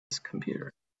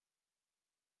computer.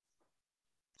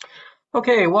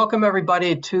 Okay, welcome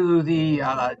everybody to the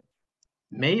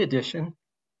May edition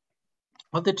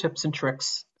of the Tips and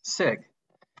Tricks SIG.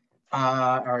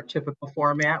 Our typical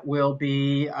format will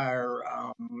be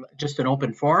our just an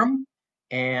open forum,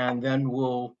 and then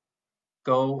we'll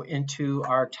go into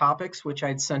our topics, which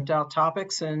I'd sent out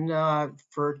topics, and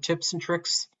for tips and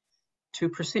tricks to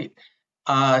proceed.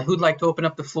 Who'd like to open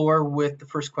up the floor with the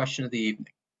first question of the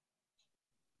evening?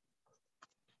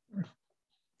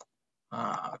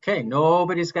 Okay,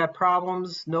 nobody's got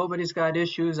problems, nobody's got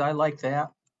issues. I like that.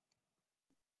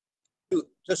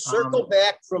 To circle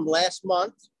back from last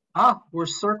month. We're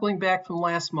circling back from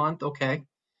last month. Okay.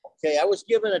 Okay, I was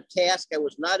given a task. I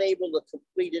was not able to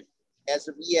complete it as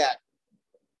of yet.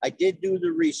 I did do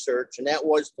the research, and that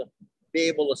was to be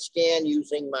able to scan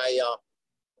using my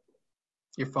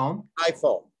your phone?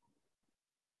 iPhone.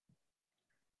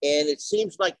 And it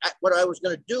seems like what I was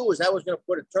going to do is I was going to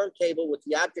put a turntable with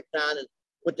the object on and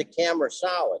put the camera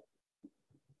solid.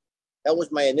 That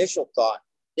was my initial thought.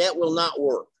 That will not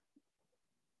work.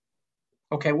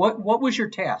 Okay, what was your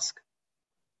task?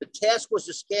 The task was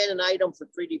to scan an item for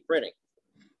 3D printing.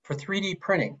 For 3D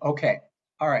printing, okay.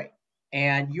 All right.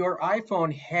 And your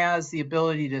iPhone has the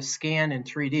ability to scan in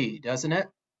 3D, doesn't it?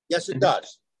 Yes, it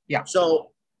does. Yeah.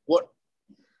 So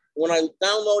when I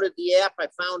downloaded the app, I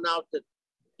found out that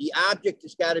the object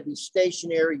has got to be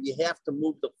stationary. You have to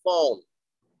move the phone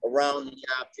around the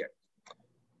object.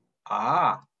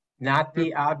 Not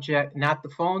the object, not the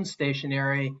phone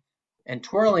stationary and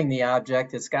twirling the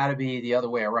object. It's got to be the other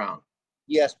way around.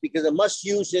 Yes, because it must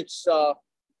use its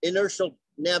inertial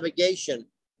navigation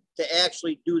to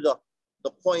actually do the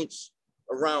points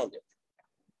around it.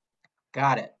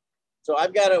 Got it. So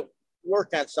I've got to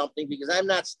work on something because I'm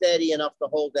not steady enough to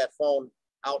hold that phone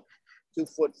out 2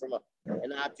 foot from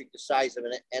an object the size of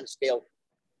an N-scale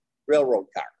railroad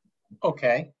car.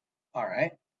 Okay. All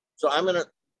right. So I'm going to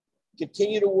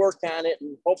continue to work on it,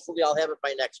 and hopefully I'll have it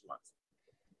by next month.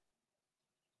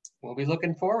 We'll be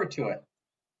looking forward to it.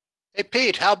 Hey,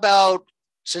 Pete, how about,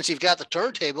 since you've got the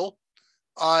turntable,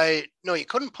 no, you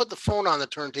couldn't put the phone on the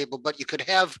turntable, but you could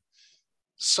have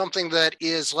something that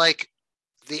is like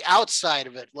the outside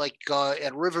of it, like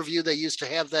at Riverview, they used to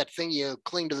have that thing you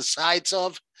cling to the sides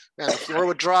of, and the floor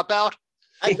would drop out.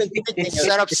 I've been thinking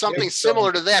set up something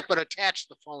similar to that, but attach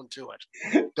the phone to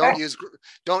it.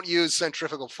 Don't use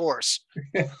centrifugal force.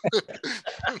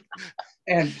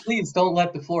 And please don't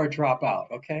let the floor drop out.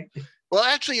 Okay. Well,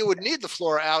 actually, you would need the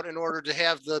floor out in order to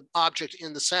have the object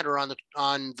in the center on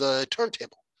the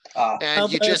turntable.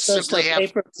 And you just simply have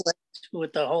paper plate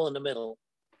with the hole in the middle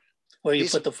where you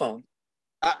put the phone.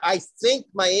 I think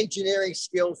my engineering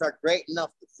skills are great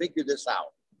enough to figure this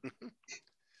out.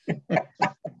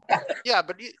 Yeah,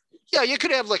 but you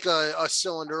could have like a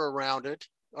cylinder around it,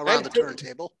 around the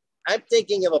turntable. I'm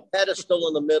thinking of a pedestal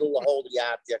in the middle to hold the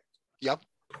object. Yep.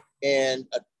 And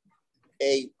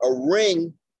a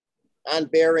ring on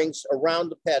bearings around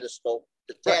the pedestal,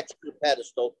 attached to the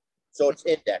pedestal, so it's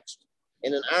indexed.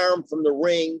 And an arm from the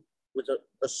ring with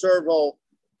a servo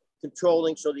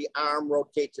controlling so the arm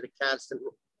rotates at a constant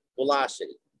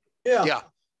velocity. Yeah.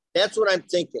 That's what I'm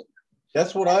thinking.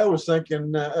 That's what I was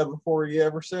thinking before you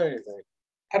ever said anything.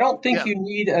 I don't think you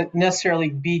need necessarily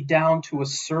be down to a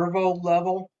servo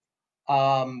level.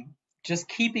 Just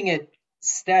keeping it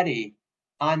steady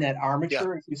on that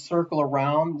armature, if you circle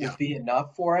around, would be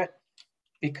enough for it,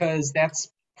 because that's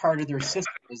part of their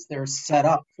system, is they're set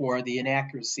up for the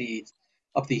inaccuracies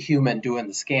of the human doing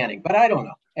the scanning. But I don't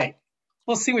know. Hey,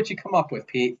 we'll see what you come up with,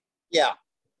 Pete. Yeah.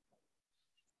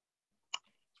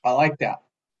 I like that.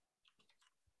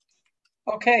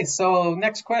 Okay, so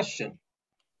next question.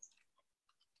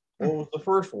 What was the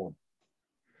first one?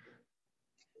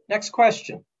 Next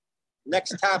question.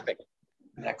 Next topic.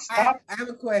 Next topic. I have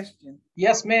a question.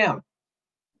 Yes, ma'am.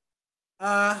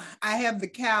 I have the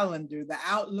calendar, the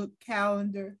Outlook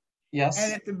calendar. Yes.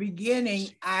 And at the beginning,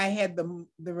 I had the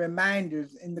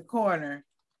reminders in the corner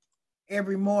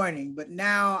every morning, but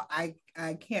now I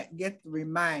can't get the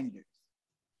reminders.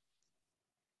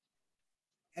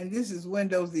 And this is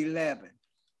Windows 11.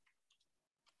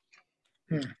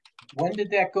 When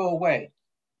did that go away?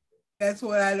 That's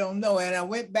what I don't know. And I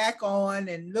went back on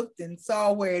and looked and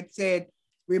saw where it said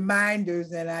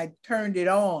reminders, and I turned it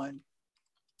on.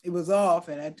 It was off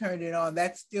and I turned it on.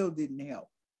 That still didn't help.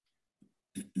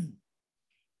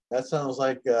 That sounds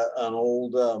like an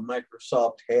old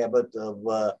Microsoft habit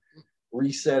of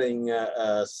resetting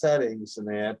settings and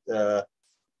that.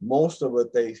 Most of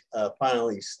it, they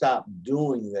finally stopped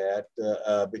doing that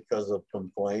because of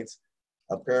complaints.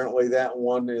 Apparently that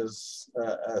one is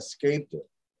escaped it.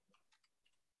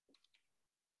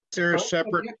 there a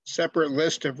separate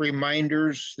list of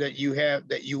reminders that you have,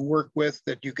 that you work with,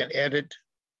 that you can edit?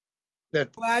 That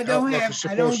Well, I don't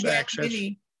get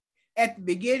many. At the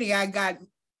beginning, I got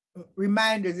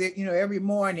reminders that, every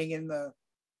morning in the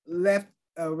left,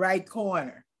 right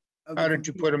corner. How did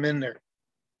you put them in there?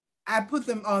 I put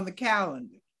them on the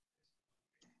calendar.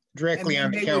 Directly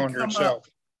on the calendar itself?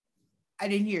 I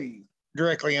didn't hear you.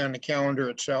 Directly on the calendar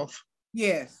itself?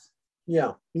 Yes.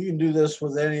 Yeah, you can do this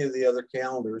with any of the other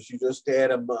calendars. You just add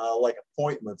them like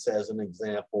appointments as an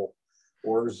example,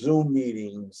 or Zoom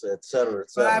meetings, et cetera,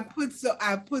 et cetera. But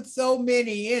I put so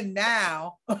many in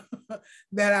now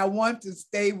that I want to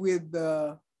stay with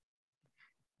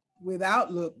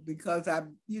Outlook, because I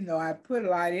put a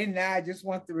lot in now. I just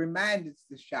want the reminders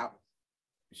to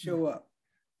show up.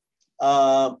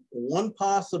 One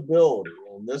possibility,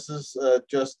 and this is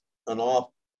just an off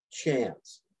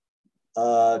chance,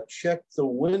 check the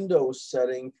Windows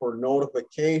setting for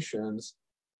notifications.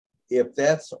 If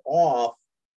that's off,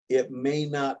 it may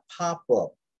not pop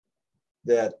up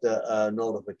that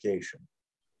notification.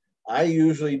 I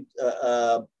usually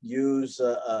use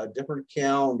a different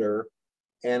calendar,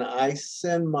 and I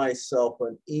send myself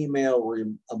an email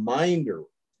reminder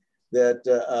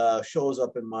that shows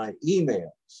up in my emails.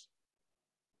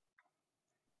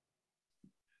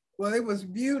 Well, it was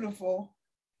beautiful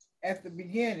at the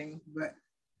beginning, but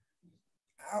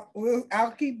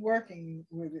I'll keep working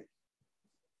with it.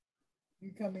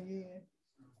 You coming in?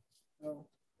 Oh.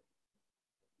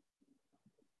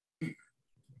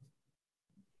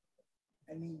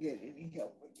 I didn't get any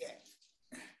help with that.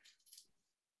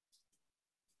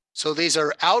 So these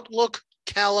are Outlook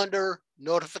calendar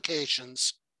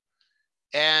notifications,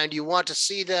 and you want to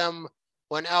see them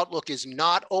when Outlook is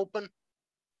not open?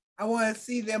 I want to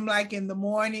see them like in the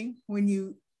morning when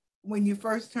you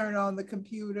first turn on the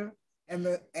computer, and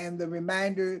the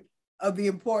reminder of the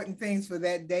important things for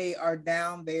that day are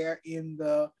down there in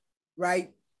the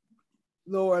right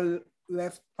lower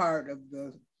left part of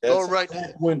the lower right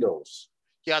Windows.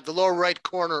 Yeah, the lower right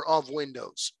corner of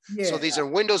Windows. Yeah. So these are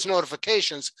Windows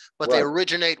notifications, but they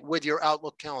originate with your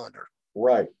Outlook calendar.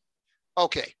 Right.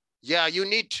 Okay. Yeah, you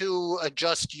need to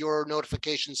adjust your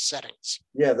notification settings.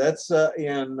 Yeah, that's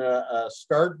in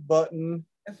Start button,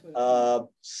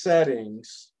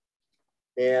 settings,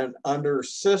 and under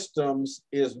Systems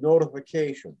is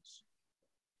Notifications.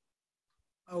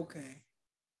 Okay.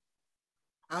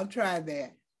 I'll try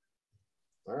that.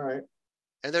 All right.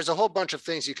 And there's a whole bunch of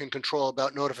things you can control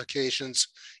about notifications,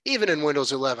 even in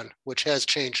Windows 11, which has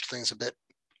changed things a bit.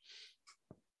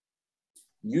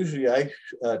 Usually I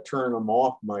turn them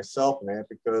off myself, Matt,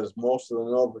 because most of the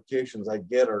notifications I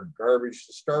get are garbage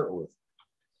to start with.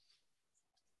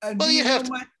 Well, you have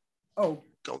to. Oh,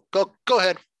 go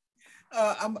ahead.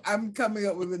 I'm coming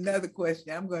up with another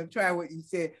question. I'm going to try what you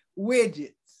said.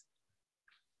 Widgets.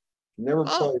 Never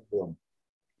played them.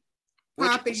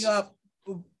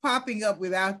 Popping up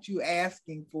without you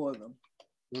asking for them.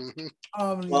 Mm-hmm.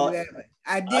 Well, 11.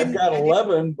 I've got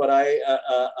 11, but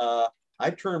I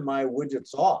turn my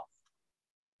widgets off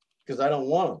because I don't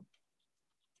want them.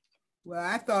 Well,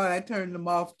 I thought I turned them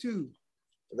off too.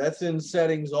 That's in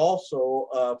settings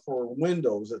also for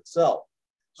Windows itself.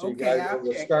 So you guys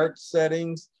go to Start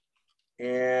Settings,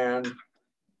 and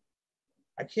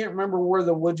I can't remember where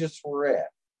the widgets were at.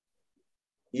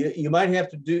 You might have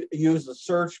to use the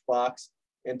search box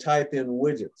and type in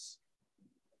widgets,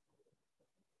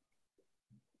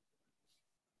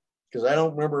 because I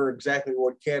don't remember exactly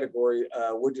what category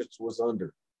widgets was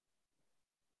under.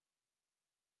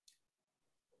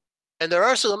 And there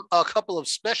are a couple of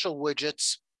special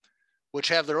widgets which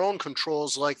have their own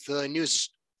controls, like the news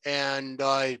and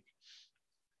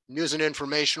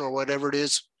information, or whatever it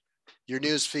is, your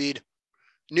news feed,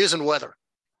 news and weather.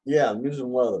 Yeah, news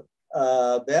and weather.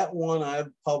 That one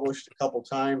I've published a couple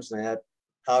times, Nat,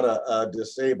 how to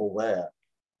disable that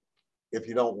if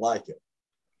you don't like it.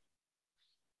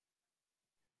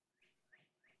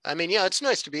 I mean, yeah, it's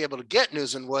nice to be able to get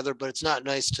news and weather, but it's not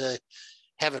nice to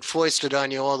have it foisted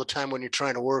on you all the time when you're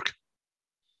trying to work.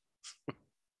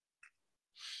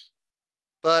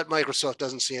 But Microsoft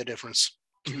doesn't see a difference.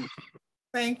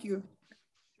 Thank you.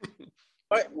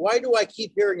 Why do I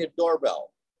keep hearing a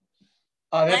doorbell?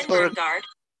 That's when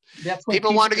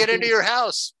people want to get into your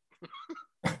house.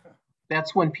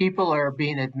 That's when people are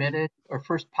being admitted or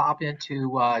first pop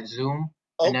into Zoom.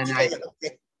 Okay, and then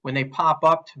when they pop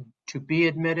up to be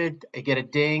admitted, I get a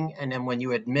ding. And then when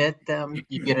you admit them,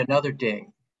 you get another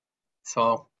ding.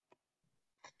 So.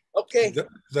 Okay. Is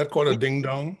that called a ding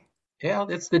dong? Yeah,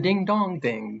 it's the ding dong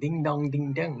thing. Ding dong,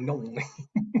 ding dong, dong.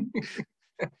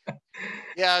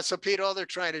 Yeah, so Pete, all they're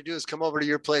trying to do is come over to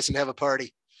your place and have a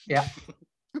party. Yeah.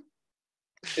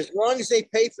 As long as they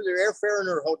pay for their airfare and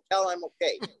their hotel, I'm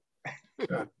okay.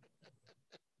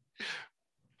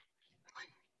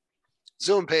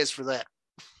 Zoom pays for that.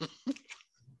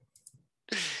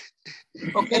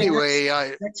 Okay. Anyway,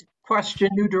 next question,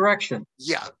 new direction.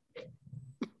 yeah.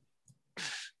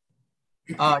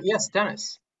 Yes,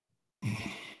 Dennis.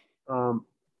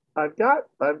 I've got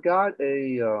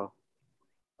a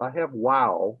I have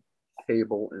WOW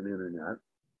cable and internet.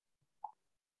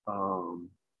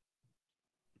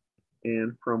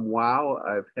 And from WOW,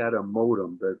 I've had a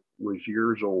modem that was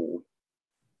years old.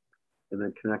 And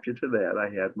then connected to that, I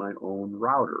had my own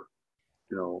router,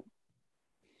 you know,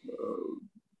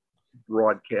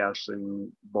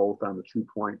 broadcasting both on the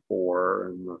 2.4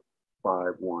 and the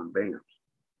 5.1 bands.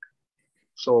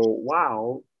 So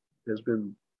WOW has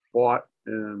been bought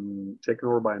and taken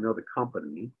over by another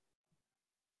company,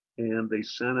 and they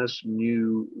sent us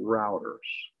new routers.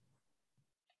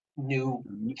 New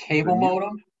cable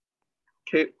modem?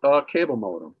 Cable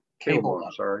modem. Cable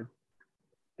modem, sorry.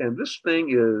 And this thing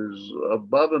is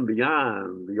above and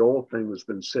beyond the old thing that's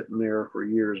been sitting there for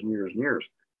years and years and years.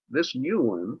 This new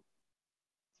one,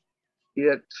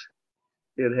 it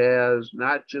has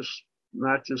not just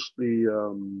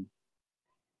the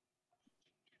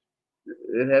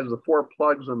it has the 4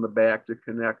 plugs on the back to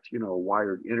connect, you know,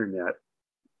 wired internet.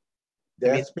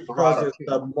 That's because it's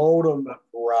a modem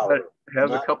router. It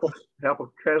has a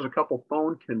couple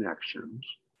phone connections.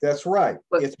 That's right.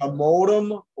 It's a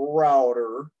modem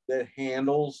router that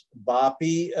handles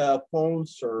BOPI phone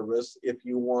service if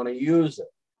you want to use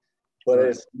it. But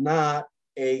it's not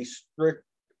a strict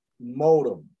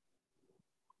modem.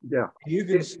 Yeah. You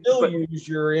can still use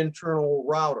your internal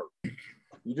router.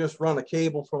 You just run a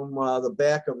cable from the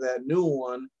back of that new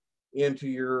one into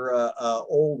your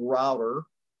old router,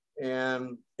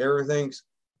 and everything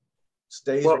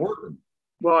stays working.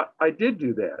 Well, I did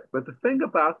do that. But the thing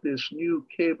about this new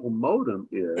cable modem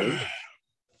is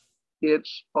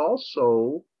it's called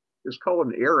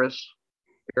an Aris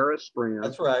brand.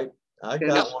 That's right. I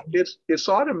got one. It's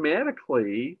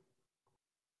automatically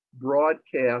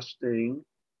broadcasting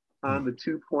on the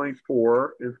 2.4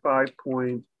 and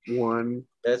 5.1.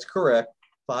 That's correct.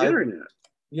 Internet.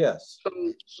 Yes.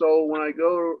 So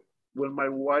when my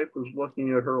wife was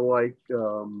looking at her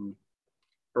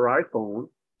her iPhone,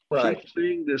 right, she's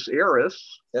seeing this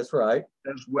Aris. That's right.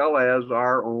 As well as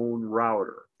our own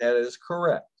router. That is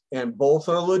correct. And both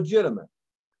are legitimate.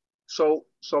 So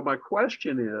my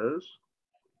question is,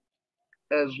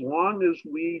 as long as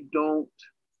we don't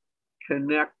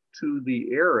connect to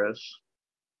the Aris,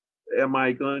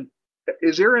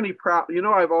 is there any problem? You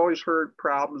know, I've always heard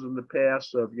problems in the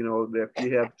past of, you know, that if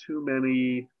you have too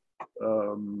many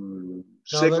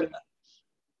signals.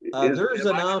 There's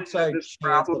an outside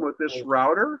problem with this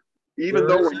router, even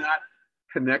though we're not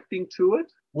connecting to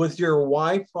it? With your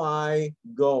Wi-Fi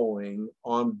going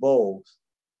on both,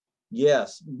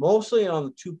 yes, mostly on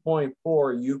the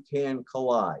 2.4, you can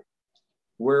collide.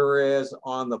 Whereas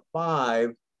on the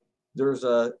 5, there's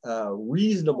a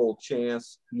reasonable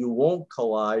chance you won't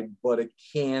collide, but it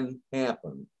can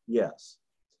happen, yes.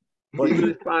 But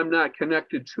even if I'm not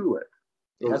connected to it.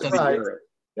 That's right.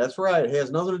 That's right. It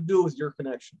has nothing to do with your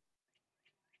connection.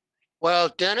 Well,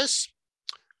 Dennis,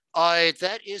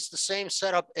 that is the same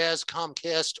setup as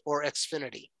Comcast or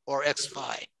Xfinity or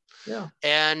Xfi. Yeah.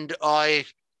 And I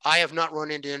have not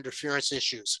run into interference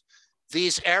issues.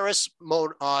 These Aris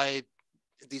modems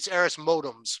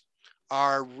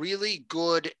are really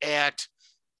good at,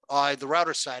 the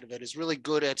router side of it is really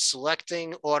good at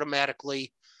selecting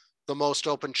automatically the most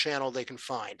open channel they can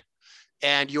find.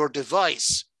 And your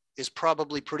device is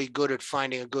probably pretty good at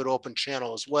finding a good open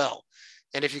channel as well.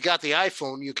 And if you got the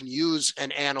iPhone, you can use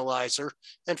an analyzer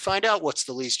and find out what's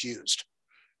the least used.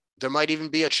 There might even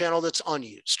be a channel that's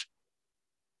unused.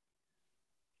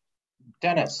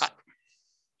 Dennis,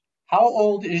 how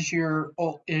old is your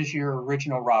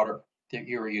original router that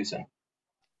you were using?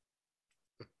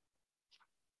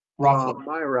 Roughly.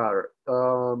 My router.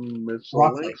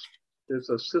 It's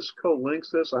a Cisco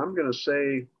Linksys. I'm going to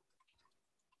say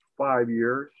 5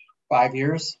 years. 5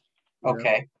 years?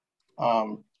 Okay.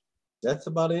 Yeah. That's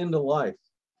about end of life.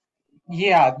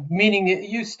 Yeah, meaning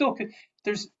you still could.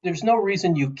 There's no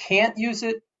reason you can't use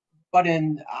it, but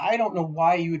I don't know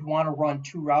why you would want to run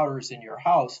 2 routers in your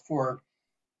house for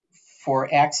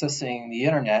accessing the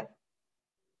internet.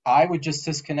 I would just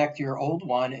disconnect your old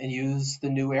one and use the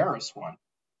new Aris one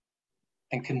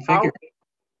and configure.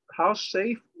 How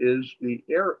safe is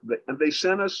and they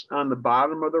sent us on the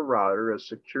bottom of the router a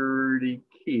security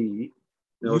key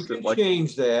You know, You can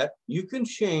change that. You can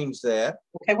change that.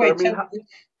 Okay, But wait. I mean, Tim,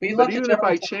 we but let the even if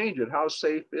I general- change it, how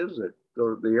safe is it?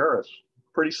 The Eris,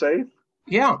 pretty safe.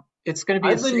 Yeah, it's going to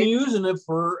be. I've been using it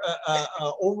for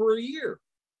over a year.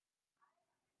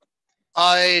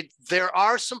 There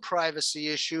are some privacy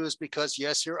issues because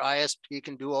yes, your ISP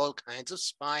can do all kinds of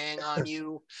spying on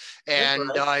you, and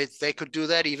right. they could do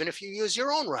that even if you use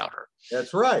your own router.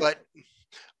 That's right.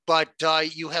 But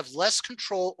you have less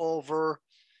control over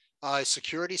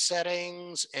security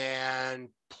settings and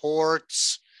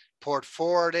ports, port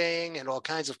forwarding, and all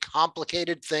kinds of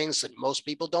complicated things that most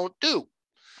people don't do.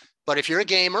 But if you're a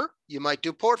gamer, you might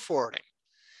do port forwarding.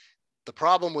 The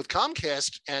problem with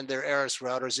Comcast and their Eris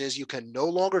routers is you can no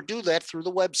longer do that through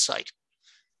the website.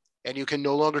 And you can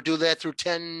no longer do that through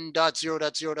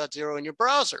 10.0.0.0 in your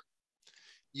browser.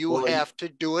 You have to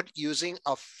do it using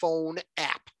a phone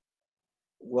app.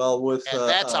 Well, and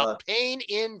that's a pain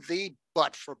in the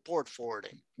butt for port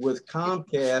forwarding. With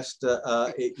Comcast,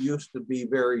 it used to be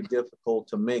very difficult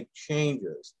to make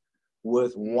changes.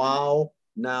 With WoW,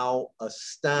 now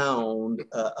Astound,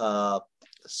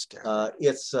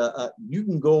 it's you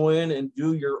can go in and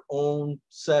do your own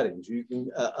settings. You can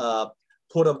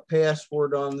put a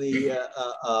password on the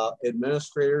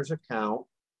administrator's account.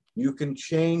 You can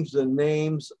change the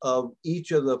names of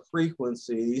each of the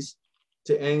frequencies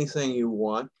to anything you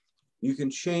want. You can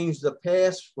change the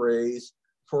passphrase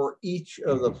for each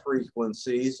of the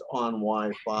frequencies on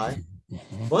Wi-Fi.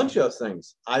 Bunch of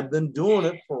things. I've been doing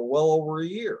it for well over a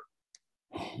year.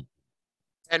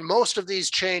 And most of these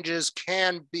changes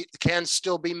can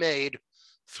still be made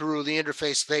through the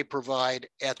interface they provide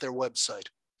at their website.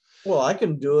 Well, I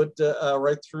can do it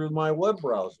right through my web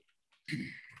browser.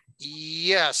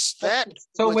 Yes, that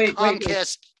so with wait,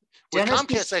 Comcast, with Dennis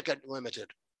Comcast that got limited.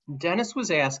 Dennis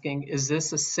was asking, is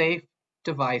this a safe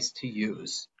device to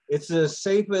use? It's as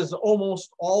safe as almost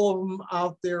all of them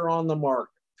out there on the market,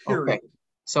 period. Okay,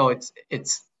 so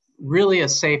it's really a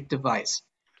safe device.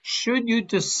 Should you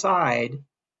decide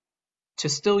to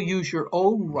still use your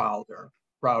own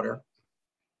router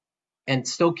and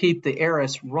still keep the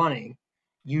Eris running,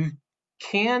 you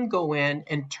can go in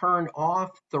and turn off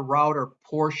the router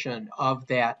portion of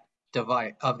that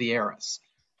device, of the Eris.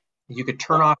 You could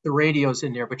turn off the radios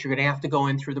in there, but you're going to have to go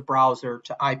in through the browser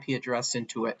to IP address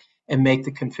into it and make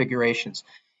the configurations.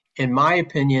 In my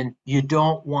opinion, you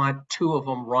don't want two of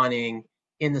them running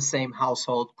in the same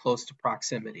household close to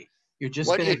proximity. You're just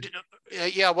going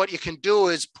to... what you can do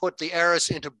is put the Eris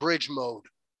into bridge mode.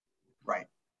 Right.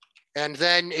 And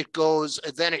then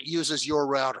it uses your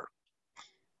router.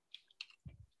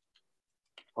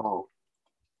 Oh.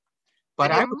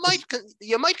 But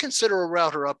you might consider a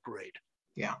router upgrade.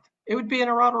 Yeah, it would be in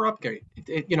a router upgrade.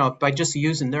 By just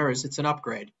using theirs, it's an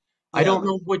upgrade. Yeah. I don't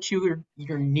know what your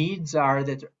needs are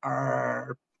that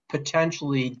are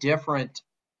potentially different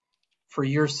for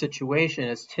your situation,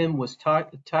 as Tim was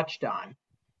touched on.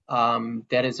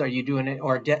 That is, are you doing it?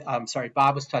 Or I'm sorry,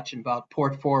 Bob was touching about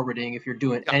port forwarding. If you're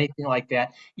doing anything like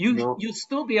that, you'll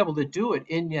still be able to do it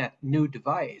in that new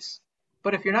device.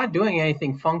 But if you're not doing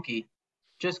anything funky,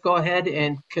 just go ahead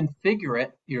and configure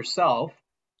it yourself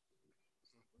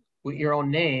with your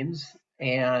own names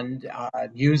and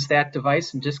use that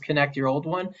device and disconnect your old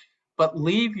one, but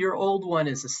leave your old one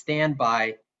as a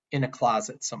standby in a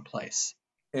closet someplace.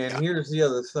 And here's the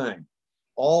other thing.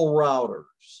 All routers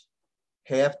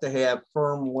have to have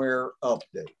firmware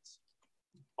updates.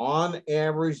 On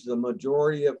average, the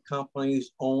majority of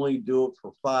companies only do it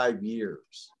for 5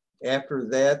 years. After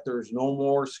that, there's no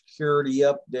more security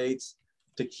updates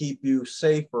to keep you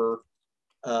safer.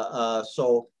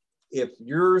 So if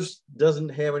yours doesn't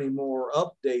have any more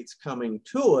updates coming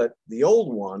to it, the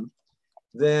old one,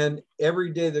 then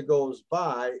every day that goes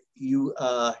by, you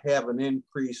have an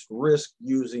increased risk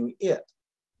using it.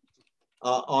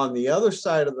 On the other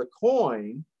side of the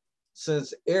coin,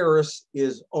 since Eris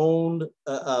is owned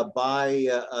by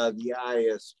the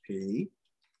ISP,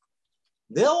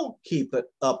 they'll keep it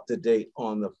up to date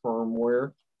on the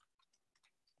firmware.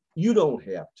 You don't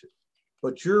have to.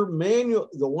 But your manual,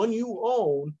 the one you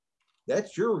own,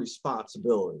 that's your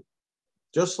responsibility.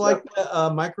 Just like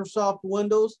Microsoft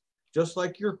Windows, just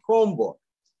like your Chromebook.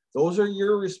 Those are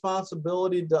your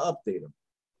responsibility to update them.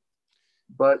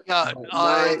 But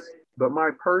my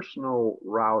personal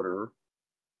router,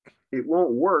 it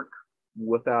won't work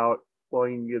without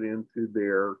plugging it into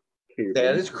their cable.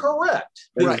 That is correct.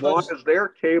 And as long as their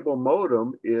cable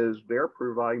modem they're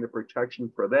providing the protection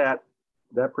for that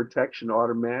protection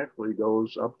automatically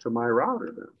goes up to my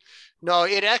router then. No,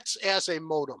 it acts as a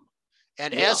modem.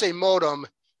 And as a modem,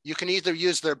 You can either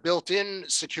use their built-in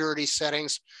security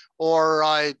settings, or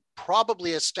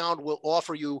probably Astound will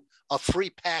offer you a free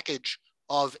package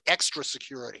of extra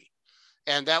security.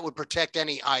 And that would protect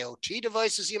any IoT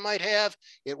devices you might have.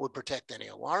 It would protect any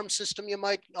alarm system you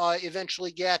might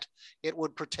eventually get. It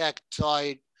would protect,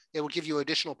 it would give you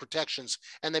additional protections,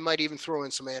 and they might even throw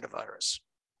in some antivirus.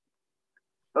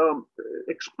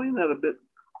 Explain that a bit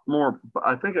more.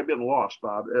 I think I've been lost,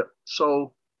 Bob.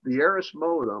 So the Aris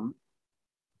modem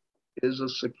is a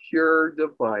secure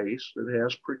device that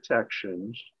has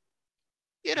protections.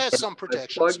 It has some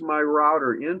protections. I plug my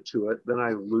router into it, then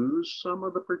I lose some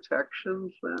of the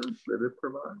protections then that it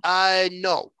provides?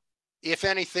 No. If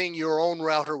anything, your own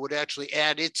router would actually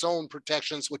add its own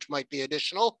protections, which might be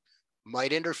additional,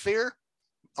 might interfere.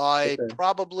 I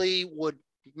probably would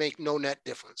make no net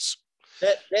difference.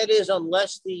 That is,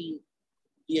 unless the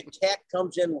attack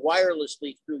comes in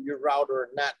wirelessly through your router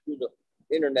and not through the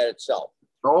internet itself.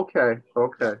 Okay.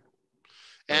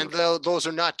 And those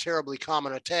are not terribly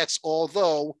common attacks,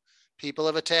 although people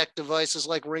have attacked devices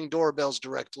like Ring doorbells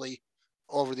directly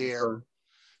over the air.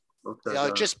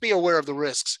 Just be aware of the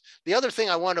risks. The other thing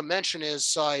I want to mention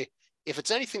is if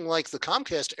it's anything like the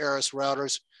Comcast Aris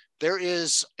routers, there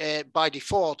is, by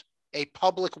default, a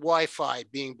public Wi-Fi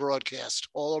being broadcast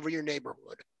all over your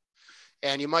neighborhood.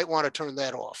 And you might want to turn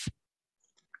that off.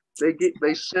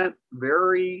 They sent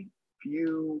very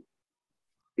few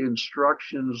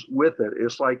instructions with it.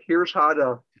 It's like, here's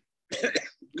step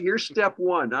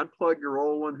one, unplug your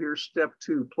old one. Here's step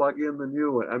two, plug in the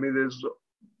new one. I mean,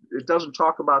 it doesn't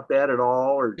talk about that at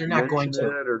all, or They're not going to.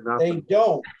 it or nothing.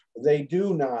 They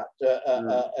do not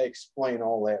explain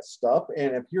all that stuff.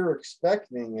 And if you're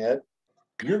expecting it,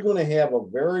 you're going to have a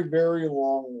very, very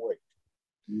long wait.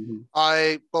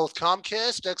 Both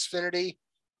Comcast, Xfinity,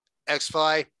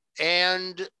 XFi,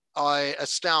 and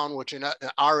Astound, which in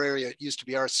our area it used to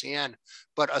be RCN,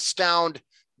 but Astound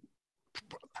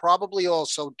probably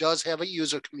also does have a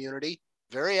user community,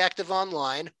 very active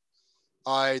online.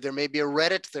 There may be a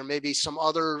Reddit, there may be some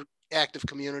other active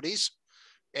communities,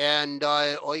 and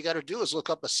all you got to do is look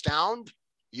up Astound,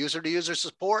 user-to-user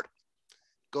support,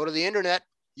 go to the internet.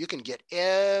 You can get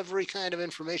every kind of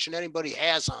information anybody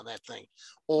has on that thing,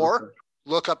 or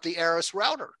look up the Aris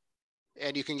router,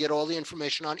 and you can get all the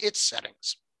information on its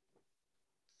settings.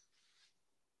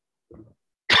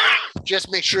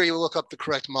 Just make sure you look up the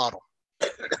correct model.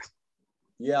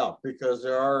 Yeah, because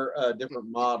there are different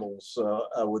models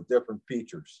with different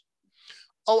features.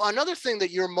 Oh, another thing that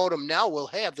your modem now will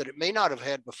have that it may not have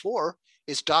had before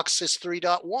is DOCSIS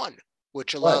 3.1,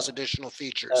 which allows additional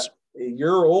features.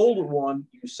 Your old one,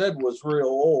 you said, was real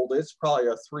old. It's probably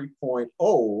a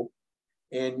 3.0,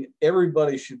 and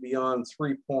everybody should be on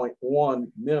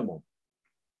 3.1 minimum.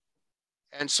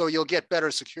 And so you'll get better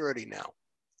security now.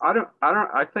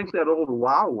 I think that old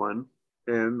WoW one,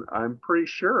 and I'm pretty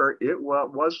sure it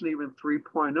wasn't even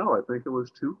 3.0. I think it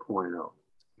was 2.0.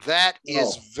 That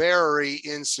is very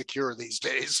insecure these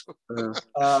days.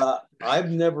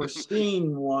 I've never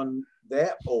seen one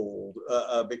that old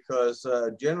because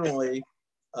generally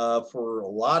for a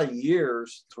lot of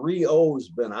years, 3.0's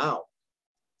been out.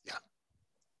 Yeah.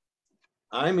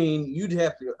 I mean, you'd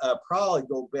have to probably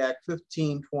go back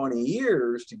 15, 20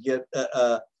 years to get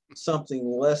something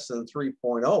less than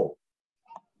 3.0.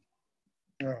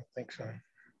 I don't think so.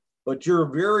 But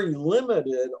you're very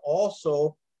limited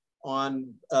also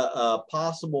on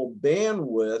possible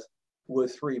bandwidth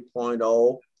with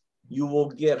 3.0. You will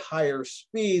get higher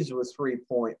speeds with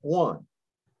 3.1.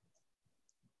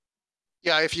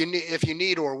 Yeah, if you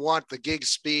need or want the gig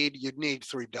speed, you'd need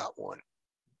 3.1.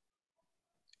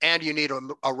 And you need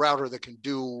a router that can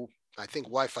do, I think,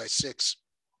 Wi-Fi 6.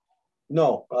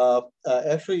 No,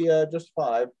 actually just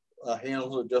 5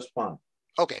 handles it just fine.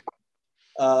 Okay.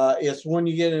 It's when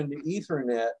you get into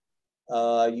Ethernet,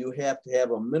 you have to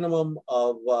have a minimum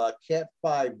of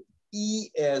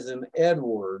Cat5e as in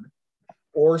Edward,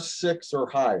 or 6 or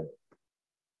higher.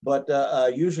 But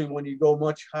usually when you go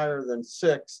much higher than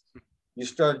 6, you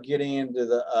start getting into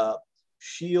the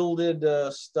shielded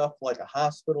stuff like a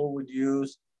hospital would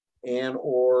use, and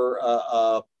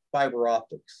or fiber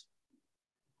optics.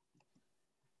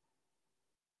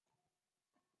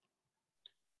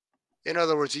 In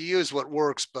other words, you use what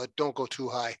works, but don't go too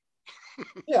high.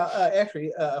 Yeah,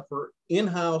 actually, for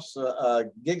in-house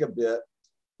gigabit,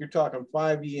 you're talking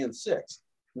 5e and 6.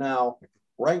 Now,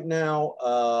 right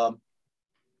now,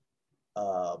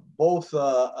 both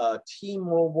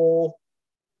T-Mobile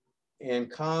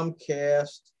and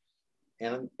Comcast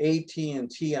and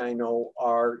AT&T, I know,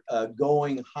 are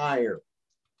going higher.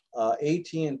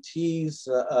 AT&T's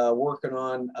working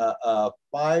on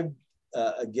 5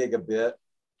 gigabit,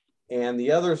 and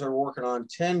the others are working on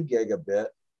 10 gigabit.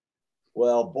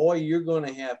 Well, boy, you're going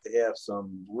to have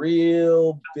some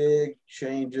real big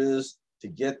changes to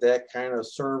get that kind of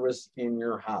service in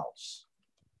your house.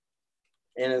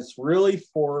 And it's really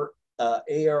for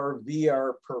AR,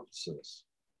 VR purposes.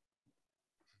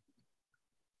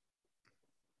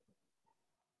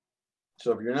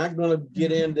 So if you're not going to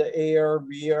get into AR,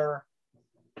 VR,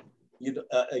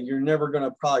 you're never going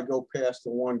to probably go past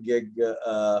the 1 gig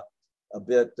a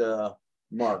bit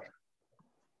mark.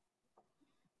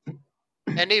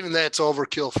 And even that's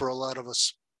overkill for a lot of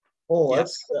us. Oh,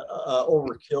 that's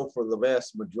overkill for the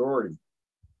vast majority.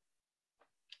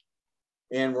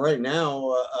 And right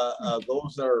now,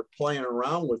 those that are playing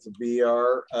around with the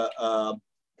VR,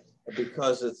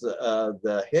 because it's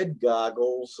the head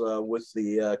goggles with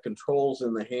the controls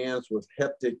in the hands with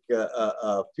haptic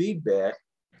feedback,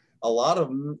 a lot of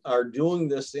them are doing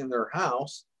this in their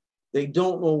house. They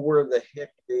don't know where the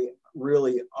heck they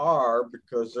really are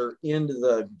because they're into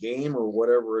the game or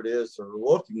whatever it is they're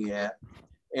looking at.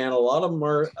 And a lot of them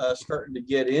are starting to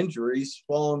get injuries,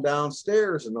 falling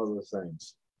downstairs and other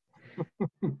things.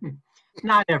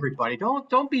 Not everybody.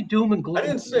 Don't be doom and gloom. I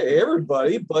didn't say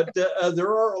everybody, but there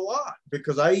are a lot,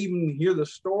 because I even hear the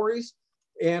stories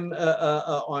and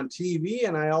on TV,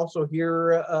 and I also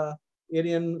hear it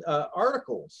in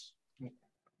articles.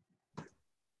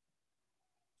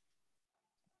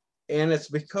 And it's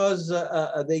because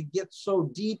they get so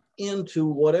deep into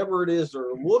whatever it is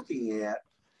they're looking at,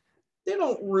 they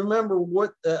don't remember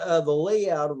what the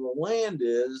layout of the land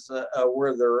is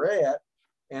where they're at,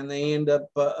 and they end up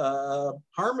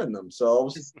harming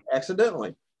themselves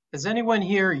accidentally. Has anyone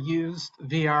here used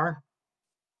VR?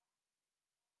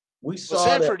 We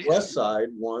saw it at West Side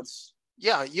once.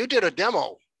 Yeah, you did a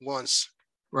demo once.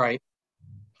 Right.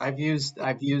 I've used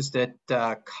it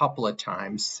a couple of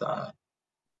times.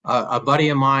 A buddy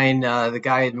of mine, the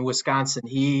guy in Wisconsin,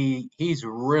 he's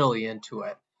really into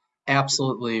it.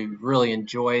 Absolutely, really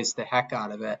enjoys the heck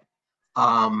out of it.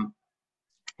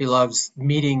 He loves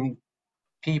meeting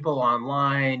people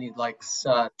online. He likes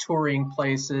touring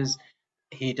places.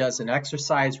 He does an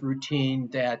exercise routine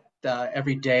that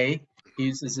every day he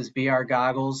uses his VR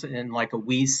goggles in like a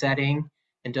Wii setting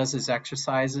and does his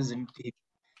exercises. And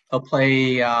he'll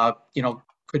play,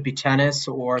 could be tennis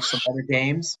or some other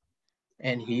games.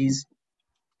 And he's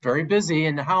very busy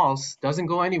in the house, doesn't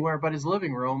go anywhere but his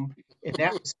living room in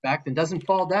that respect, and doesn't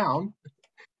fall down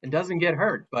and doesn't get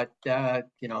hurt. But, but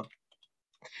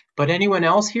anyone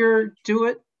else here do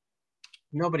it?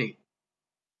 Nobody.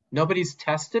 Nobody's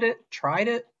tested it, tried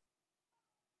it?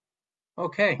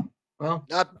 Okay, well.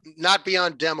 Not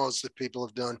beyond demos that people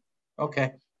have done.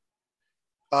 Okay.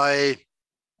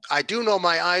 I do know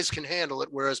my eyes can handle it,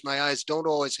 whereas my eyes don't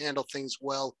always handle things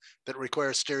well that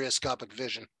require stereoscopic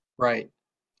vision. Right.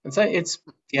 It's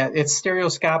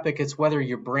stereoscopic. It's whether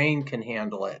your brain can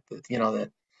handle it.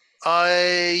 That.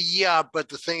 Yeah, but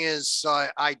the thing is,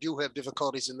 I do have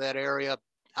difficulties in that area.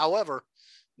 However,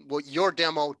 your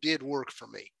demo did work for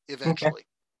me eventually. Okay.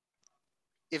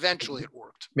 Eventually, it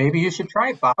worked. Maybe you should try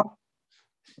it, Bob.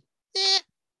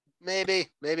 Maybe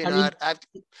not.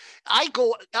 I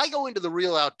go into the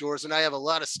real outdoors, and I have a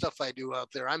lot of stuff I do out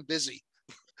there. I'm busy.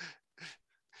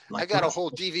 I got a whole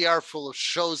DVR full of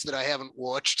shows that I haven't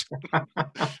watched.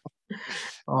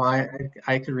 Oh,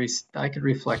 I could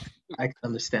reflect. I can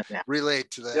understand that. Relate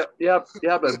to that. Yep.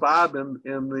 But Bob, in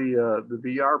the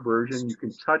VR version, you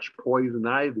can touch poison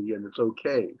ivy, and it's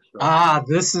okay. So.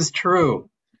 This is true.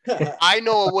 I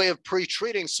know a way of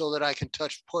pre-treating so that I can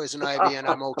touch poison ivy, and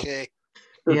I'm okay.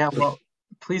 Yeah, well,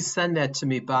 please send that to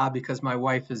me, Bob, because my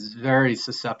wife is very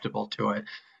susceptible to it.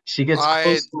 She gets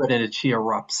close to it and she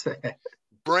erupts.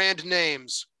 Brand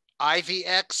names: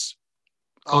 IVX.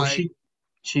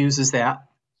 She uses that.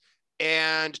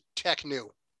 And Technu.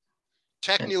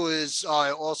 Technu is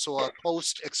also a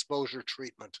post-exposure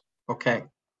treatment. Okay.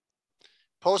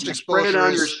 Post-exposure. You spray it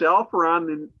on yourself or on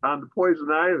the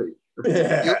poison ivy?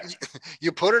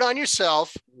 You put it on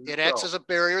yourself. It acts as a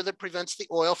barrier that prevents the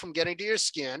oil from getting to your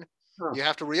skin. Huh. You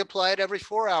have to reapply it every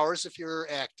 4 hours if you're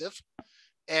active.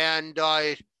 And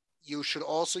you should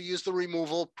also use the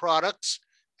removal products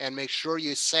and make sure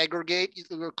you segregate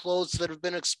your clothes that have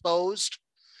been exposed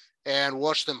and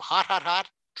wash them hot,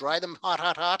 dry them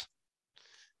hot.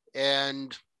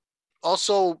 And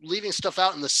also leaving stuff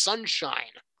out in the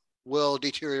sunshine will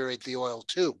deteriorate the oil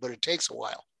too, but it takes a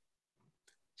while.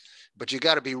 But you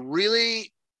got to be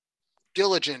really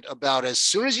diligent about, as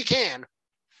soon as you can,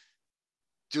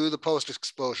 do the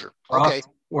post-exposure. Okay.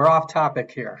 We're off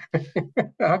topic here.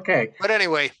 Okay. But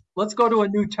anyway. Let's go to a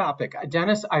new topic.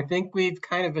 Dennis, I think we've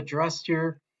kind of addressed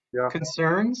your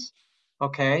concerns.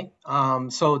 Okay,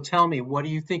 so tell me, what do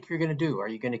you think you're going to do? Are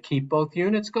you going to keep both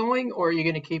units going, or are you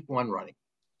going to keep one running?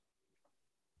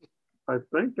 I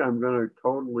think I'm going to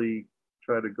totally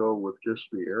try to go with just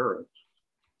the Arabs.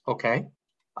 Okay,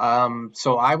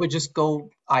 so I would just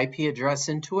go IP address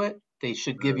into it. They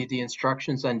should give you the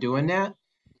instructions on doing that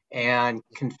and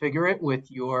configure it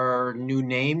with your new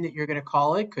name that you're going to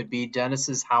call it. Could be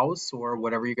Dennis's house or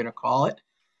whatever you're going to call it.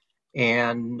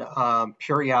 And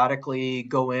periodically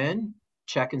go in,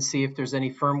 check and see if there's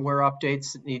any firmware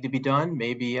updates that need to be done,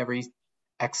 maybe every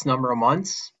X number of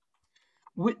months,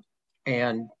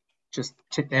 and just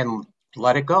and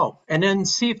let it go. And then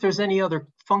see if there's any other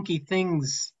funky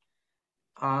things.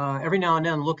 Every now and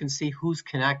then, look and see who's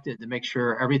connected to make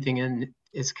sure everything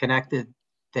is connected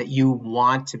that you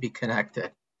want to be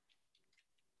connected.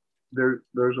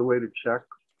 There's a way to check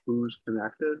who's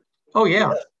connected. Oh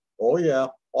yeah. Oh yeah.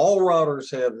 All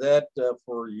routers have that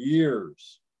for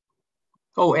years.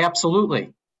 Oh,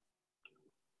 absolutely.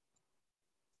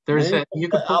 You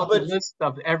can pull up a list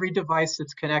of every device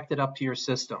that's connected up to your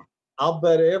system. I'll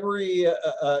bet every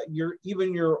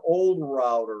even your old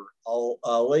router,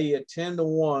 I'll lay you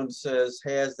 10-1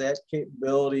 has that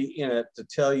capability in it to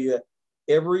tell you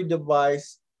every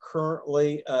device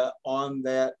currently on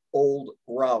that old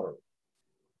router.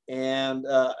 And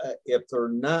if they're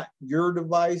not your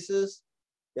devices,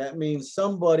 that means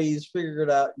somebody's figured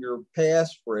out your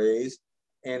passphrase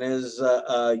and is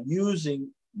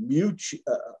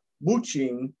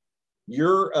mooching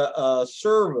your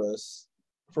service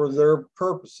for their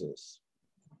purposes.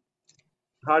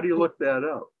 How do you look that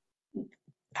up?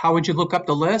 How would you look up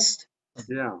the list?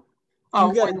 Yeah. Oh,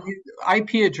 when you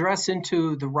IP address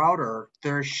into the router,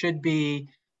 there should be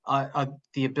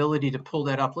the ability to pull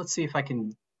that up. Let's see if I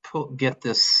can get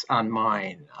this on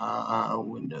mine.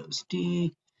 Windows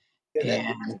D.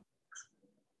 And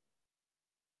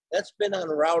that's been on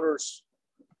routers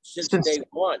since day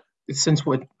one. Since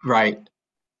what? Right.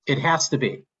 It has to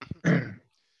be.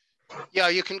 Yeah,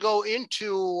 you can go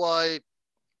into,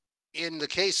 in the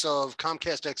case of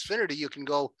Comcast Xfinity, you can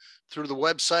go through the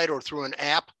website or through an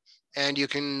app, and you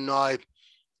can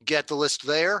get the list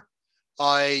there.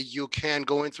 You can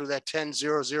go in through that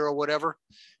 10.00 whatever.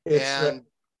 And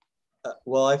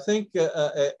well, I think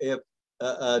if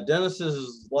Dennis's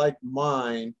is like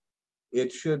mine,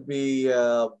 it should be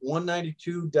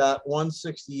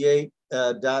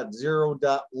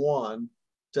 192.168.0.1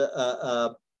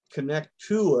 to connect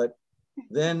to it.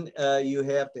 Then you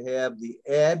have to have the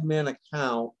admin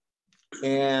account,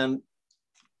 and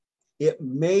it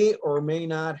may or may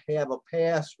not have a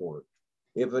password.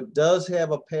 If it does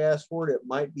have a password, it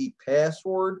might be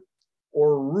password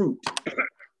or root.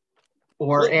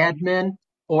 Or admin,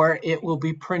 or it will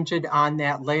be printed on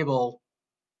that label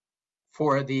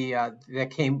for the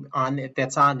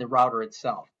that's on the router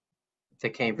itself.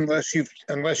 That came unless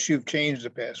you've changed the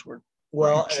password.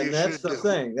 Well, and that's the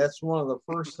thing. That's one of the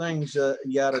first things you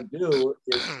got to do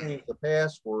is change the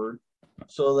password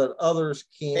so that others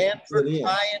can't get in.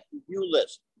 Client view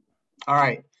list. All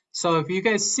right. So if you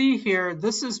guys see here,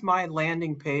 this is my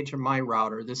landing page of my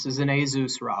router. This is an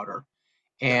ASUS router.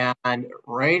 And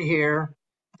right here,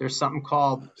 there's something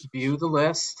called view the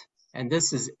list. And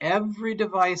this is every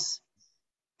device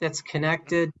that's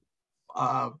connected,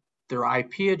 their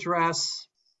IP address,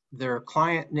 their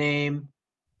client name,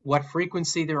 what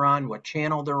frequency they're on, what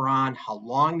channel they're on, how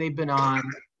long they've been on,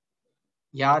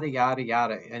 yada, yada,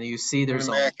 yada. And you see there's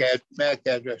a MAC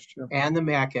address too. And the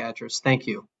MAC address. Thank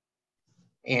you.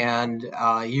 And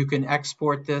you can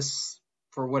export this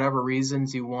for whatever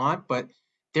reasons you want, but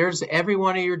there's every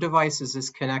one of your devices is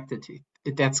connected to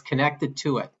that's connected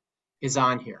to it is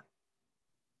on here.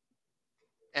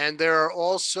 And there are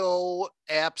also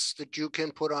apps that you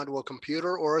can put onto a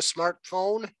computer or a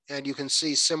smartphone, and you can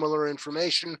see similar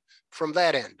information from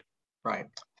that end. Right.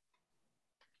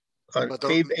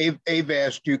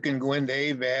 Avast, you can go into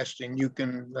Avast and you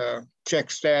can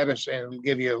check status and it'll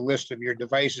give you a list of your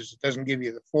devices. It doesn't give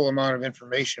you the full amount of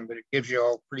information, but it gives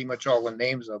you pretty much all the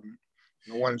names of them,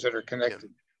 the ones that are connected. Yeah.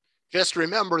 Just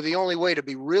remember, the only way to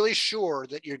be really sure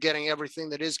that you're getting everything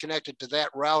that is connected to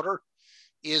that router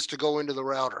is to go into the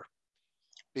router,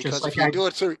 because if you do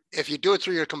it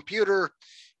through your computer,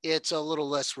 it's a little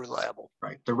less reliable.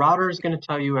 Right. The router is going to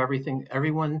tell you everything,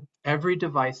 every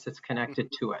device that's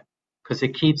connected to it, because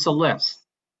it keeps a list.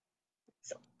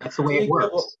 That's the way it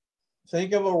works.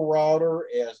 Think of a router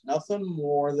as nothing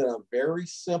more than a very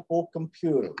simple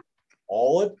computer.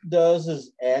 All it does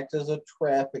is act as a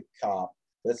traffic cop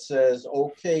that says,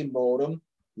 okay, modem,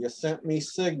 you sent me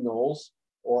signals,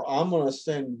 or I'm going to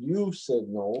send you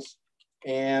signals,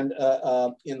 And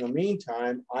in the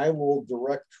meantime, I will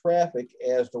direct traffic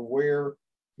as to where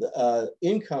the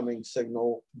incoming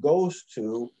signal goes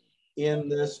to in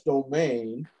this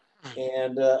domain.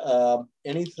 And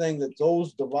anything that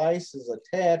those devices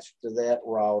attached to that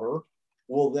router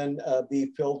will then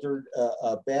be filtered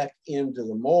back into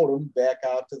the modem, back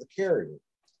out to the carrier.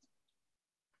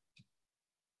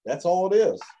 That's all it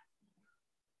is.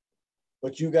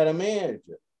 But you got to manage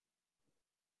it.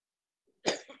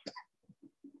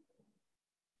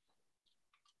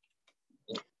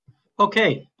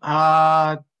 Okay,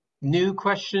 new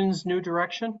questions, new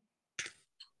direction?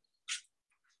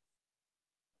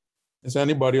 Is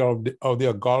anybody out there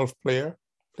a golf player?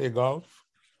 Play golf?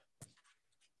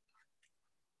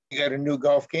 You got a new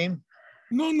golf game?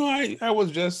 No, I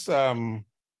was just a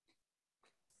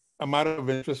matter of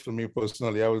interest for me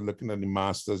personally. I was looking at the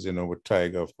Masters, you know, with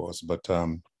Tiger, of course, but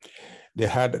they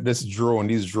had this drone,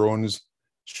 these drones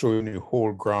showing you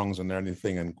whole grounds and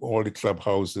everything and all the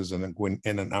clubhouses and then going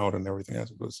in and out and everything else.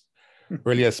 It was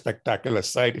really a spectacular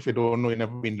sight. If you don't know, you've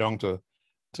never been down to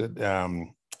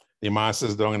the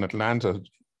Masters down in Atlanta,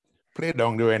 play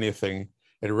down there or anything.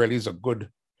 It really is a good,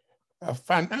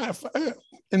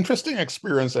 interesting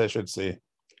experience, I should say.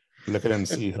 Look at and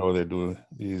see how they do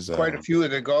these. Quite a few of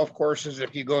the golf courses,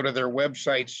 if you go to their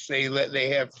websites, they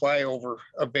have flyover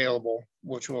available,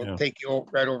 which will take you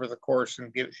right over the course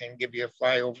and give you a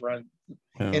flyover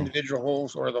on individual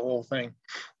holes or the whole thing.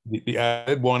 I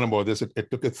did one about this.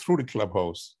 It took it through the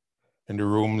clubhouse and the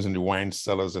rooms and the wine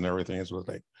cellars and everything. It was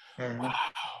like, wow.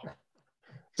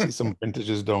 See some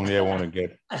vintages down there I want to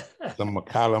get. Some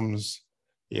McCallums,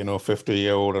 you know,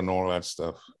 50-year-old and all that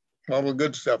stuff. All the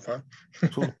good stuff, huh?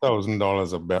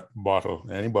 $2,000 a bottle.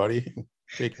 Anybody?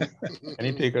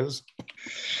 Any takers?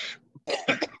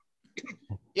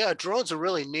 Yeah, drones are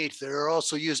really neat. They're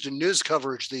also used in news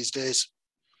coverage these days.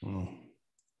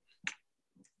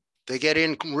 They get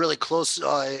in really close,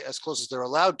 as close as they're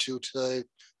allowed to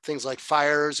things like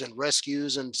fires and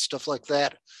rescues and stuff like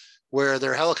that, where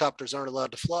their helicopters aren't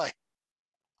allowed to fly.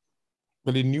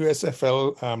 But the new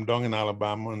SFL down in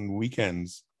Alabama on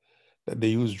weekends, that they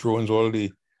use drones,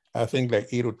 I think like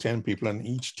 8 or 10 people, and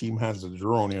each team has a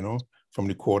drone, you know, from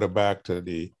the quarterback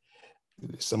to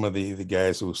some of the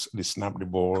guys who snap the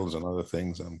balls and other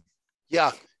things.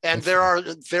 Yeah, and there are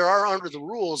under the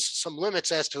rules some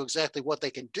limits as to exactly what they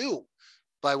can do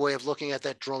by way of looking at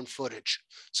that drone footage,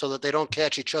 so that they don't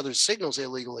catch each other's signals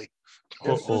illegally.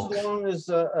 Just as long as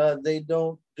they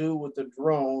don't do with the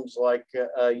drones like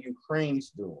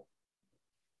Ukraine's doing.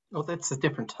 Oh, that's a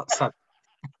different subject.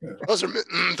 Those are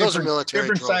military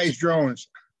different drones. size drones.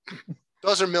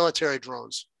 Those are military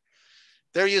drones.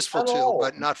 They're useful too,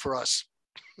 but not for us.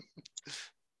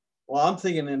 Well, I'm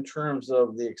thinking in terms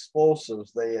of the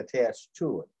explosives they attach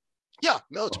to it. Yeah,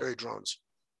 military drones.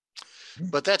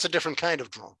 But that's a different kind of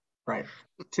drone. Right.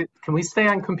 Can we stay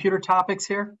on computer topics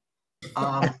here?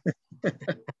 Well,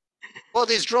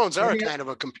 these drones are kind of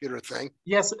a computer thing.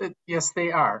 Yes, yes,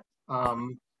 they are.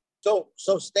 So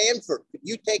Stanford, could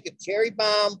you take a cherry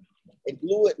bomb and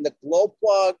glue it in the glow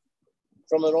plug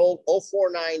from an old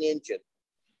 049 engine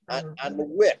on the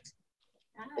wick,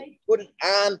 put it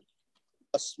on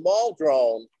a small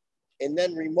drone, and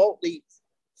then remotely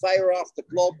fire off the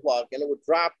glow plug, and it would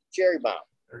drop the cherry bomb?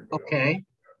 Okay.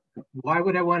 Why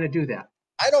would I want to do that?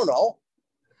 I don't know.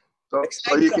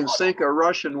 So you can sink a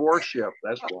Russian warship.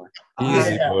 That's why.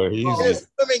 Easy, boy, easy.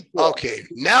 Okay,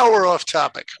 now we're off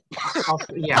topic. I'll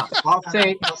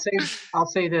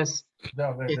say this.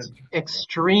 It's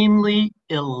extremely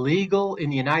illegal in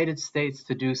the United States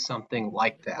to do something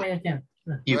like that.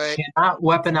 You cannot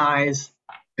weaponize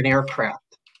an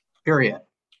aircraft, period.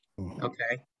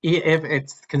 Okay. If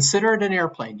it's considered an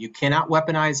airplane, you cannot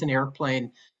weaponize an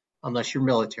airplane unless you're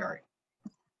military.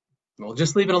 We'll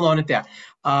just leave it alone at that.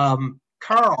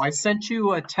 Carl, I sent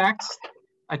you a text,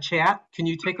 a chat. Can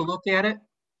you take a look at it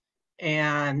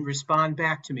and respond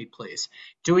back to me, please?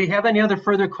 Do we have any other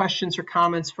further questions or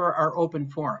comments for our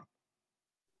open forum?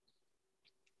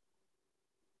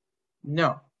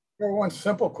 No. One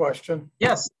simple question.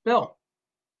 Yes, Bill.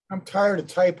 I'm tired of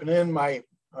typing in my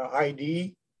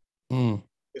ID.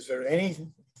 Is there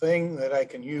anything that I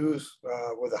can use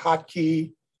with a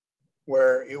hotkey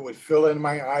where it would fill in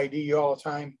my ID all the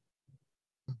time?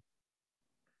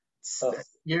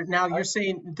 You're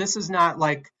saying this is not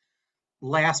like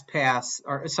LastPass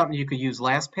or something you could use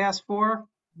LastPass for?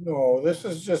 No, this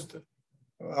is just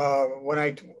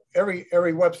when every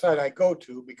website I go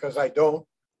to, because I don't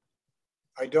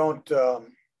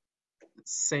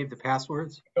save the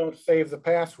passwords. Don't save the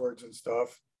passwords and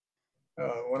stuff.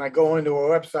 When I go into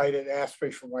a website, it asks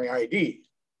me for my ID.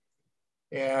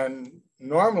 And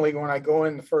normally when I go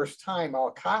in the first time,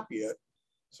 I'll copy it.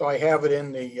 So I have it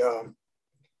in the,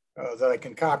 that I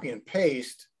can copy and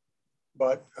paste,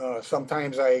 but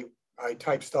sometimes I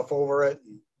type stuff over it.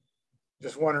 And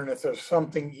just wondering if there's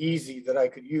something easy that I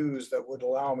could use that would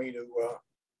allow me to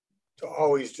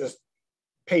always just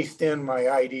paste in my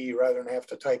ID rather than have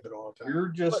to type it all the time. You're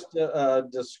just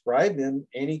describing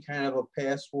any kind of a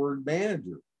password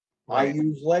manager. Right. I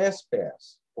use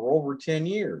LastPass for over 10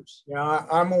 years. Yeah,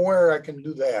 I'm aware I can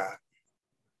do that,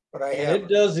 but I And have it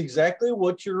does exactly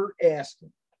what you're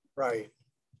asking. right.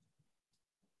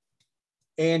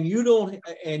 And you don't,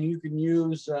 and you can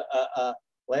use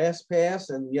LastPass,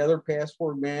 and the other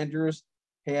password managers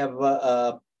have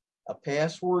a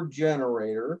password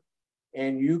generator,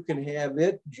 and you can have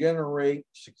it generate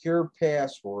secure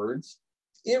passwords.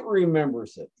 It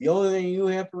remembers it. The only thing you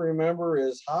have to remember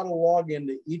is how to log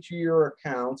into each of your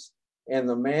accounts, and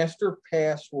the master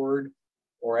password,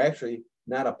 or actually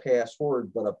not a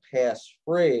password, but a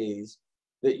passphrase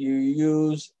that you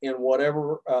use in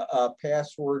whatever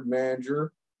password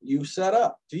manager you set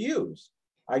up to use.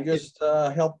 I just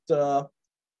helped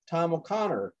Tom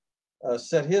O'Connor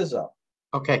set his up.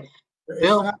 Okay.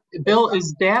 Bill,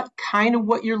 is that kind of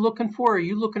what you're looking for? Or are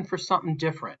you looking for something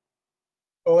different?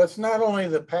 Well, it's not only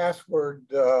the password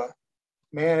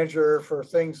manager for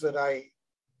things that I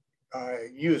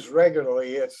use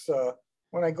regularly. It's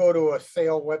when I go to a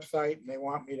sale website and they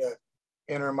want me to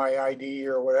enter my ID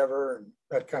or whatever, and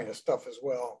that kind of stuff as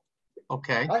well.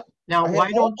 Okay. Now,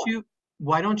 why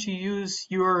don't you use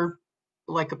your,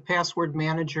 like, a password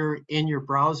manager in your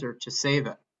browser to save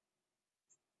it?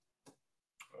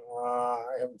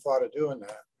 I haven't thought of doing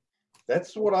that.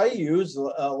 That's what I use,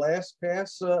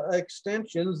 LastPass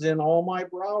extensions in all my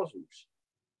browsers.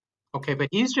 Okay, but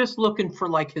he's just looking for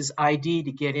like his ID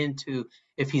to get into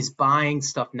if he's buying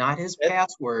stuff, not his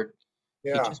password.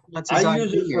 Yeah. He just wants his I ID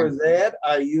use it for in. that.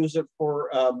 I use it for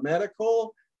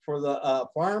medical, for the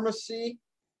pharmacy.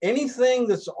 Anything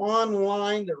that's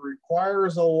online that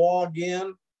requires a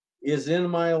login is in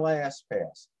my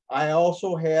LastPass. I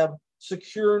also have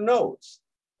secure notes.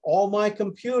 All my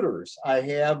computers, I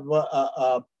have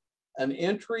an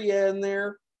entry in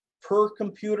there per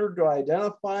computer to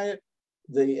identify it,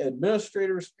 the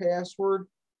administrator's password,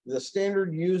 the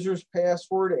standard user's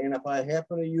password, and if I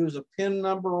happen to use a PIN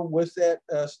number with that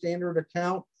standard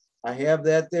account, I have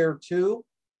that there too.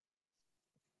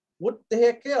 What the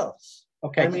heck else?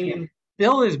 Okay. I mean,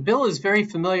 Bill is very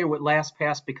familiar with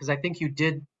LastPass because I think you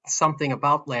did something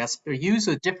about or use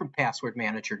a different password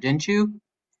manager, didn't you?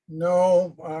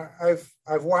 No,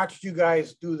 I've watched you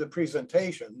guys do the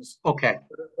presentations. Okay.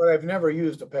 But I've never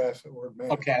used a password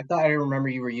manager. Okay, I thought I remember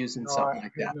you were using something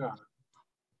like that. No.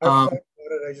 I've thought about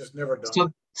it, I just never done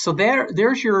it. So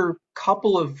there's your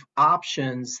couple of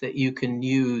options that you can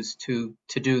use to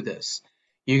do this.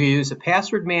 You can use a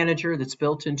password manager that's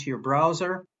built into your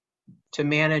browser to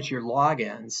manage your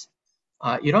logins.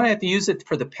 You don't have to use it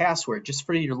for the password, just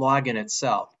for your login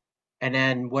itself. And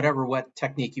then what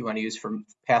technique you want to use for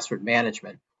password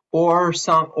management, or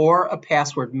a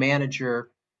password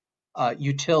manager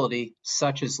utility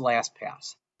such as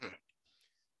LastPass.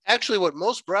 Actually, what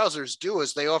most browsers do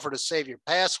is they offer to save your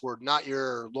password, not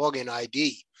your login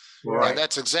ID. Right. And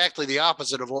that's exactly the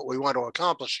opposite of what we want to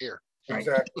accomplish here. Right.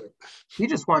 Exactly. He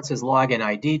just wants his login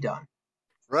ID done.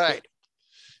 Right.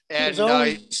 And There's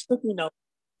always sticky note.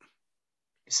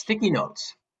 Sticky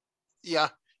notes. Yeah.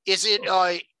 Is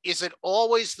it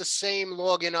always the same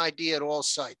login ID at all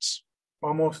sites?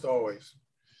 Almost always.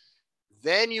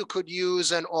 Then you could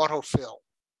use an autofill,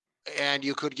 and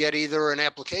you could get either an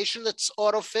application that's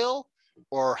autofill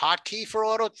or hotkey for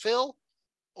autofill,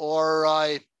 or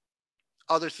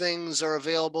other things are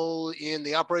available in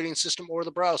the operating system or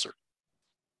the browser.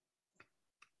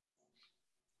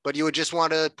 But you would just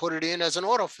want to put it in as an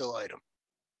autofill item.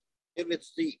 If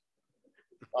it's the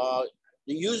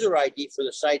user ID for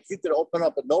the site, you could open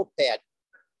up a notepad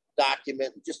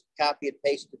document and just copy and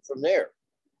paste it from there.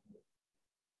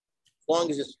 As long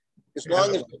as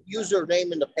the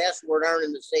username and the password aren't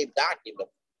in the same document.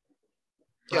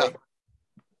 Yeah.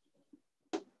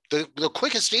 The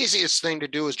quickest, easiest thing to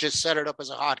do is just set it up as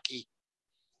a hotkey.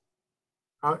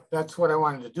 That's what I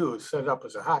wanted to do, is set it up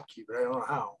as a hotkey, but I don't know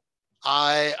how.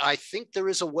 I think there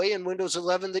is a way in Windows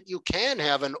 11 that you can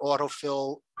have an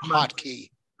autofill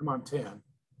hotkey. I'm on 10.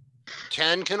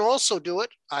 10 can also do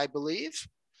it, I believe.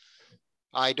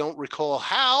 I don't recall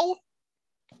how,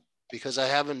 because I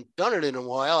haven't done it in a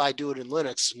while. I do it in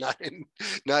Linux, not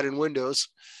in Windows.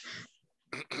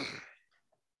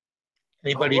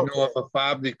 Anybody know of a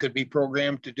fob that could be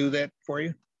programmed to do that for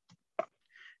you?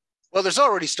 Well, there's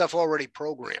already stuff already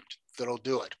programmed that'll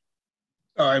do it.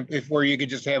 If where you could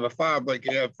just have a fob like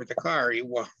you have for the car,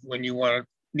 when you want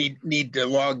to need to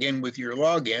log in with your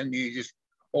login, you just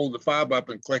hold the fob up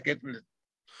and click it and it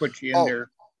puts you in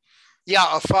there.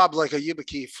 Yeah, a fob like a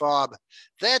YubiKey fob.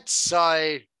 That's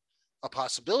a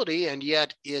possibility, and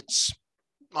yet it's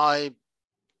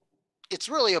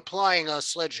really applying a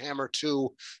sledgehammer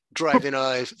to driving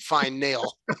a fine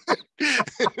nail.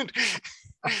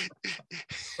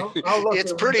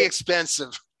 It's pretty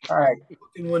expensive. All right.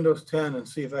 In Windows 10 and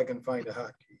see if I can find a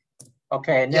hotkey.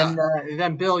 Okay, and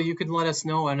then Bill, you can let us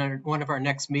know in one of our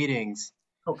next meetings.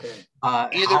 Okay.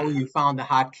 How you found the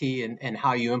hotkey and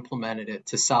how you implemented it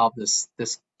to solve this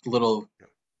little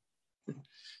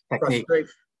technique.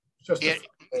 Just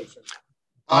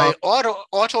auto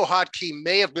hotkey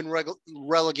may have been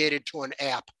relegated to an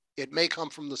app. It may come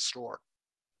from the store.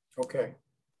 Okay.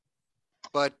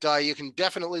 But you can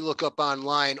definitely look up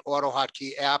online auto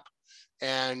hotkey app,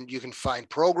 and you can find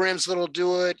programs that'll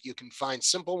do it. You can find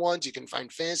simple ones. You can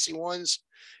find fancy ones,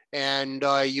 and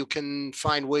you can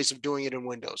find ways of doing it in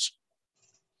Windows.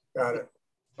 Got it.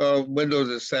 Well, Windows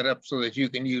is set up so that you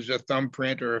can use a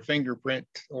thumbprint or a fingerprint,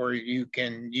 or you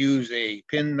can use a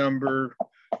PIN number,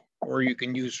 or you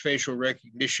can use facial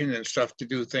recognition and stuff to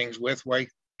do things with. Why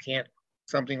can't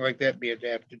something like that be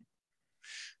adapted?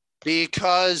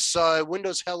 Because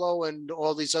Windows Hello and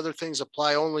all these other things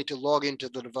apply only to log into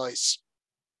the device.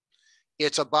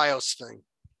 It's a BIOS thing.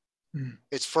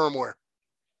 It's firmware.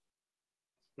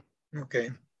 Okay.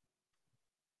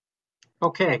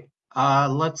 Okay.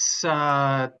 Let's,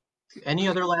 any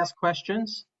other last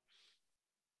questions?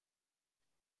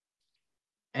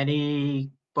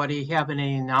 Anybody have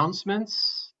any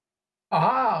announcements?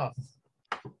 Aha.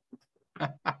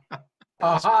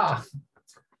 Aha.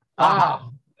 Ah.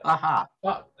 Aha.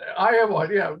 I have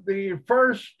one, yeah. The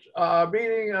first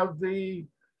meeting of the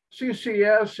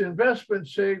CCS Investment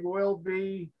SIG will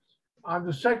be on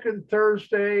the second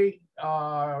Thursday,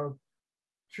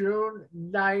 June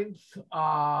 9th,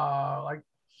 like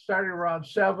starting around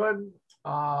 7.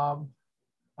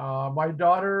 My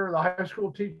daughter, the high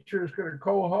school teacher, is going to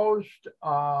co-host,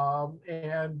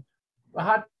 and the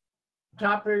hot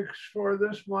topics for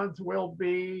this month will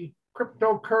be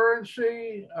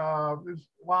cryptocurrency. Well,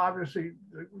 obviously,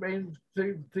 the main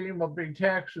theme will be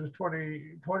taxes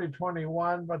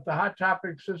 2021, but the hot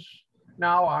topics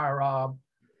now are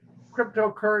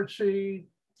cryptocurrency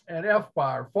and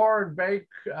FBAR, foreign bank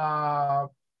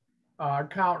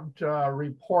account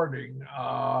reporting.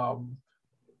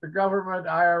 The government,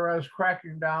 IRS,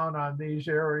 cracking down on these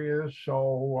areas,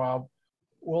 so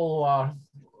we'll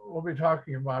be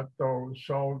talking about those.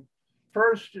 So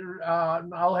first,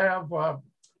 I'll have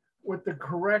with the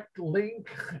correct link,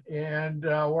 and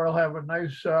we'll have a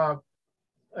nice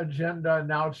agenda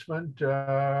announcement,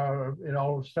 starting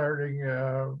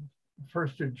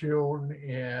 1st of June,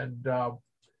 and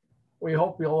we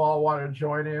hope you'll all want to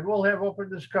join in. We'll have open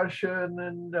discussion,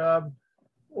 and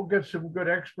we'll get some good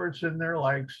experts in there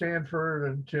like Stanford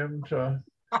and Tim to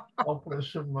help with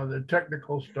some of the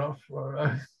technical stuff,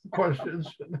 questions.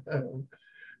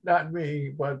 Not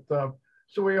me, but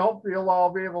so we hope you'll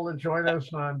all be able to join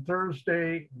us on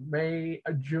Thursday,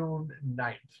 June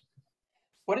 9th.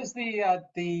 What is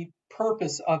the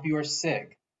purpose of your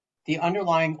SIG? The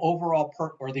underlying overall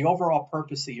overall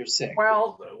purpose of your SIG?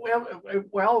 Well,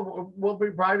 we'll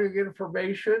be providing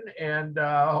information and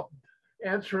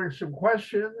answering some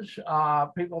questions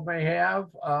people may have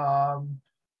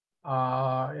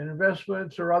in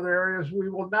investments or other areas. We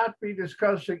will not be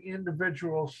discussing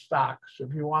individual stocks.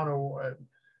 If you want to,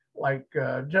 like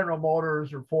General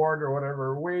Motors or Ford or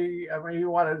whatever,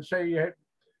 you want to say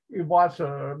you bought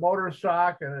a motor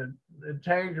stock and it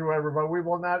tanked or whatever, but we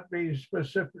will not be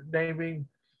naming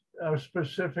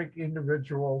specific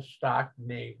individual stock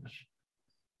names.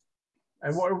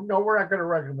 And we're not going to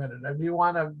recommend it. If you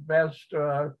want to invest,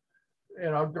 go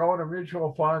in a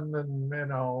mutual fund and,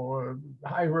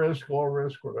 high risk, low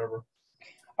risk, whatever.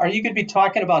 Are you going to be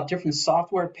talking about different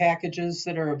software packages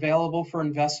that are available for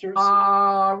investors? We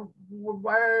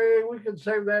can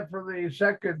save that for the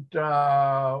second,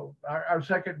 our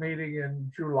second meeting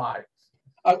in July.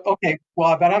 Okay,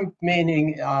 well, but I'm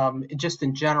meaning just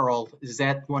in general, is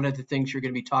that one of the things you're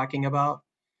going to be talking about?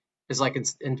 Is like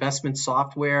investment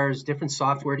software, is different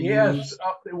software to use? Yes,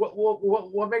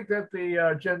 we'll make that the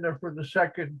agenda for the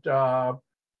second. We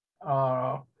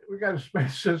got to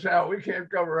space this out. We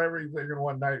can't cover everything in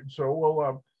one night, so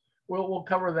we'll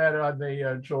cover that on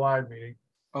the July meeting.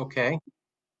 Okay.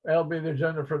 That'll be the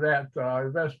agenda for that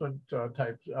investment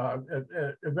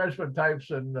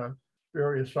types and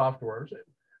various softwares,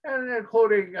 and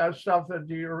including stuff that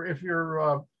if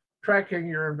you're tracking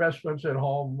your investments at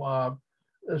home.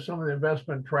 some of the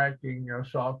investment tracking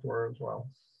software as well.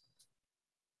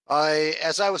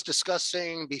 As I was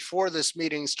discussing before this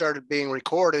meeting started being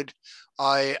recorded,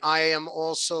 I am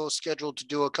also scheduled to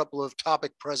do a couple of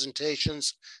topic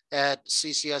presentations at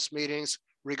CCS meetings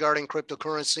regarding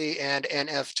cryptocurrency and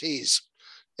NFTs.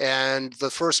 And the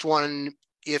first one,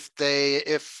 if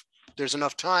there's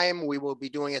enough time, we will be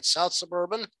doing it South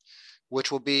Suburban,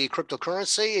 which will be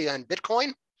cryptocurrency and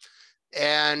Bitcoin.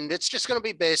 And it's just going to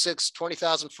be basics,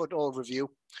 20,000-foot overview.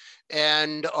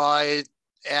 And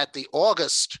at the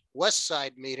August West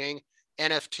Side meeting,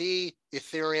 NFT,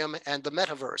 Ethereum, and the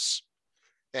metaverse.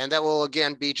 And that will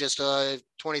again be just a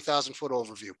 20,000-foot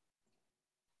overview.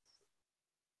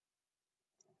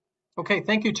 Okay,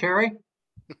 thank you, Terry.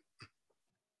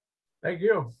 Thank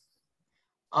you.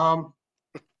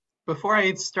 Before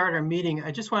I start our meeting,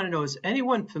 I just want to know, is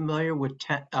anyone familiar with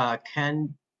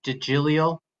Ken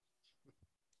DiGilio?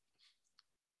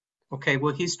 Okay,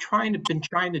 well, he's been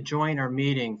trying to join our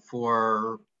meeting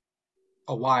for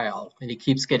a while, and he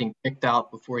keeps getting kicked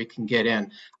out before he can get in.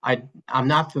 I'm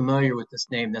not familiar with this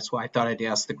name. That's why I thought I'd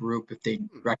ask the group if they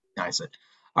recognize it.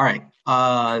 All right,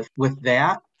 with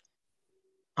that,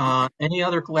 any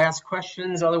other last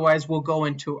questions? Otherwise, we'll go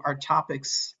into our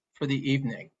topics for the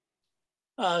evening.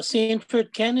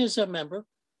 Sanford, Ken is a member.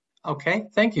 Okay,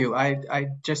 thank you.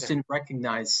 I just didn't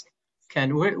recognize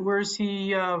Ken. Where's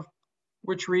he?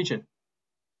 Which region?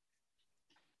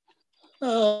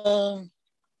 Two.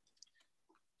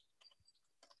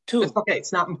 It's okay.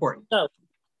 It's not important. South.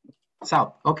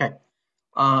 South. Okay.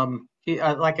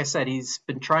 Like I said, he's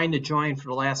been trying to join for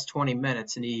the last 20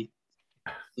 minutes, and he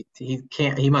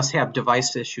can't. He must have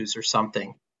device issues or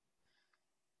something.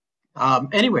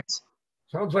 Anyways.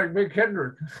 Sounds like Mick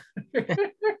Hendrick.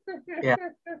 Yeah,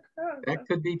 that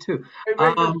could be too. Hey,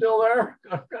 Mick, you still there?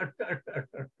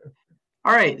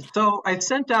 All right, so I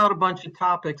sent out a bunch of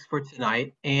topics for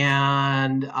tonight,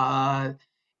 and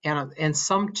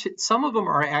some of them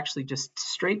are actually just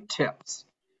straight tips.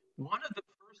 One of the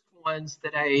first ones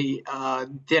that I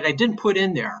didn't put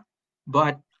in there,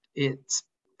 but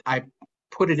I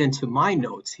put it into my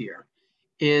notes here,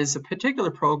 is a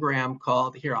particular program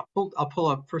called, here, I'll pull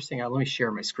up first thing. Let me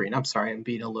share my screen. I'm sorry, I'm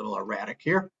being a little erratic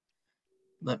here.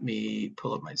 Let me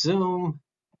pull up my Zoom,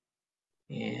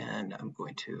 and I'm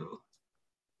going to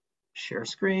share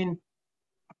screen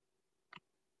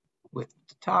with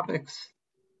the topics.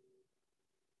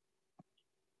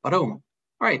 Boom. All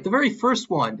right, the very first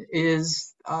one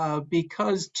is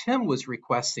because Tim was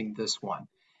requesting this one.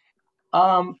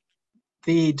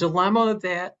 The dilemma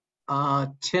that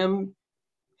Tim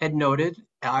had noted,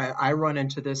 I run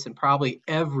into this, and probably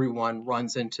everyone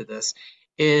runs into this,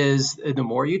 is the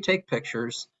more you take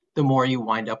pictures, the more you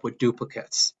wind up with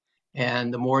duplicates.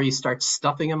 And the more you start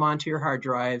stuffing them onto your hard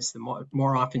drives, the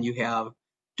more often you have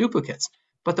duplicates.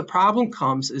 But the problem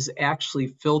comes is actually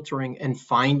filtering and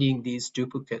finding these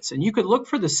duplicates. And you could look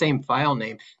for the same file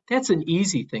name. That's an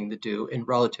easy thing to do in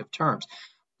relative terms.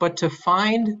 But to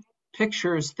find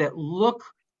pictures that look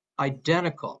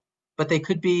identical, but they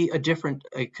could be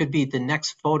it could be the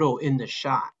next photo in the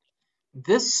shot.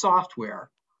 This software,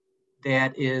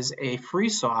 that is a free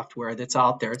software that's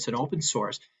out there, it's an open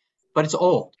source, but it's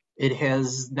old. It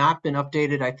has not been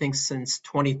updated, I think, since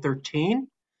 2013.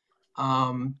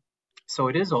 So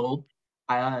it is old.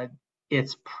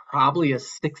 It's probably a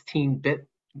 16-bit,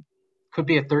 could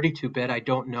be a 32-bit, I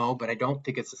don't know, but I don't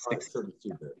think it's a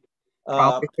 32-bit.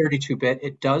 Probably 32-bit.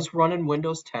 It does run in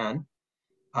Windows 10,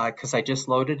 because I just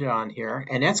loaded it on here,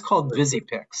 and that's called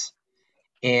VisiPics.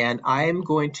 And I'm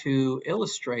going to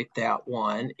illustrate that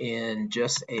one in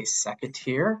just a second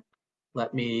here.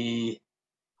 Let me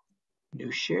new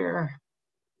share,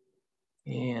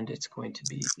 and it's going to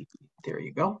be, there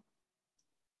you go.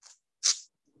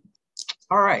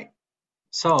 All right,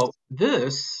 so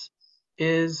this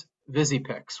is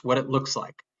VisiPics, what it looks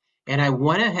like. And I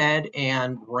went ahead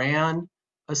and ran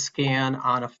a scan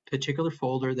on a particular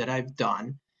folder that I've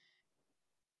done.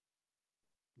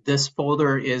 This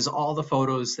folder is all the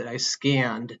photos that I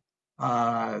scanned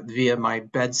via my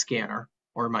bed scanner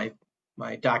or my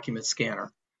document scanner.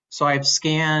 So I've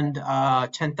scanned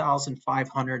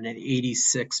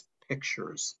 10,586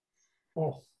 pictures.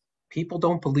 Oh. People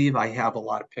don't believe I have a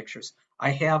lot of pictures.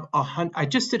 I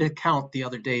just did a count the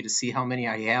other day to see how many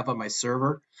I have on my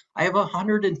server. I have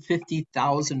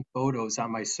 150,000 photos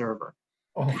on my server.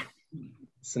 Oh.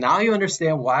 So now you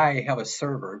understand why I have a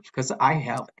server, because I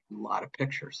have a lot of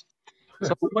pictures.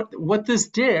 So what this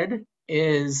did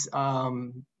is,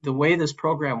 the way this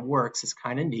program works is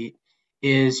kind of neat,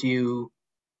 is you,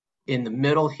 in the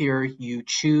middle here, you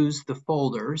choose the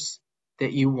folders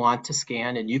that you want to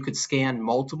scan, and you could scan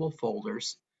multiple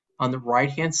folders. On the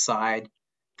right-hand side,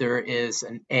 there is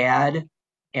an add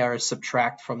or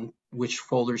subtract from which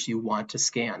folders you want to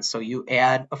scan. So you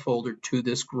add a folder to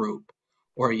this group,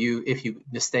 or if you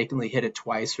mistakenly hit it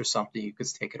twice or something, you could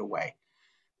take it away.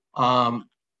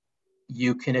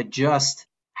 You can adjust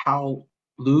how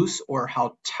loose or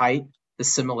how tight the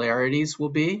similarities will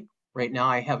be. Right now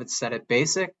I have it set at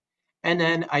basic, and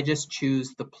then I just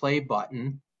choose the play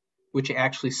button, which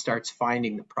actually starts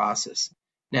finding the process.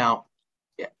 Now,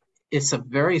 it's a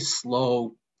very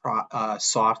slow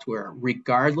software,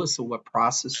 regardless of what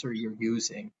processor you're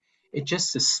using. It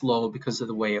just is slow because of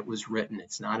the way it was written.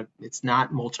 It's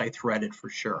not multi-threaded for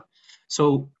sure.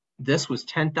 So this was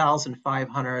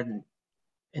 10,500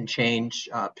 and change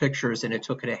pictures, and it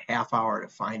took it a half hour to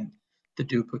find the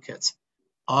duplicates.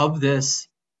 Of this,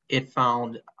 it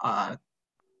found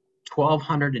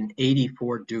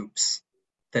 1,284 dupes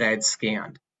that I had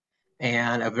scanned.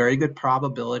 And a very good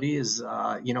probability is,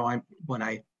 when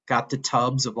I got the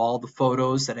tubs of all the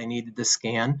photos that I needed to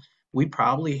scan, we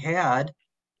probably had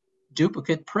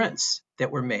duplicate prints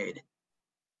that were made.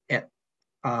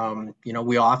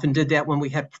 We often did that when we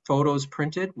had photos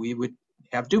printed. We would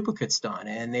have duplicates done,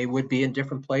 and they would be in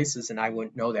different places, and I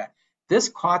wouldn't know that. This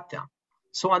caught them.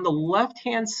 So on the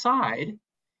left-hand side,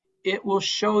 it will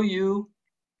show you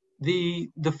the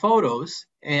photos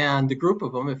and the group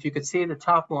of them. If you could see the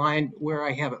top line where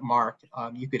I have it marked,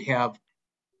 you could have,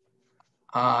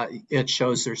 it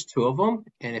shows there's 2 of them.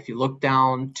 And if you look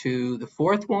down to the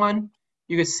 4th one,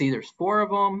 you can see there's 4 of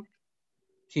them.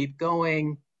 Keep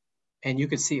going, and you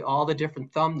can see all the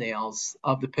different thumbnails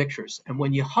of the pictures. And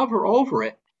when you hover over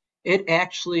it, it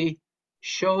actually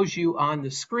shows you on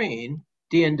the screen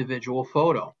the individual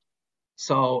photo.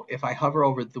 So if I hover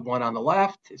over the one on the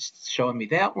left, it's showing me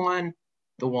that one.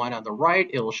 The one on the right,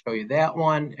 it'll show you that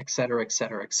one, et cetera, et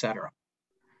cetera, et cetera.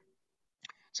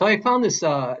 So I found this,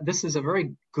 this is a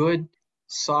very good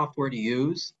software to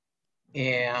use.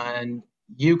 And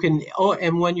you can,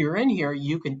 and when you're in here,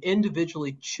 you can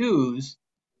individually choose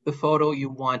the photo you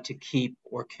want to keep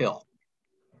or kill.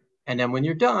 And then when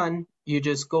you're done, you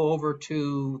just go over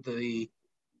to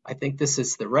I think this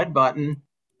is the red button.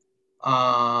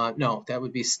 No, that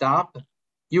would be stop.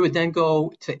 You would then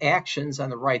go to actions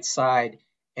on the right side,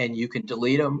 and you can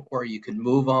delete them or you can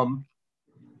move them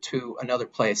to another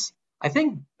place. I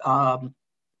think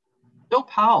Bill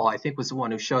Powell, I think, was the one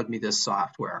who showed me this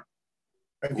software.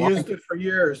 I've used it for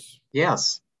years.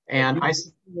 Yes, and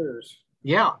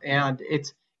yeah, and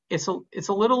it's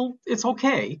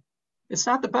okay. It's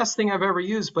not the best thing I've ever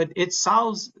used, but it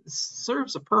serves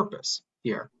a purpose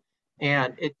here,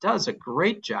 and it does a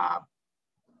great job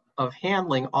of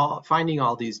finding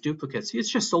all these duplicates. It's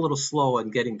just a little slow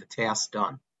in getting the task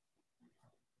done.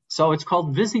 So it's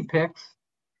called VisiPics,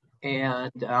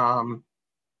 and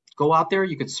go out there.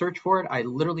 You could search for it. I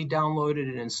literally downloaded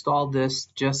and installed this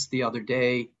just the other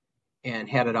day and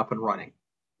had it up and running.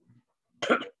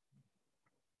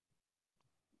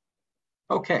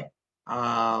 Okay,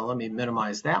 let me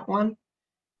minimize that one,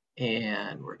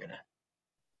 and we're gonna.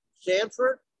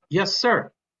 Sanford? Yes,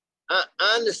 sir.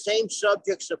 On the same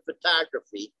subjects of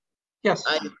photography, yes,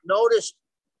 I noticed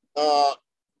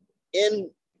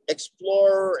in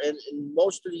Explorer and in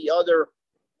most of the other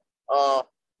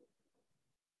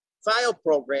file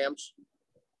programs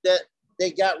that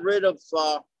they got rid of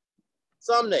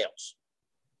thumbnails.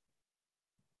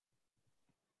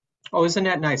 Oh, isn't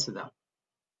that nice of them?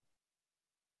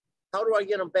 How do I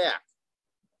get them back?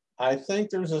 I think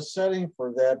there's a setting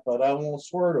for that, but I won't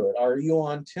swear to it. Are you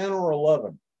on 10 or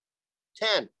 11?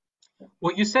 10.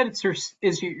 Well, you said is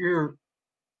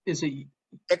it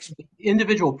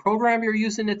individual program you're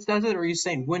using that does it, or are you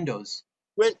saying Windows?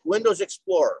 Windows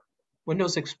Explorer.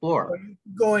 Windows Explorer. You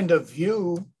go into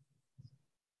View,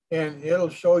 and it'll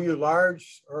show you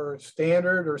large or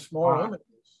standard or small images.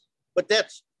 But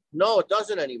no, it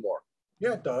doesn't anymore.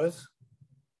 Yeah, it does.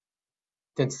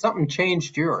 Then something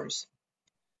changed yours.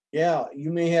 Yeah,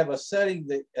 you may have a setting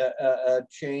that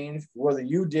changed, whether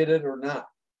you did it or not.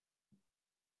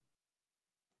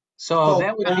 So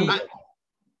that would be,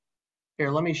 here,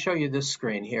 let me show you this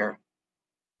screen here.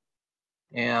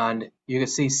 And you can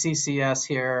see CCS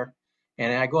here,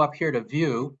 and I go up here to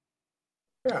view.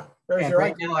 Yeah, and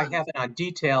right now I have it on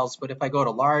details, but if I go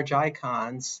to large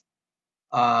icons,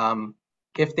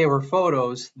 if they were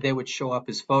photos, they would show up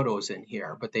as photos in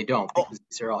here, but they don't because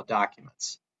these are all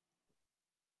documents.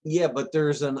 Yeah, but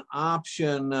there's an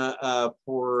option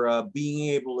for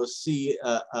being able to see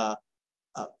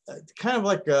kind of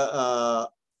like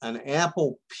an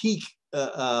Apple Peak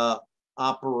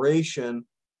operation.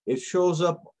 It shows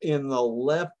up in the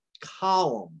left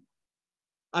column,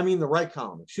 I mean the right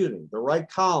column, excuse me, the right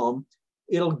column,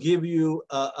 it'll give you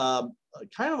a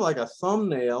kind of like a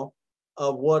thumbnail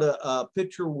of what a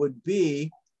picture would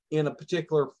be in a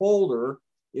particular folder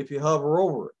if you hover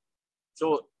over it.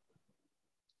 So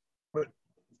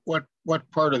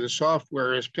What part of the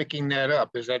software is picking that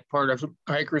up? Is that part of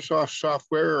Microsoft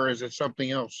software or is it something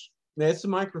else? it's the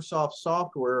Microsoft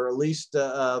software, or at least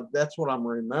that's what I'm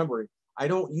remembering. I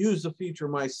don't use the feature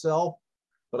myself,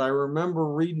 but I remember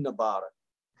reading about it.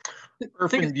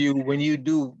 OrphanView, when you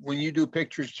do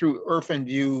pictures through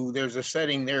OrphanView, there's a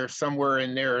setting there somewhere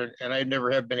in there, and I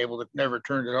never have been able to, never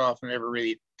turned it off and never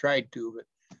really tried to, but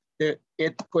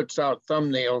it puts out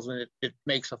thumbnails and it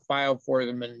makes a file for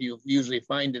them, and you usually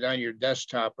find it on your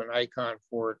desktop, an icon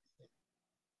for it.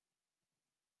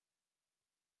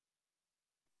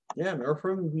 Yeah, and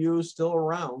OrphanView is still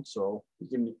around, so you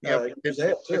can use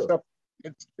that too.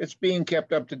 It's being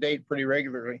kept up to date pretty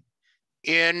regularly.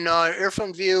 In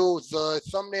OrphanView, the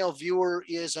thumbnail viewer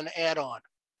is an add-on.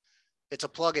 It's a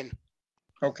plugin.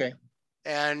 Okay.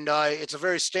 And it's a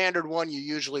very standard one. You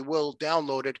usually will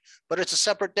download it, but it's a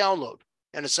separate download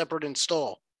and a separate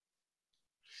install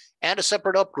and a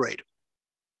separate upgrade.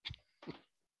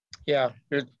 Yeah,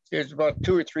 there's about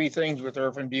 2 or 3 things with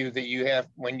OrphanView that you have,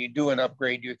 when you do an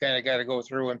upgrade, you kind of got to go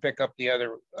through and pick up the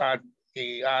other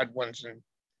odd ones and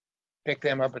pick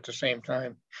them up at the same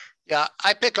time. Yeah,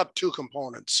 I pick up two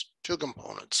components.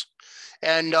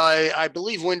 And I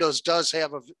believe Windows does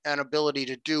have an ability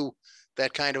to do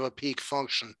that kind of a peek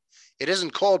function. It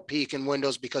isn't called peek in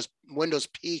Windows because Windows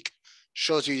peek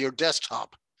shows you your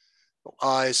desktop.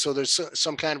 So there's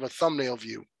some kind of a thumbnail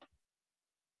view.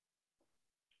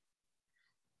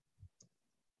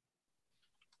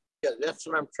 yeah, that's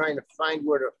what I'm trying to find,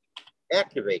 where to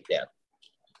activate that.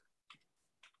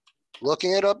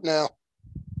 Looking it up now.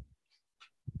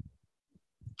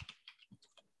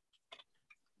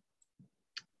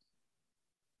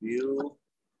 View.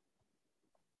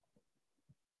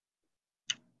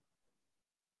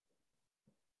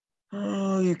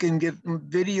 Oh, you can get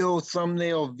video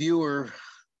thumbnail viewer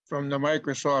from the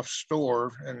Microsoft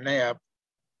Store and app.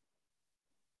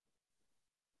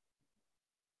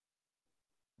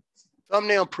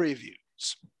 Thumbnail previews.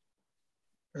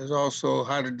 There's also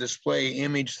how to display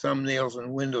image thumbnails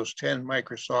in Windows 10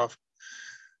 Microsoft.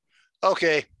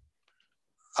 Okay.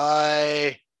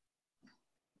 I've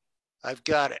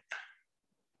got it.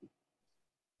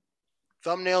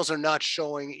 Thumbnails are not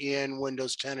showing in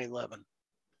Windows 10 11.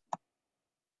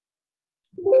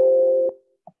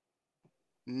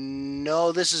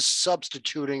 No, this is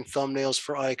substituting thumbnails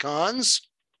for icons.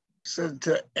 So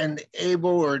to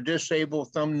enable or disable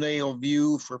thumbnail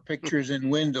view for pictures in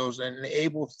Windows and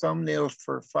enable thumbnails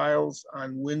for files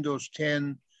on Windows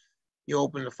 10, you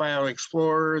open the File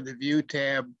Explorer, the View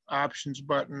tab, Options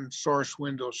button, Source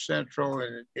Windows Central,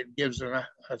 and it gives a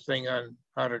thing on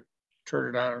how to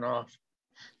turn it on and off.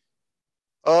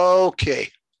 Okay.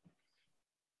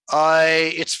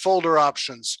 It's folder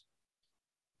options.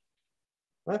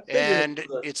 And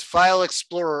it's File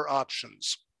Explorer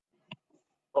options.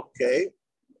 Okay.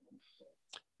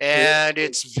 And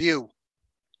it's View.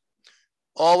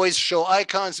 Always show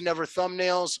icons, never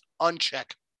thumbnails,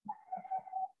 uncheck.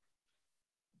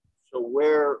 So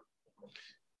where?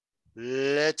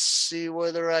 Let's see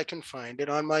whether I can find it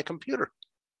on my computer.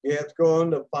 You have to go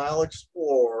into File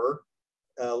Explorer,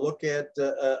 look at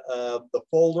the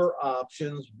folder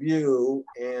options, View,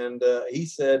 and he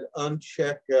said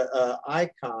uncheck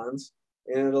icons,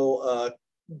 and it'll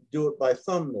do it by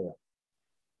thumbnail.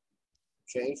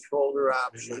 Change folder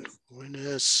options.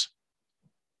 Windows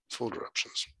folder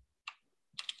options.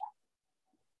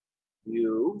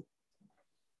 View.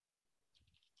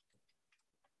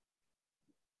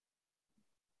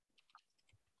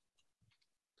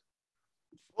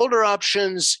 Folder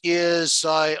options is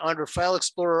under File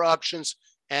Explorer options,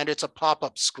 and it's a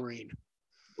pop-up screen.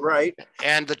 Right.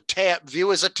 And the tab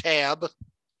view is a tab,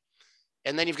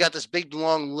 and then you've got this big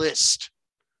long list.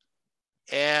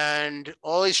 And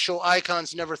always show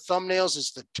icons, never thumbnails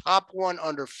is the top one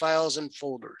under files and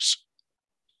folders.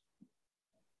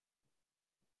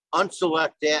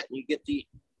 Unselect that, and you get the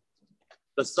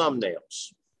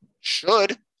thumbnails.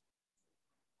 Should.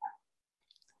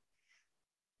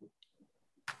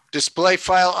 Display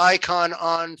file icon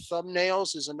on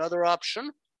thumbnails is another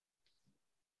option.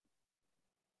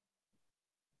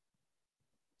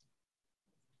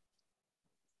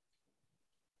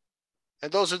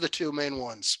 And those are the two main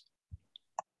ones.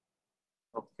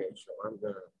 Okay, so I'm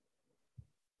gonna.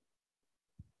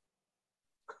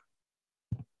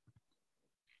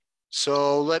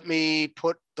 So let me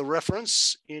put the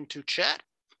reference into chat.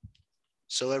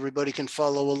 so everybody can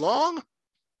follow along.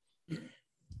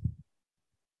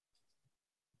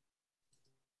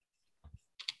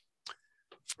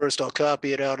 First, I'll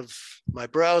copy it out of my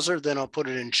browser, then I'll put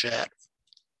it in chat.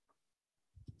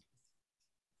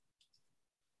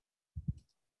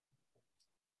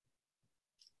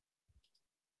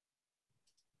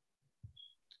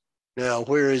 Now,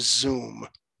 where is Zoom?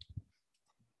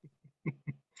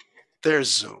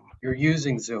 There's Zoom. You're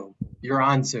using Zoom. You're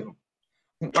on Zoom.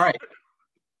 All right.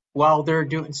 While they're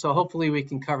doing, so hopefully we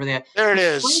can cover that. There it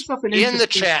is, Brings up an in the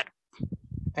interesting- chat.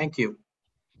 Thank you.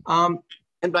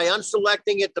 And by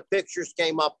unselecting it, the pictures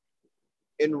came up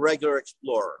in regular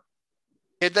Explorer.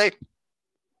 Did they?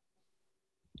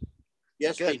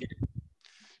 Yes, Good. they did.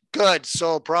 Good,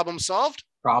 so problem solved?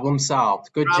 Problem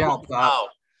solved. Good Problem job, Bob.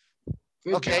 solved.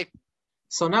 Good Okay. job.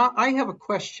 So now I have a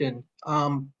question.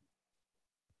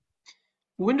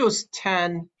 Windows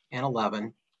 10 and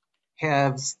 11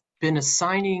 have been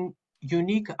assigning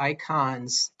unique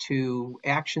icons to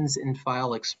actions in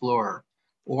File Explorer,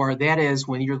 or that is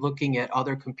when you're looking at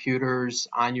other computers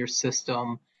on your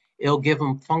system, it'll give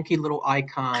them funky little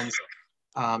icons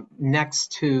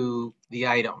next to the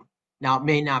item. Now, it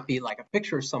may not be like a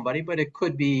picture of somebody, but it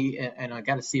could be, and I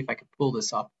got to see if I could pull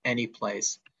this up any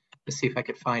place to see if I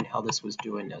could find how this was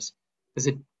doing this.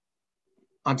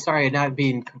 I'm sorry, I'm not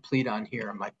being complete on here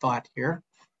on my thought here.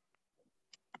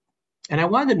 And I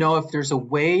wanted to know if there's a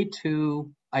way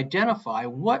to identify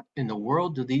what in the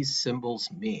world do these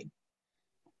symbols mean.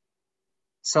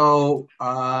 So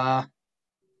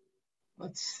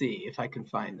let's see if I can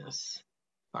find this.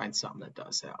 Find something that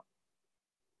does that.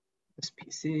 This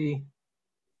PC.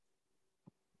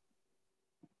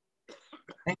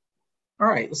 Okay. All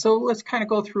right, so let's kind of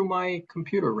go through my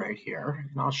computer right here,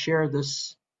 and I'll share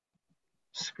this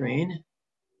screen.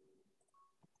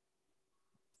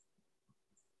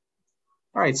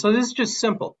 All right, so this is just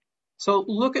simple. So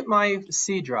look at my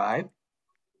C drive.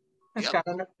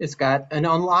 It's got an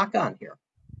unlock on here.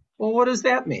 Well, what does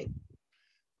that mean?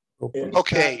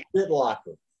 Okay.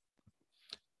 BitLocker.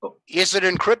 Is it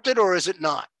encrypted or is it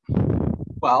not?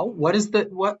 Well,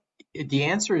 the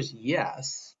answer is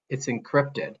yes, it's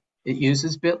encrypted. It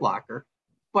uses BitLocker.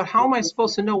 But how am I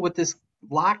supposed to know what this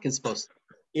lock is supposed to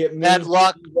It means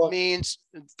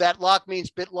That lock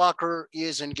means BitLocker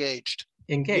is engaged.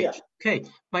 engage? Yeah. Okay,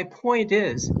 my point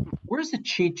is, where's the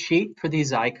cheat sheet for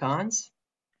these icons?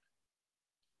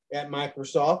 at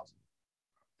Microsoft.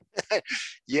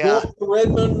 Yeah. Go to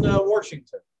Redmond,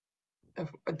 Washington.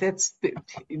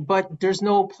 But there's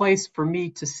no place for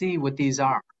me to see what these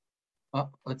are.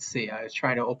 Let's see, I was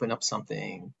trying to open up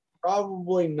something.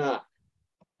 Probably not.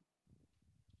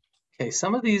 Okay,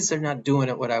 some of these are not doing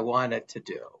it what I want it to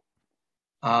do.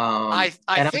 I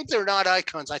think they're not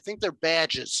icons. I think they're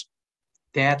badges.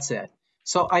 That's it.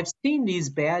 So I've seen these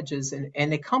badges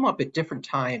and they come up at different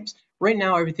times. Right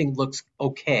now, everything looks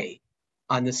okay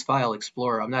on this File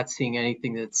Explorer. I'm not seeing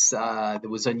anything that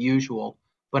was unusual.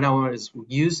 But I was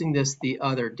using this the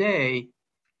other day,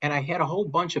 and I had a whole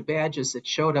bunch of badges that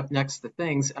showed up next to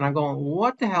things, and I'm going,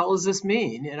 what the hell does this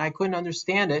mean? And I couldn't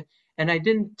understand it, and I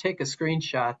didn't take a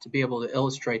screenshot to be able to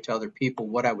illustrate to other people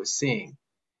what I was seeing.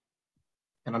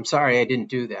 And I'm sorry I didn't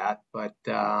do that, but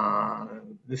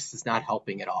this is not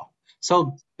helping at all.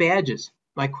 So badges,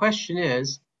 my question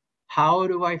is, how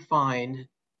do I find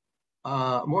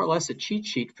more or less a cheat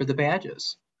sheet for the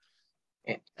badges?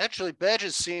 Actually,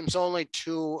 badges seems only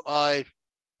to,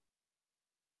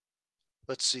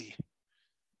 let's see.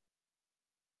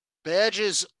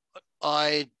 Badges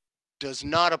does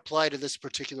not apply to this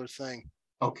particular thing.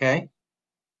 Okay.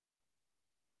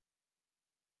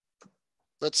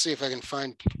 Let's see if I can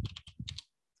find.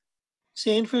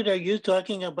 Sanford, are you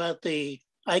talking about the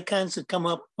icons that come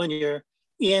up when you're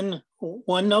in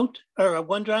OneNote or a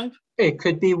OneDrive? It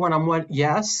could be when I'm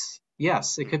yes,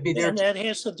 it could be there. And that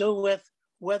has to do with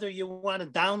whether you want to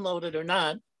download it or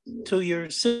not to your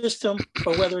system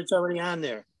or whether it's already on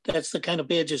there. That's the kind of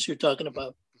badges you're talking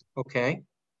about. Okay.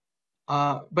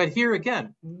 But here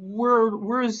again,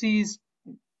 where's these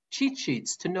cheat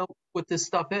sheets to know what this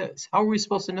stuff is? How are we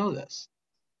supposed to know this?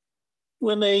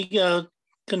 When they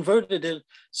converted it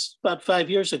about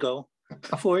 5 years ago,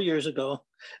 4 years ago,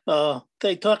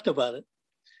 they talked about it.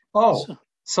 Oh,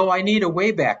 so I need a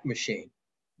Wayback Machine.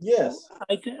 Yes.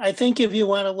 I think if you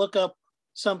want to look up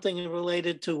something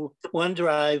related to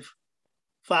OneDrive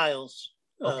files,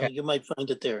 Okay. you might find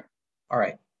it there. All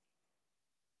right.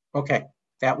 Okay,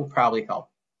 that will probably help.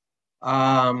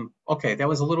 Okay, that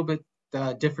was a little bit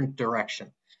different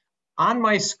direction. On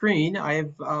my screen,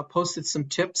 I've posted some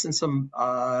tips and some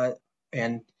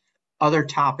and other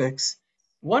topics.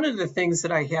 one of the things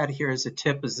that I had here as a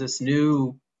tip is this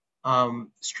new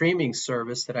streaming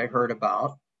service that I heard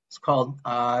about. It's called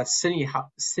Cinehouse.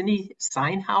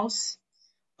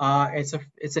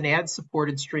 It's an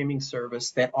ad-supported streaming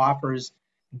service that offers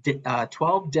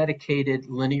 12 dedicated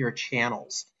linear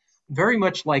channels, very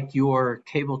much like your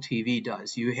cable TV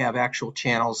does. You have actual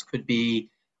channels.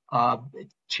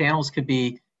 Channels could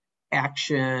be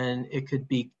action. It could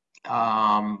be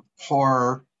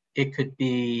horror. It could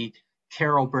be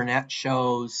Carol Burnett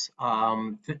shows.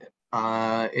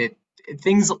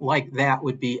 Things like that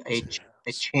would be a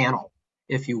channel,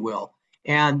 if you will.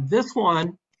 And this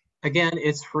one, again,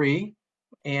 it's free,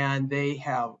 and they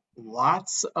have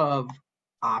lots of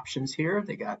options here.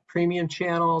 They got premium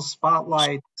channels,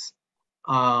 spotlights,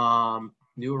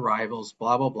 new arrivals,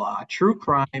 blah, blah, blah, true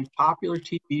crime, popular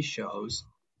TV shows,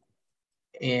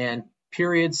 and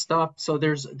period stuff. So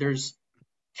there's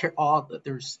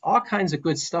all kinds of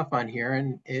good stuff on here.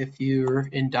 And if you're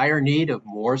in dire need of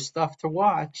more stuff to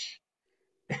watch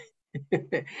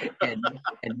and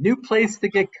a new place to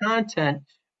get content,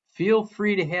 feel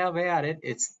free to have at it.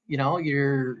 It's, you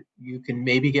can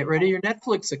maybe get rid of your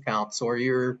Netflix accounts or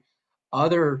your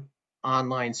other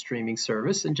online streaming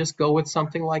service and just go with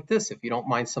something like this. If you don't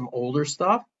mind some older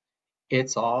stuff,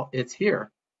 it's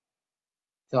here.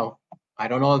 So I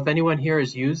don't know if anyone here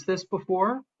has used this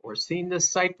before or seen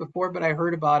this site before, but I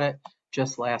heard about it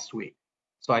just last week.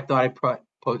 So I thought I'd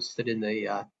post it in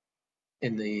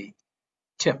the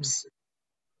tips.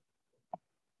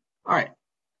 All right.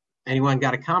 Anyone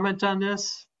got a comment on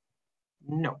this?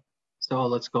 No. So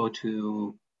let's go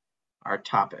to our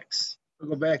topics. I'll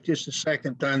go back just a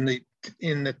second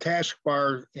in the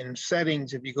taskbar in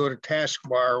settings. If you go to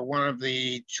taskbar, one of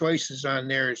the choices on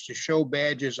there is to show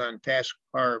badges on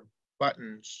taskbar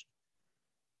buttons.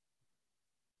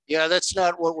 Yeah, that's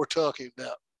not what we're talking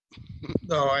about.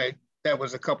 No, that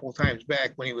was a couple of times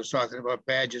back when he was talking about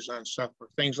badges on stuff or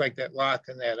things like that, lock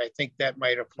and that. I think that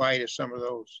might apply to some of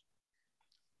those.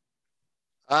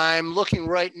 I'm looking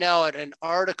right now at an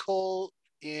article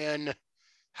in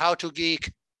How to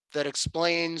Geek that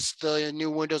explains the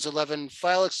new Windows 11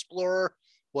 File Explorer,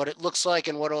 what it looks like,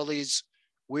 and what all these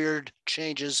weird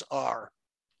changes are.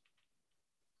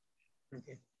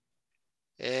 Okay.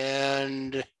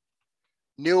 And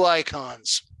new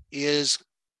icons is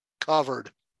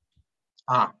covered.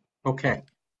 Ah, okay.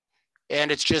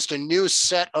 And it's just a new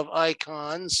set of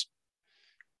icons.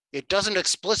 It doesn't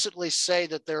explicitly say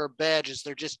that there are badges.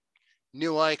 They're just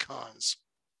new icons.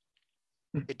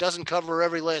 It doesn't cover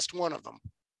every last one of them.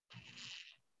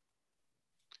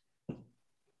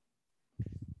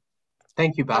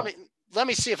 Thank you, Bob. Let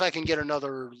me see if I can get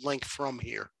another link from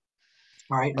here.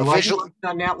 All right. And while you're working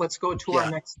on that, let's go to our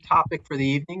next topic for the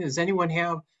evening. Does anyone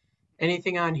have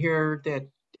anything on here that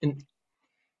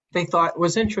they thought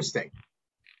was interesting?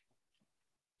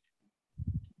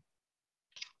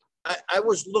 I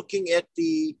was looking at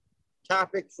the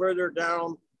topic further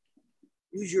down.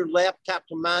 Use your laptop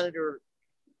to monitor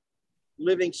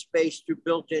living space through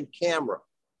built-in camera.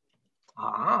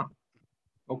 Ah,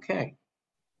 okay.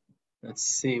 Let's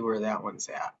see where that one's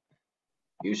at.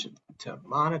 Use it to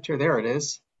monitor. There it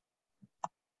is.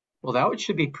 Well, that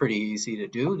should be pretty easy to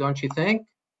do, don't you think?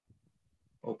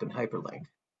 Open hyperlink.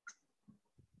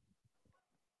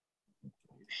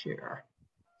 Share.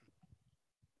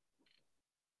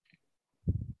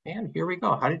 And here we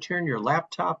go. How to turn your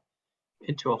laptop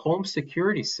into a home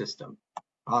security system.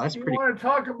 Oh, that's pretty. You want to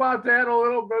talk about that a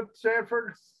little bit,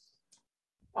 Sanford?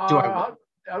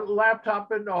 A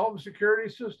laptop in the home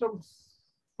security system?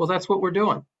 Well, that's what we're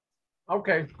doing.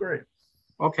 Okay, great.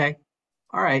 Okay.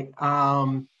 All right.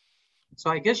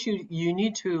 So I guess you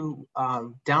need to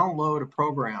download a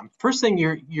program. First thing,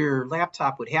 your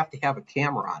laptop would have to have a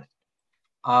camera on it.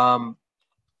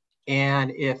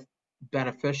 And if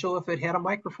beneficial, if it had a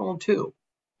microphone too.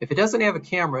 If it doesn't have a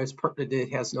camera,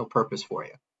 it has no purpose for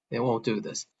you. It won't do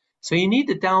this. So you need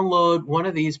to download one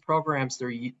of these programs.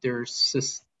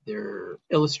 They're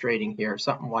illustrating here,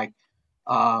 something like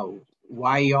Y'all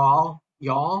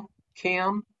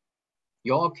Cam,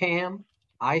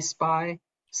 iSpy,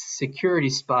 Security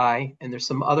Spy, and there's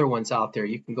some other ones out there.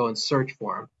 You can go and search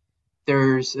for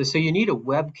them. So you need a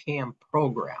webcam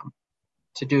program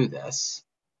to do this.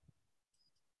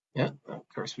 Yeah, of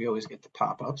course, we always get the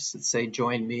pop-ups that say,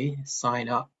 join me, sign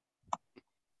up.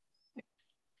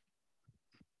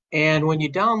 And when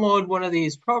you download one of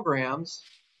these programs,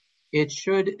 it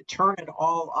should turn it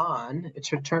all on. It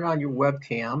should turn on your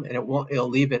webcam, and it'll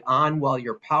leave it on while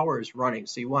your power is running.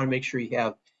 So you want to make sure you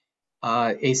have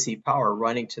AC power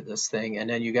running to this thing, and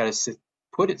then you got to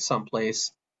put it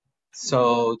someplace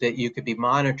so that you could be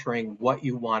monitoring what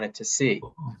you wanted to see.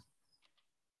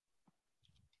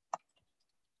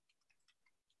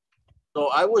 So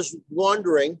I was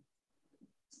wondering,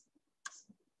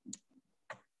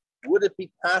 would it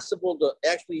be possible to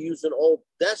actually use an old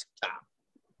desktop?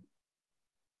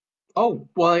 Oh,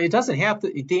 well, it doesn't have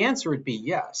to. The answer would be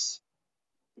yes.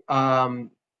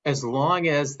 As long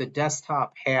as the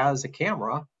desktop has a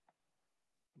camera,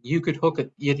 you could hook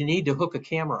it. You'd need to hook a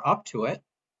camera up to it.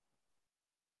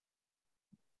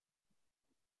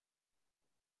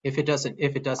 If it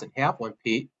doesn't have one,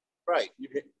 Pete. Right.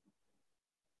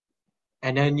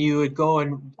 And then you would go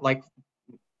and like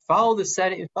follow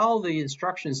the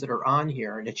instructions that are on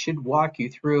here, and it should walk you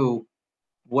through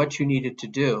what you needed to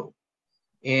do.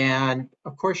 And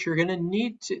of course, you're going to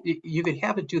need to, you could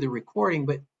have it do the recording,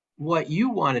 but what you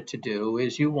wanted to do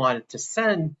is you wanted to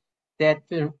send that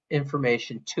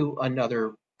information to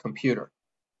another computer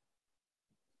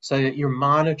so that you're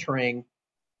monitoring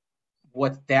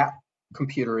what that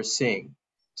computer is seeing.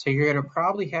 So you're going to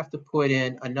probably have to put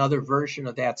in another version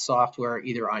of that software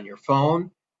either on your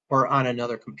phone or on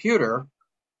another computer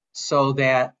so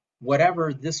that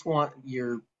whatever this one,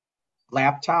 your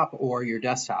laptop or your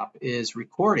desktop is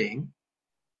recording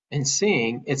and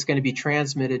seeing, it's going to be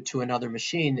transmitted to another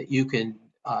machine that you can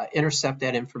intercept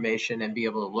that information and be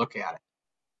able to look at it.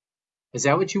 Is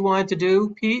that what you wanted to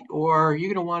do, Pete? Or are you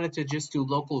going to want it to just do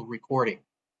local recording?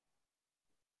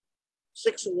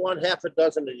 6 of one, half a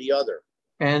dozen of the other.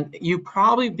 And you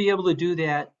probably be able to do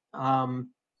that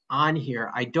on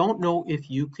here. I don't know if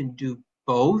you can do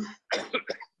both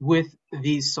with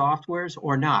these softwares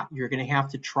or not. You're going to have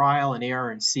to trial and error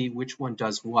and see which one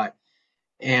does what.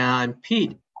 And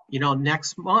Pete,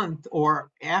 next month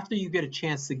or after you get a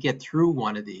chance to get through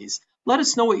one of these, let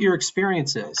us know what your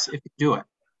experience is if you do it.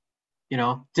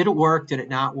 Did it work? Did it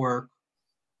not work?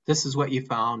 This is what you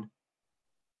found.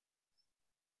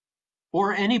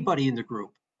 Or anybody in the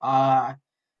group.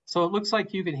 So it looks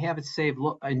like you can have it saved.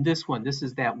 Look, in this one, this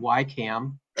is that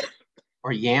YCam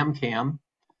or YamCam.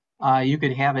 You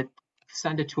could have it,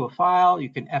 send it to a file. You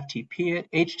can FTP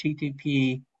it,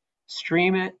 HTTP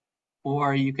stream it,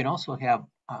 or you can also have,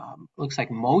 looks like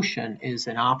motion is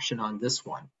an option on this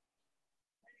one.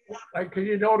 Like, can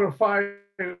it notify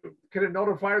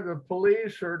the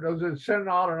police, or does it send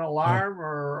out an alarm,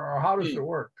 or how does it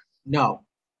work? No,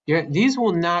 these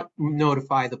will not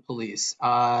notify the police.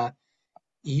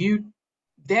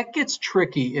 That gets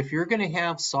tricky if you're going to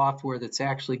have software that's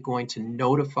actually going to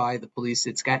notify the police.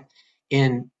 It's got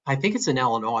I think it's in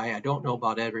Illinois. I don't know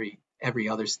about every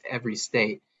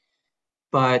state,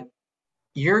 but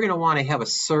you're going to want to have a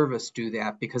service do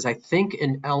that, because I think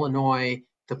in Illinois,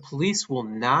 the police will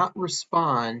not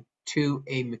respond to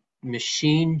a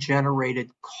machine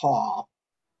generated call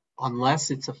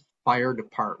unless it's a fire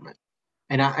department.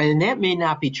 And that may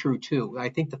not be true too. I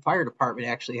think the fire department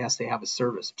actually has to have a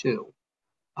service too.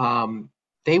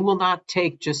 They will not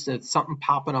take just something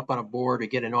popping up on a board or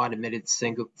get an automated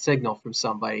signal from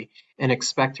somebody and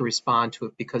expect to respond to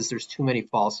it, because there's too many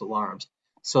false alarms.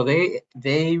 So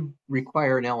they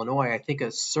require in Illinois, I think,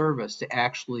 a service to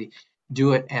actually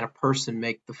do it and a person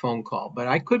make the phone call. But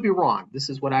I could be wrong. This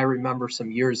is what I remember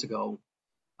some years ago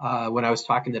when I was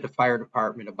talking to the fire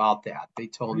department about that. They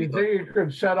told me. You think you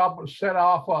could set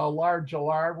off a large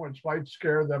alarm which might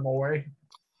scare them away?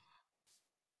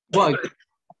 Well,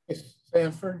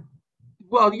 Sanford?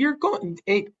 Well, you're going,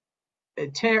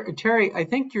 Terry, I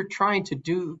think you're trying to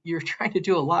do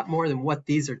a lot more than what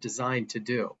these are designed to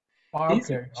do. Okay.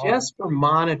 These are just for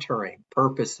monitoring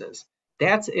purposes.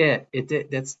 That's it.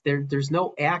 There's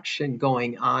no action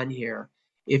going on here.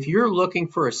 If you're looking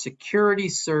for a security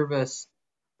service,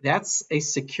 that's a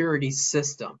security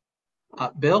system.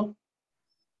 Bill?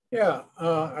 Yeah,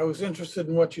 I was interested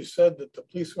in what you said, that the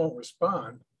police won't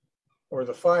respond, or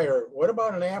the fire. What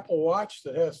about an Apple Watch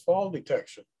that has fall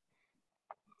detection?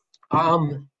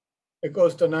 It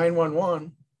goes to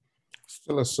 911.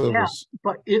 Still a service. Yeah,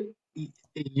 but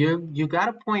you got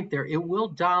a point there. It will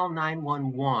dial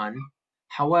 911.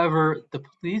 However, the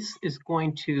police is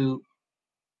going to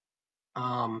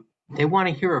they want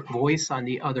to hear a voice on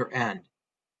the other end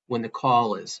when the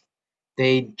call is.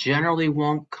 They generally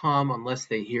won't come unless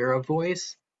they hear a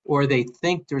voice or they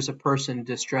think there's a person in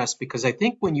distress, because I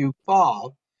think when you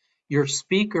fall, your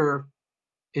speaker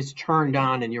is turned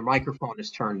on and your microphone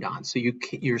is turned on. So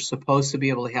you're supposed to be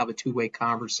able to have a two-way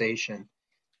conversation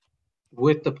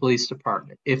with the police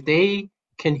department. If they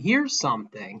can hear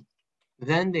something,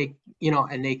 then they,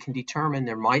 and they can determine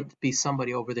there might be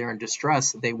somebody over there in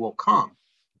distress, they will come.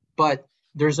 But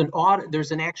there's an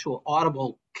actual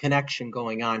audible connection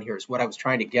going on here is what I was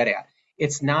trying to get at.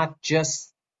 It's not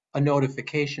just a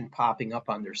notification popping up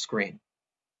on their screen.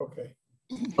 Okay.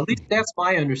 At least that's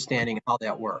my understanding of how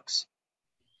that works.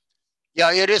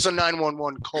 Yeah, it is a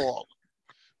 911 call,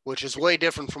 which is way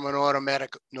different from an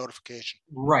automatic notification.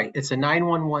 Right. It's a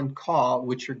 911 call,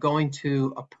 which you're going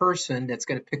to a person that's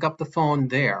going to pick up the phone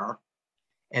there,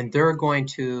 and they're going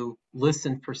to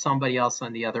listen for somebody else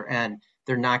on the other end.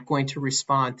 They're not going to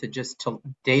respond to just to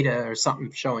data or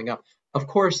something showing up. Of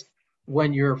course,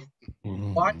 when your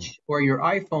watch or your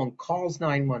iPhone calls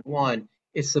 911,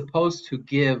 it's supposed to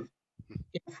give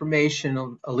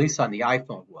information, at least on the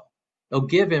iPhone will. It'll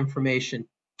give information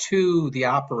to the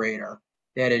operator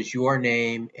that is your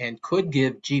name and could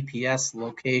give GPS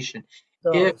location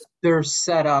if they're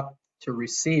set up to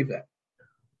receive it.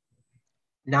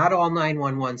 Not all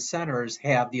 911 centers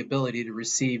have the ability to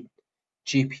receive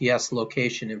GPS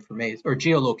location information or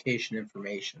geolocation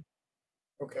information.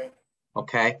 Okay.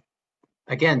 Okay.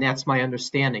 Again, that's my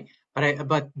understanding.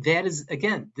 But that is,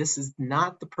 again, this is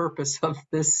not the purpose of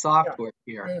this software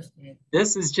here.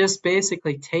 This is just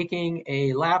basically taking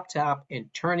a laptop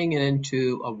and turning it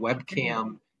into a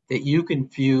webcam that you can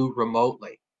view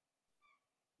remotely.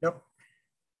 Yep.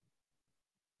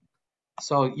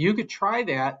 So you could try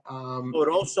that. So it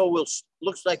also looks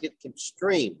like it can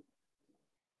stream.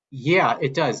 Yeah,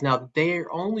 it does. Now they're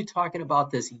only talking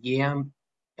about this YamCam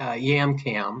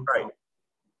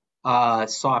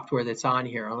software that's on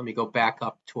here. Let me go back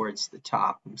up towards the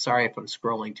top. I'm sorry if I'm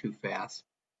scrolling too fast.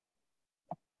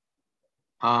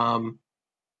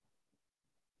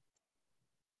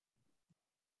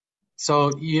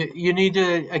 So you need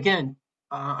to, again,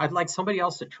 I'd like somebody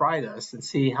else to try this and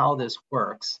see how this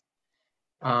works.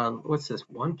 What's this?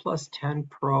 OnePlus 10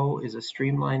 Pro is a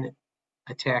streamlined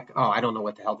attack. Oh, I don't know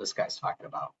what the hell this guy's talking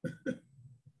about.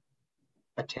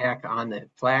 Attack on the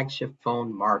flagship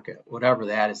phone market, whatever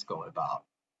that is going about.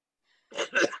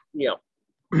 Yeah.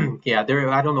 Yeah,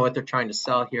 I don't know what they're trying to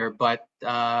sell here, but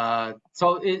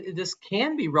this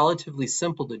can be relatively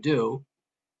simple to do.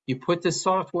 You put this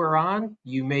software on,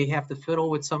 you may have to fiddle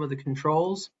with some of the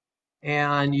controls,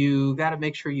 and you got to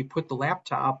make sure you put the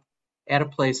laptop at a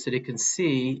place that it can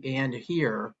see and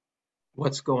hear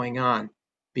what's going on.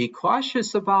 Be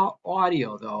cautious about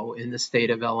audio, though, in the state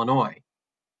of Illinois.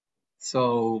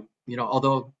 So,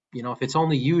 although, if it's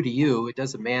only you to you, it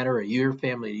doesn't matter, or your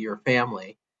family to your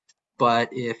family. But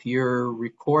if you're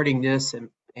recording this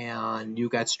and you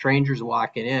got strangers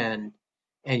walking in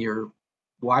and you're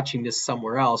watching this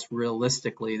somewhere else,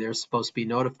 realistically, they're supposed to be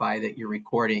notified that you're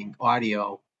recording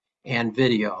audio and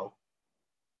video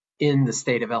in the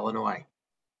state of Illinois.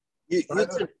 You can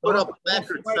put up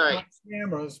placard signs.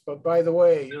 Cameras, but by the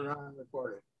way, you're on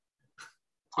recording.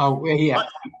 Oh, yeah.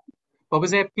 What was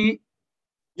that, Pete?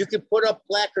 You can put up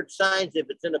placard signs if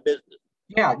it's in a business.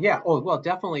 Yeah. Oh, well,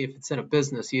 definitely if it's in a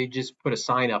business, you just put a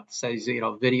sign up that says,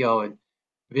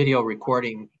 video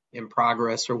recording in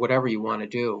progress or whatever you want to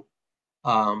do.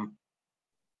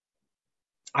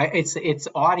 It's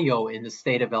audio in the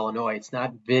state of Illinois. It's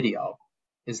not video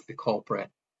is the culprit.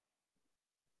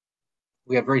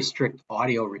 We have very strict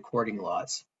audio recording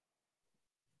laws.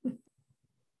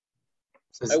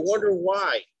 I wonder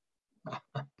why.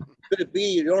 Could it be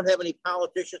you don't have any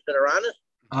politicians that are honest?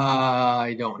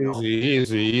 I don't know.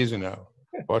 Easy now.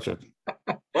 Watch it.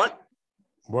 What?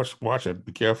 Watch it.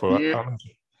 Be careful.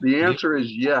 The answer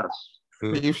is yes.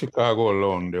 Leave Chicago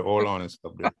alone. They're all honest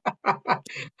up there.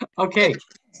 Okay.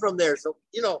 From there, so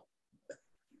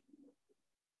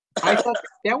I thought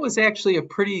that was actually a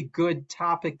pretty good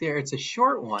topic there. It's a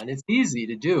short one. It's easy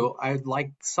to do. I'd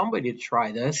like somebody to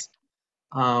try this.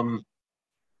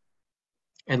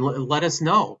 And let us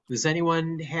know. Does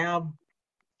anyone have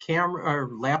camera or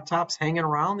laptops hanging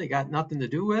around they got nothing to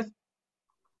do with?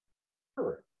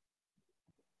 Sure.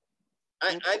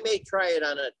 I may try it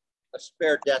on a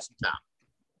spare desktop.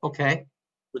 Okay.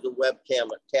 With a webcam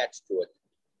attached to it.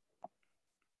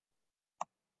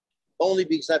 Only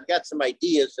because I've got some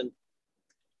ideas and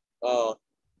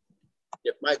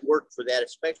it might work for that,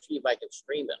 especially if I can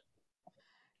stream it.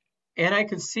 And I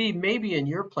could see maybe in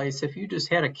your place, if you just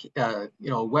had a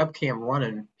webcam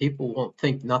running, people won't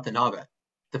think nothing of it.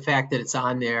 The fact that it's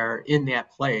on there in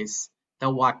that place,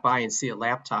 they'll walk by and see a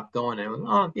laptop going and,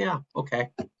 oh yeah, okay.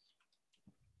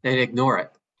 They'd ignore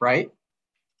it, right?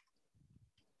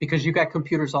 Because you got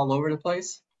computers all over the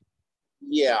place?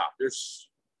 Yeah, there's...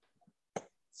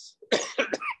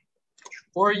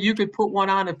 Or you could put one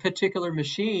on a particular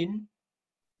machine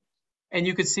and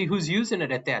you could see who's using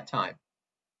it at that time.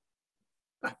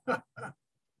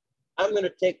 I'm going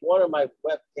to take one of my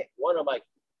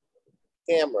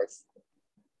cameras.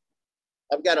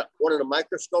 I've got one of the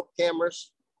microscope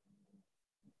cameras,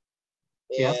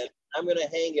 and I'm going to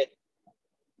hang it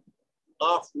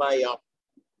off my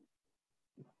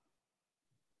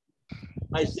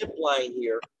my zip line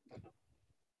here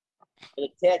and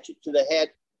attach it to the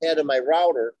head of my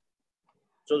router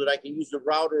so that I can use the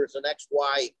router as an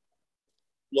XY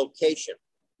location,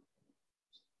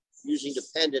 using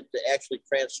dependent to actually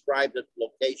transcribe the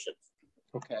locations.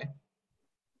 Okay.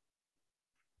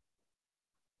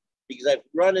 Because I've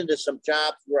run into some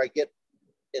jobs where I get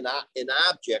an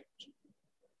object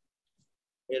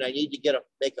and I need to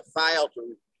make a file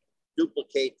to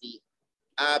duplicate the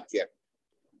object.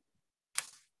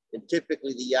 And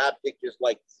typically the object is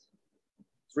like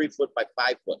 3 foot by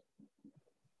 5 foot.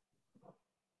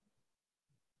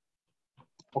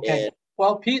 Okay. And,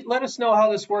 well, Pete, let us know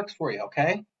how this works for you,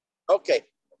 okay? okay.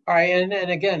 All right,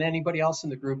 and again, anybody else in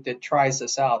the group that tries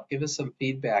this out, give us some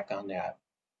feedback on that.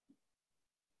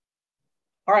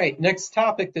 All right, next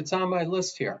topic that's on my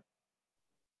list here.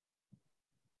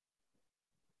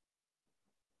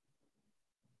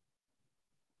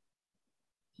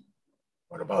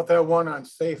 What about that one on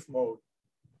safe mode?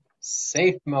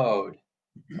 Safe mode.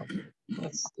 Okay.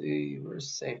 Let's see,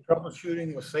 where's safe?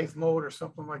 Troubleshooting with safe mode or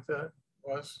something like that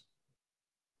was.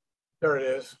 There it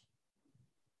is.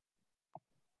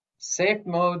 Safe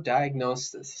mode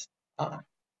diagnosis.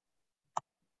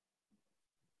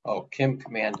 Oh, Kim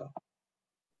Commando.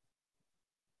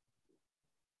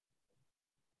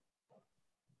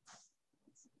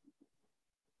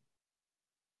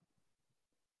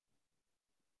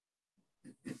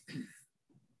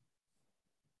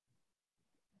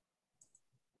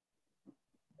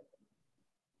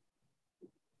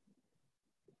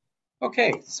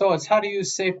 Okay, so it's how to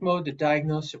use safe mode to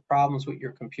diagnose your problems with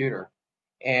your computer.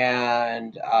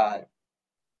 And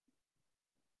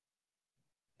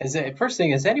first thing,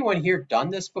 has anyone here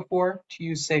done this before to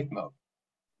use safe mode?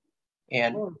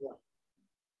 And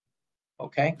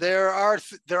okay, There are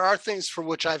things for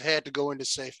which I've had to go into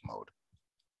safe mode.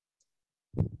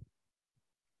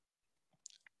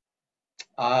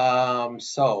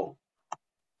 So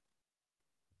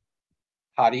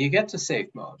how do you get to safe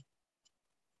mode?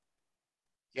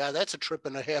 Yeah, that's a trip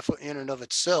and a half in and of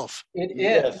itself. It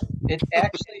Yes. is. It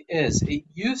actually is. It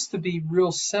used to be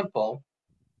real simple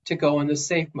to go into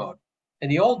safe mode. In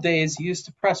the old days, you used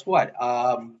to press what?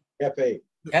 F8.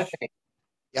 F8.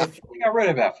 Yeah. We got rid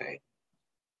of F8.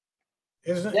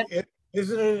 Isn't it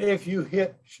if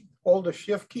you hold the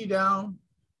shift key down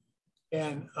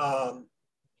and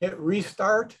hit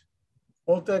restart,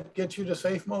 won't that get you to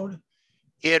safe mode?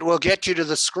 It will get you to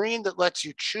the screen that lets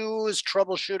you choose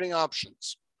troubleshooting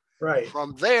options. Right.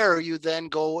 From there, you then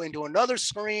go into another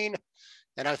screen,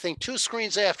 and I think 2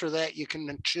 screens after that, you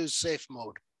can choose safe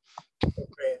mode.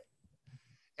 Okay.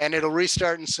 And it'll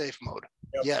restart in safe mode.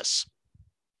 Yep. Yes.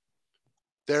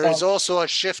 There is also a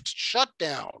shift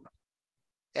shutdown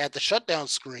at the shutdown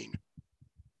screen.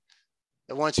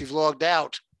 And once you've logged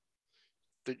out,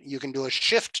 you can do a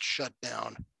shift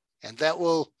shutdown, and that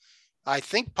will, I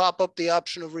think, pop up the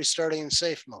option of restarting in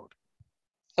safe mode.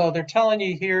 So they're telling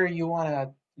you here you want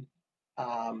to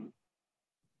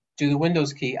do the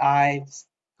Windows key I,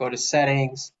 go to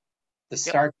settings, the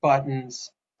start buttons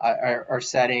are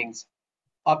settings,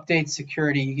 update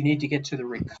security. You need to get to the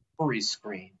recovery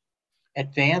screen,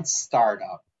 advanced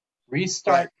startup,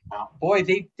 restart. Now. Boy,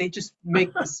 they just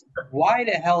make this. Why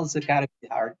the hell is it got to be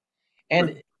hard?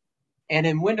 And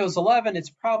in Windows 11,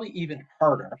 it's probably even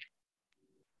harder.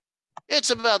 It's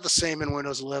about the same in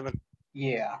Windows 11.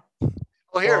 Yeah.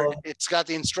 Well, here, it's got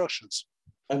the instructions.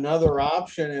 Another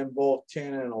option in both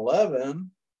 10 and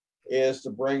 11 is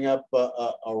to bring up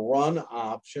a run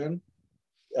option,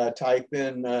 type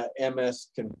in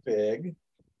msconfig,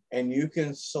 and you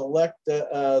can select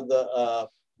the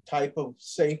type of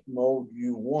safe mode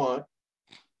you want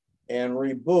and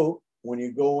reboot. When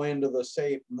you go into the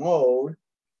safe mode,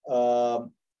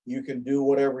 you can do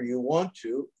whatever you want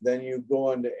to. Then you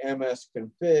go into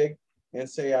msconfig and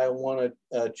say, I want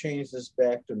to change this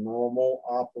back to normal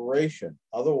operation.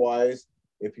 Otherwise,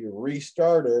 if you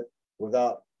restart it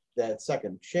without that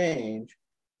second change,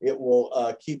 it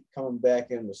will keep coming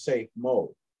back into safe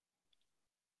mode.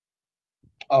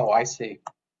 Oh, I see.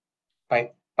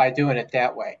 By doing it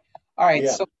that way. All right.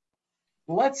 Yeah. So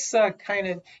let's kind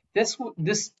of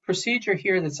this procedure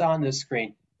here that's on this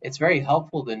screen. It's very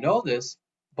helpful to know this,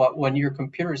 but when your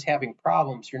computer is having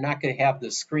problems, you're not going to have the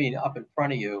screen up in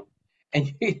front of you,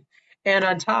 and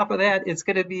on top of that, it's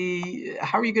going to be,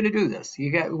 how are you going to do this?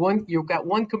 You've got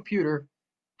one computer.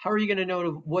 How are you going to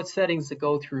know what settings to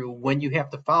go through when you have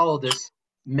to follow this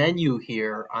menu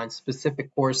here on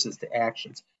specific courses to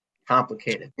actions?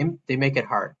 Complicated. They make it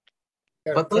hard.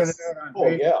 But Print it out on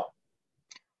paper. Yeah.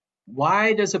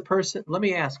 why does a person, let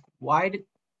me ask,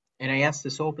 and I ask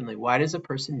this openly, why does a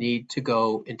person need to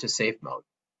go into safe mode?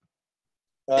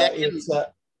 It's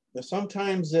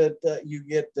sometimes that you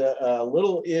get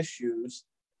little issues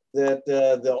that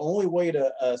the only way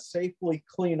to safely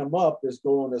clean them up is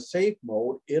go into safe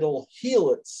mode. It'll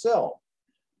heal itself.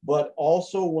 But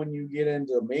also when you get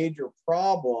into major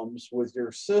problems with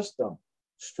your system,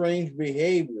 strange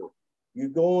behavior, you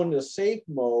go into safe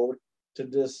mode to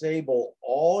disable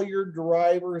all your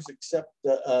drivers except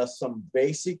some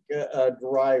basic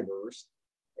drivers.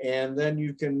 And then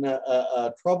you can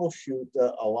troubleshoot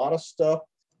a lot of stuff.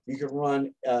 You can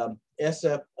run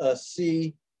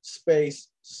SFC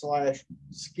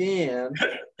 /scan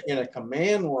in a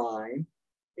command line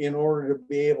in order to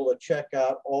be able to check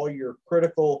out all your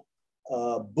critical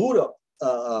boot up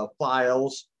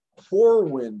files for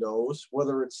Windows,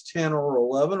 whether it's 10 or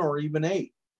 11 or even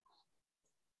 8.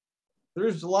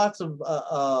 There's lots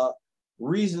of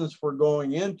reasons for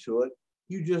going into it.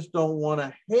 You just don't want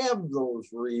to have those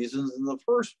reasons in the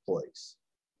first place.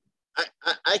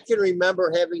 I can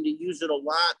remember having to use it a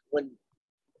lot when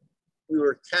we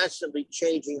were constantly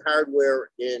changing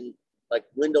hardware in like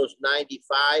Windows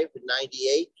 95 and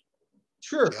 98.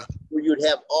 Sure. Where you'd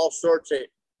have all sorts of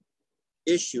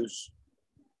issues.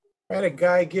 I had a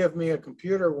guy give me a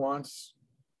computer once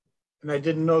and I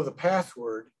didn't know the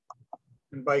password.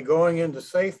 And by going into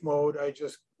safe mode, I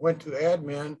just went to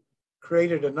admin,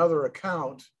 created another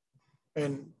account,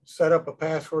 and set up a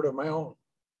password of my own.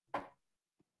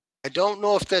 I don't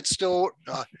know if that still,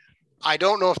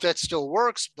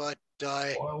 works, but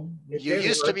you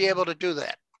used to be able to do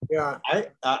that. Yeah,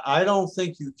 I don't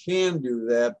think you can do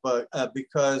that, but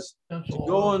because to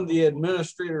go in the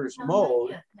administrator's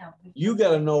mode, you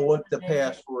got to know what the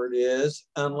password is,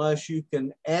 unless you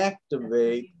can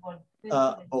activate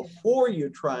before you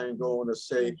try and go into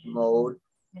safe mode,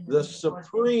 the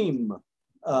supreme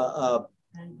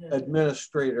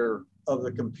administrator of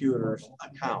the computer's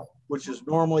account, which is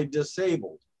normally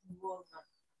disabled.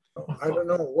 I don't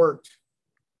know, it worked.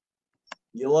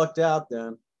 You lucked out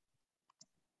then.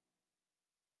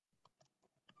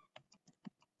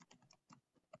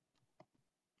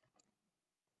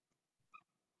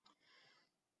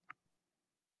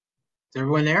 Is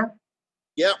everyone there?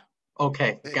 Yep.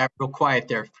 Okay, got real quiet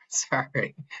there.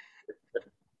 Sorry.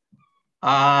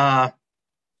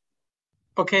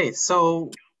 Okay,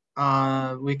 so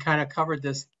we kind of covered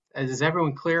this. Is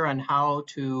everyone clear on how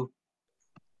to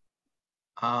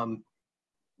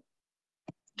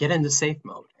get into safe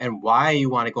mode and why you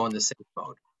want to go into safe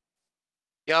mode?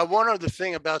 Yeah, one other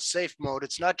thing about safe mode,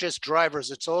 it's not just drivers,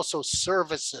 it's also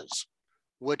services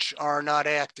which are not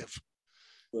active.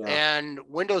 Yeah. And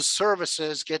Windows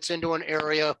services gets into an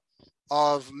area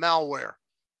of malware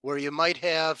where you might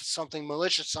have something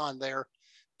malicious on there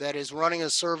that is running a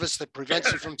service that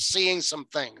prevents you from seeing some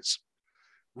things.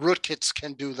 Rootkits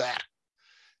can do that.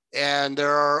 And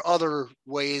there are other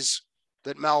ways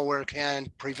that malware can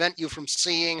prevent you from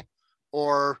seeing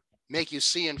or make you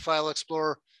see in File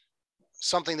Explorer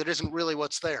something that isn't really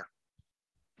what's there.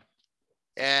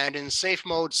 And in safe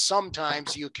mode,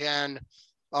 sometimes you can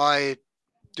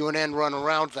do an end run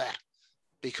around that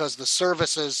because the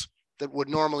services that would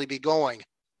normally be going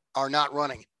are not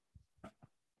running.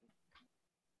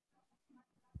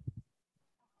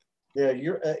 Yeah,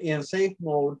 you're in safe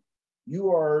mode.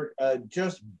 You are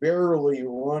just barely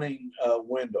running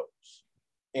Windows.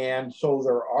 And so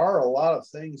there are a lot of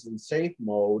things in safe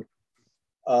mode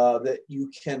that you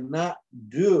cannot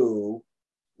do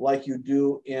like you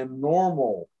do in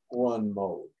normal run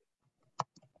mode.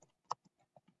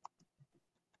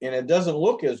 And it doesn't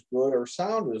look as good or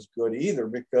sound as good either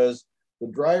because the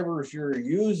drivers you're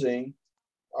using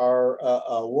are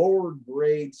lower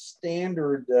grade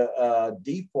standard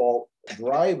default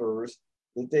drivers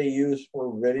that they use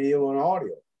for video and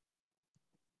audio.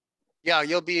 Yeah,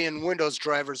 you'll be in Windows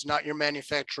drivers, not your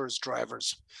manufacturer's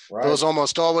drivers. Right. Those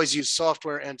almost always use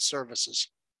software and services.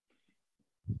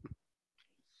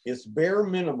 It's bare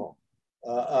minimum.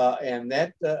 And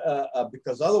that,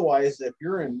 because otherwise, if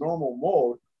you're in normal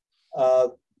mode,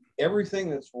 everything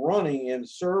that's running in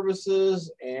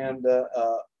services and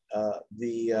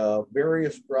the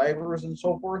various drivers and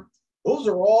so forth, those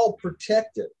are all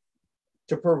protected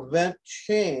to prevent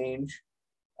change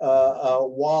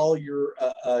while you're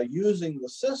using the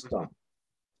system.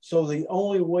 So the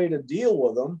only way to deal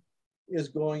with them is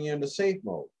going into safe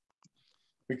mode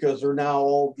because they're now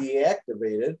all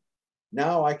deactivated.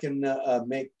 Now I can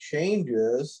make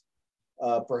changes.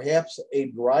 Perhaps a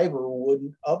driver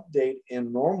wouldn't update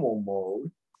in normal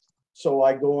mode. So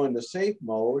I go into safe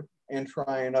mode and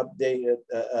try and update it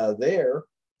there.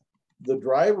 the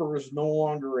driver is no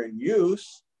longer in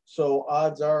use, so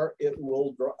odds are it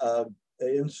will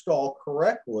install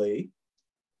correctly,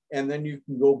 and then you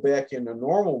can go back into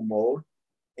normal mode,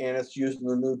 and it's using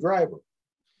the new driver.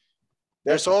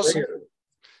 There's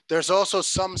also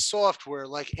some software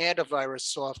like antivirus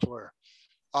software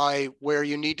where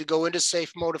you need to go into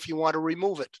safe mode if you want to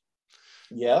remove it.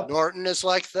 Yeah. Norton is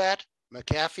like that.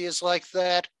 McAfee is like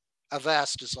that.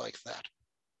 Avast is like that.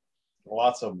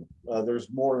 Lots of them. There's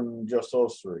more than just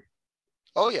those three.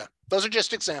 Oh yeah, those are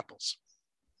just examples.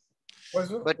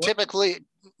 But typically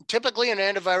an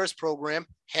antivirus program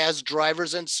has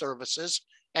drivers and services,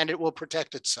 and it will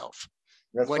protect itself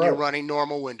when you're running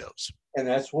normal Windows. And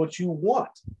that's what you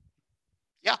want.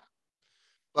 Yeah.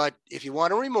 But if you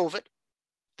want to remove it,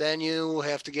 then you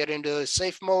have to get into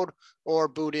safe mode or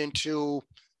boot into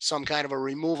some kind of a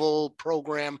removal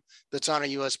program that's on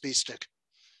a USB stick.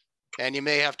 And you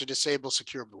may have to disable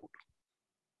secure boot.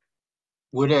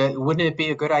 Wouldn't it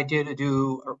be a good idea to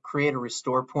do or create a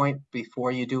restore point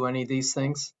before you do any of these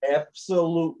things?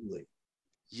 Absolutely.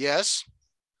 Yes,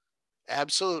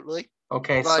 absolutely.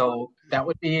 Okay, so that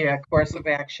would be a course of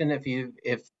action.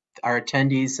 If our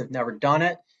attendees have never done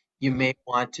it, you may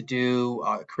want to do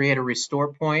create a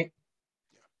restore point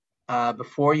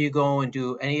before you go and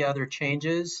do any other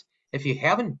changes. If you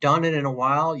haven't done it in a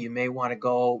while, you may want to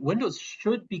go. Windows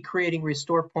should be creating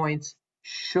restore points,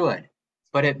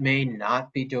 but it may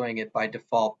not be doing it by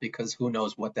default because who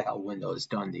knows what the hell Windows has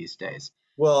done these days.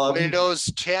 Well,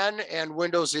 Windows 10 and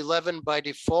Windows 11 by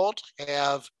default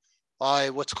have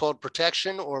what's called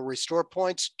protection or restore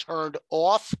points turned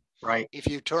off. Right. If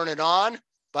you turn it on,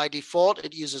 by default,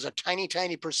 it uses a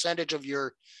tiny percentage of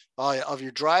your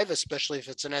drive, especially if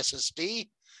it's an SSD,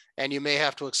 and you may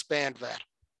have to expand that.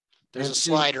 There's a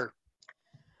slider.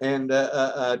 And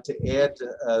to add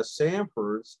to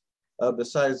Sanford's,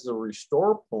 besides the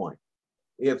restore point,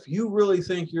 if you really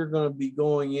think you're going to be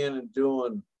going in and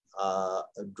doing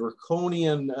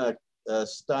draconian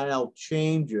style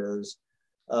changes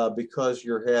because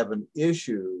you're having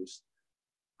issues,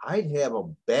 I'd have a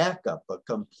backup, a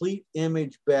complete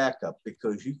image backup,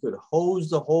 because you could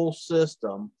hose the whole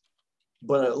system,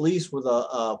 but at least with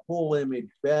a full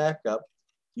image backup,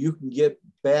 you can get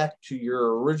back to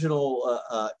your original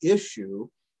issue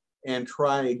and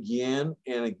try again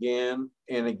and again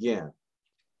and again.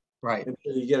 Right.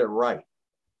 Until you get it right.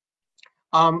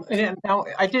 And now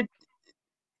I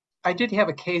did have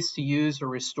a case to use a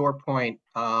restore point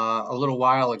a little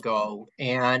while ago,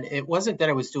 and it wasn't that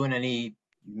I was doing any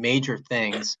major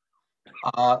things.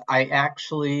 I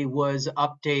actually was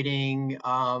updating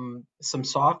some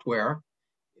software.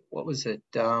 What was it?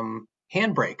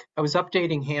 Handbrake. I was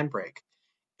updating Handbrake,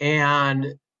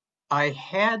 and I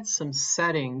had some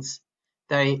settings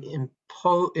that I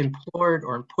implored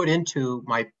or put into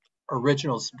my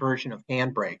original version of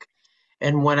Handbrake.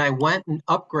 And when I went and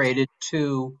upgraded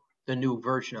to the new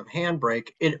version of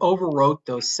Handbrake, it overwrote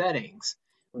those settings,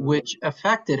 which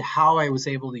affected how I was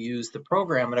able to use the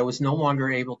program. And I was no longer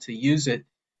able to use it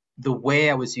the way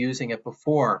I was using it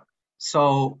before.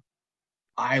 So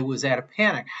I was at a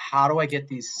panic. How do I get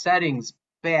these settings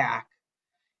back?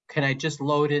 Can I just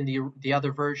load in the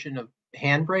other version of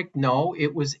Handbrake? No,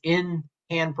 it was in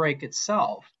Handbrake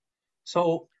itself.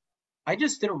 So I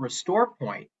just did a restore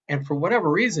point, and for whatever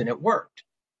reason, it worked.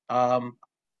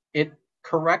 It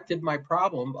corrected my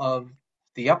problem of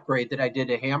the upgrade that I did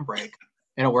to Handbrake,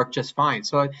 and it worked just fine.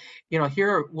 So,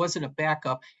 here it wasn't a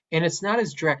backup, and it's not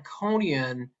as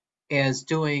draconian as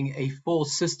doing a full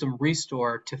system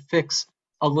restore to fix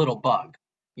a little bug.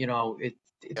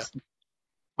 It's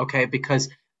okay, because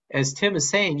as Tim is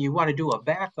saying, you want to do a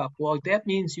backup. Well, that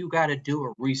means you got to do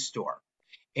a restore.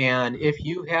 And if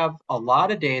you have a lot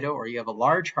of data, or you have a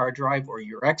large hard drive, or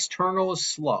your external is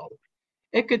slow,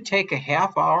 it could take a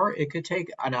half hour, it could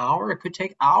take an hour, it could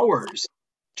take hours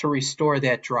to restore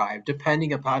that drive,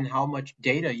 depending upon how much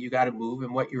data you got to move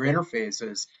and what your interface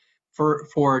is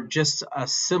for just a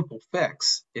simple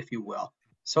fix, if you will.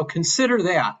 So consider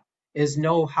that is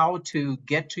know how to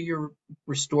get to your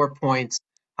restore points,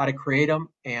 how to create them,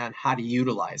 and how to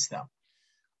utilize them.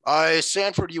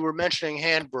 Sanford, you were mentioning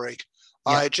Handbrake.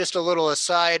 Yeah. Just a little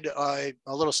aside, a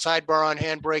little sidebar on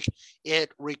Handbrake.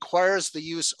 It requires the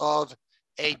use of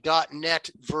a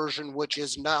 .NET version, which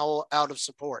is now out of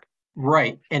support.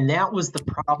 Right, and that was the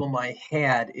problem I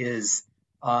had. Is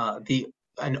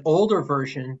an older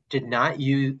version did not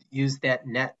use that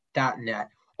 .NET.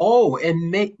 Oh,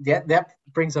 and that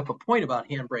brings up a point about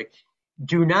Handbrake.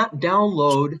 Do not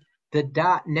download the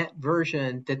 .NET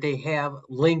version that they have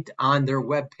linked on their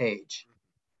web page.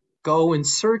 Go and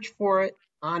search for it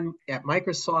at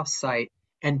Microsoft's site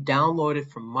and download it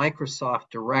from Microsoft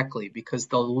directly, because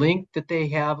the link that they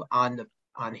have on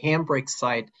Handbrake's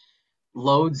site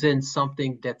loads in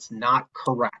something that's not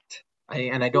correct.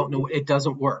 And I don't know, it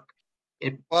doesn't work.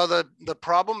 Well, the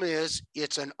problem is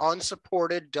it's an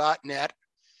unsupported .NET,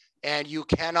 and you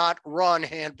cannot run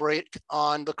Handbrake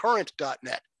on the current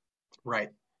 .NET. Right.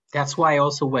 That's why I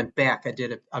also went back. I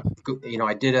did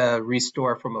I did a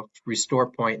restore from a restore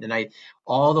point, and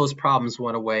all those problems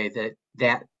went away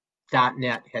that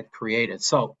 .NET had created.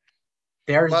 So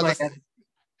there's Well, my.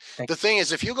 the thing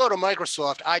is, if you go to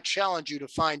Microsoft, I challenge you to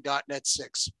find .NET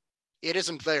 6. It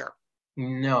isn't there.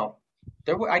 No,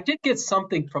 I did get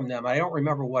something from them. I don't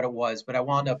remember what it was, but I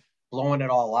wound up blowing it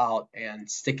all out and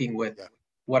sticking with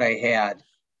what I had.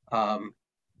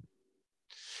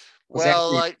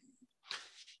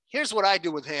 Here's what I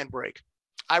do with Handbrake.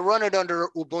 I run it under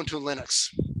Ubuntu Linux.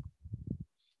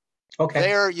 Okay.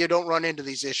 There, you don't run into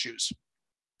these issues.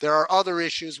 There are other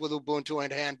issues with Ubuntu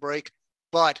and Handbrake,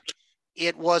 but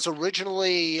it was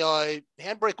originally,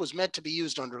 Handbrake was meant to be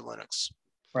used under Linux.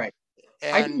 Right.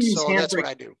 And so that's what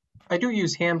I do. I do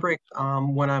use Handbrake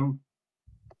when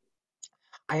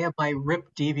I have my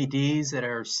ripped DVDs that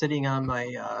are sitting on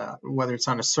my, whether it's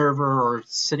on a server or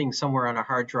sitting somewhere on a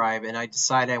hard drive, and I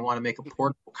decide I want to make a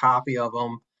portable copy of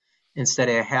them instead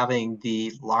of having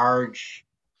the large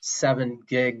 7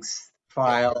 gigs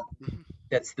file.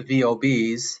 That's the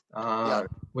VOBs.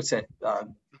 What's that?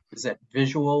 Is that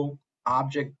Visual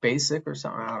Object Basic or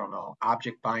something? I don't know.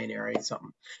 Object Binary,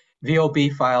 something.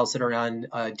 VOB files that are on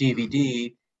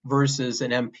DVD versus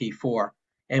an MP4.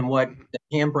 And what the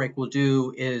Handbrake will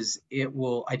do is it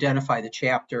will identify the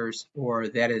chapters, or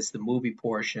that is the movie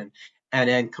portion, and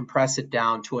then compress it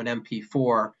down to an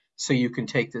MP4 so you can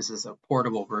take this as a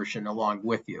portable version along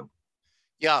with you.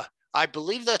 Yeah, I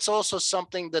believe that's also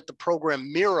something that the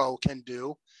program Miro can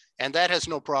do, and that has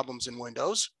no problems in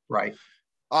Windows. Right.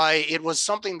 It was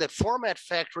something that Format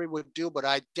Factory would do, but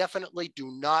I definitely do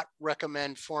not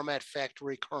recommend Format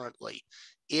Factory currently.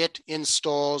 It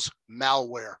installs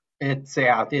malware.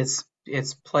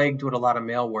 It's plagued with a lot of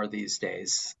malware these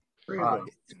days.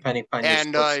 Depending on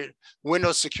and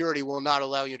Windows security will not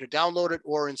allow you to download it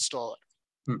or install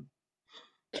it.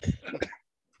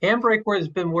 Handbrake has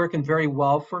been working very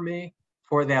well for me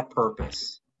for that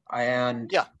purpose,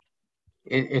 and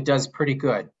it does pretty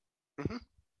good.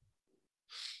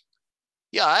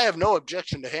 Yeah, I have no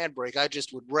objection to Handbrake. I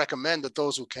just would recommend that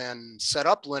those who can set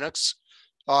up Linux,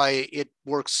 it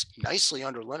works nicely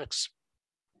under Linux.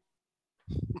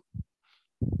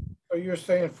 So you're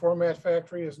saying Format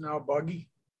Factory is now buggy?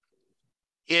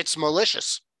 It's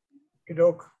malicious.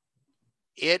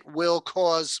 It will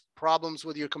cause problems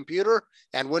with your computer,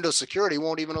 and Windows security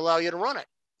won't even allow you to run it.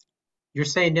 You're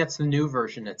saying that's the new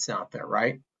version that's out there,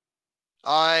 right?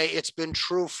 It's been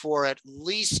true for at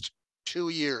least 2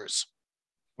 years.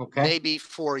 Okay. Maybe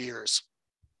 4 years.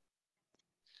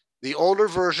 The older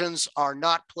versions are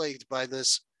not plagued by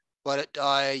this, but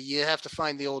you have to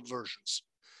find the old versions.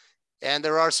 And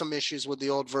there are some issues with the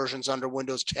old versions under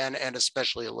Windows 10 and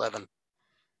especially 11.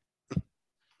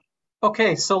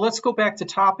 Okay, so let's go back to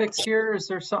topics here. Is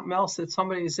there something else that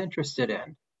somebody is interested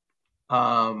in?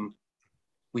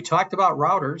 We talked about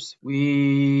routers.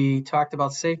 We talked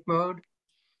about safe mode.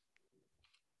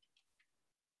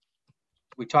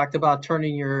 We talked about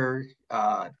turning your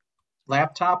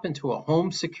laptop into a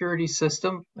home security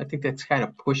system. I think that's kind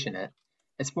of pushing it.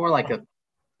 It's more like a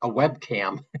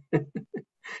webcam.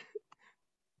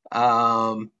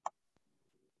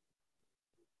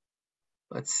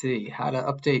 Let's see, how to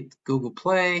update Google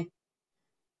Play.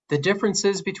 The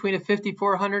differences between a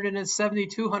 5400 and a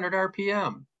 7200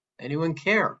 RPM. Anyone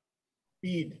care?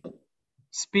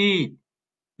 Speed.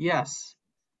 Yes.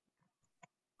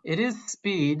 It is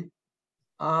speed.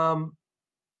 But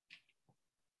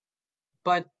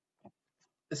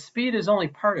the speed is only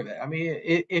part of it. I mean,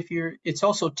 it's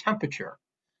also temperature.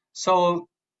 So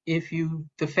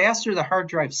the faster the hard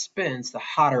drive spins, the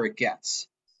hotter it gets.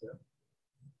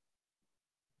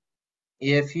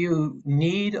 If you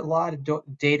need a lot of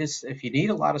data, if you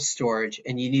need a lot of storage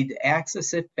and you need to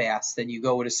access it fast, then you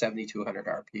go with a 7200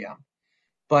 RPM.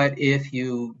 But if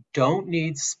you don't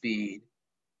need speed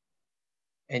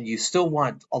and you still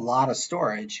want a lot of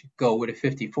storage, go with a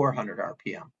 5400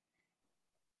 RPM.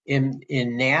 In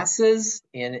NASA's,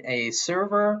 in a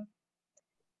server,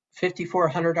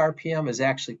 5400 RPM is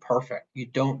actually perfect. You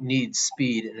don't need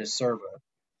speed in a server,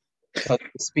 but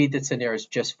the speed that's in there is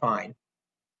just fine.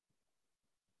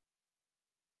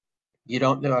 You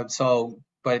don't know,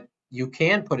 but you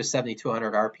can put a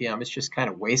 7200 RPM. It's just kind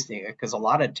of wasting it because a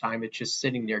lot of the time it's just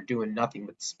sitting there doing nothing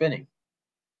but spinning,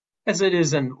 as it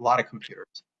is in a lot of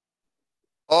computers.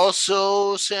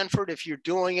 Also, Sanford, if you're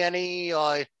doing any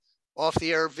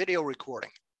off-the-air video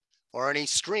recording or any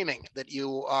streaming that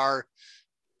you are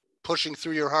pushing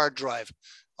through your hard drive,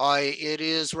 it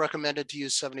is recommended to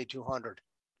use 7200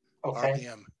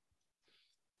 RPM.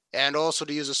 And also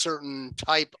to use a certain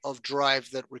type of drive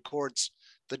that records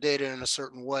the data in a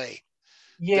certain way.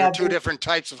 Yeah, there are two different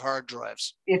types of hard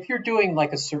drives. If you're doing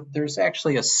like there's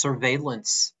actually a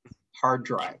surveillance hard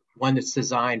drive, one that's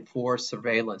designed for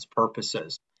surveillance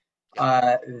purposes.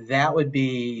 That would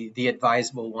be the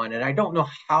advisable one. And I don't know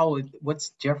what's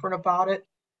different about it,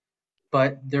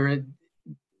 but there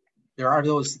are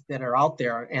those that are out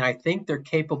there, and I think they're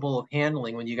capable of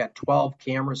handling when you got 12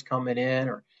 cameras coming in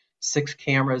or 6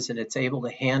 cameras, and it's able to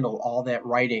handle all that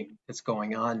writing that's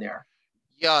going on there.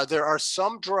 Yeah, there are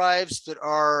some drives that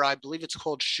are, I believe it's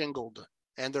called shingled,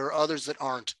 and there are others that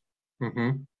aren't.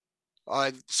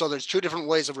 So there's 2 different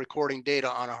ways of recording data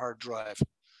on a hard drive,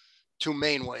 2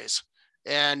 main ways.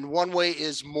 And one way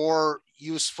is more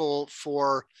useful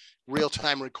for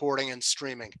real-time recording and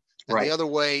streaming. And the other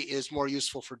way is more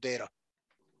useful for data.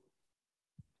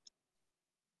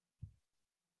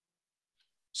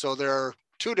 So there are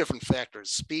 2 different factors,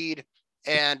 speed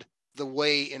and the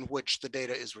way in which the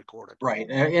data is recorded. Right,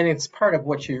 and it's part of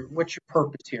what's your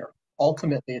purpose here.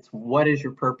 Ultimately, it's what is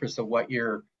your purpose of what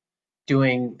you're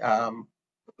doing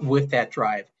with that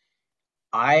drive.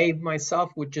 I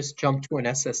myself would just jump to an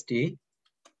SSD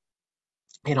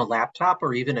in a laptop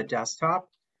or even a desktop,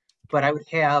 but I would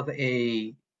have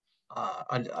a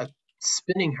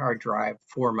spinning hard drive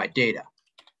for my data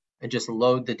and just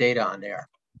load the data on there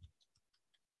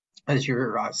as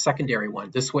your secondary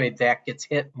one. This way that gets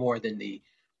hit more than the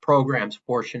programs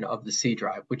portion of the C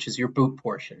drive, which is your boot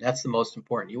portion. That's the most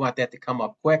important. You want that to come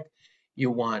up quick.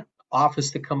 You want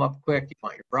Office to come up quick. You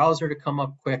want your browser to come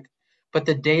up quick. But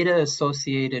the data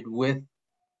associated with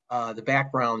the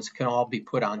backgrounds can all be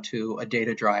put onto a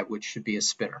data drive, which should be a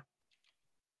spinner.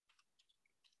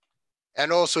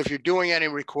 And also, if you're doing any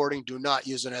recording, do not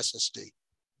use an SSD.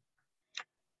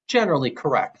 Generally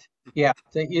correct. Yeah,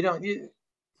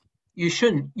 you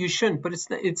shouldn't, but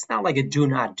it's not like a do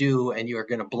not do and you're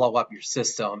going to blow up your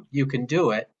system. You can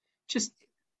do it. Just,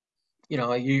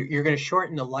 you're going to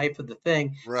shorten the life of the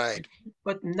thing. Right.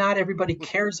 But not everybody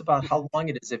cares about how long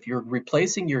it is. If you're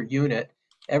replacing your unit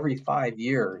every 5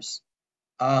 years,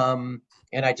 and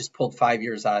I just pulled 5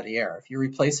 years out of the air. If you're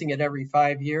replacing it every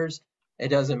 5 years, it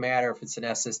doesn't matter if it's an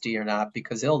SSD or not,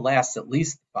 because it'll last at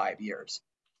least 5 years,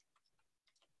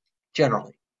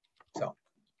 generally. So,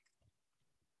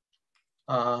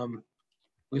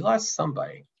 we lost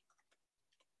somebody.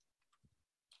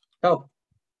 So,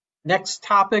 next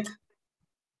topic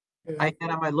I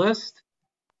had on my list.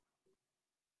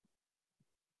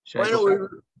 Why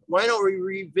don't we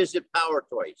revisit Power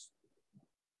Toys?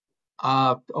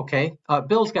 Okay.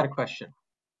 Bill's got a question.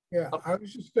 Yeah, I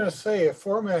was just going to say, if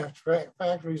Format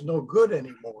Factory is no good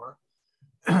anymore,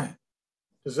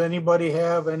 does anybody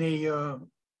have any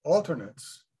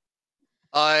alternates?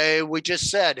 We just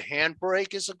said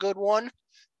Handbrake is a good one,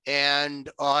 and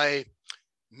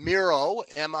Miro,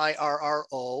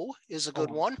 M-I-R-R-O, is a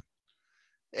good one,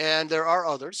 and there are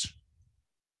others.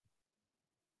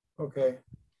 Okay.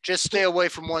 Just stay away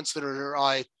from ones that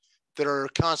are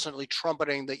constantly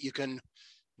trumpeting that you can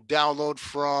download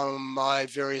from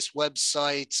various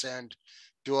websites and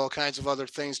do all kinds of other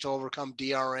things to overcome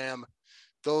DRM.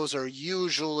 Those are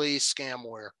usually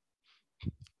scamware.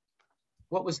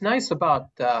 What was nice about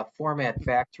Format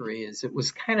Factory is it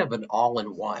was kind of an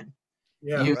all-in-one.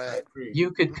 Yeah,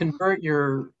 you could convert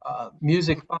your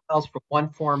music files from one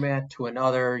format to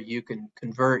another. You can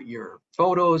convert your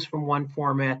photos from one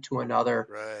format to another.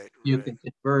 You can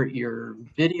convert your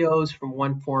videos from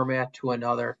one format to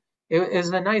another. It is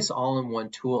a nice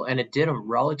all-in-one tool, and it did them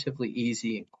relatively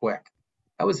easy and quick.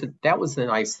 That was the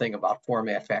nice thing about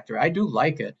Format Factory. I do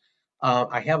like it.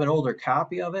 I have an older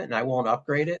copy of it, and I won't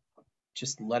upgrade it.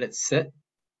 Just let it sit,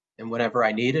 and whenever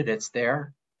I need it, it's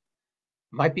there.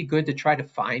 Might be good to try to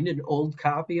find an old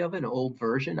copy of it, an old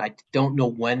version. I don't know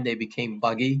when they became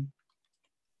buggy.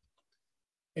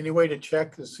 Any way to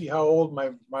check to see how old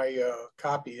my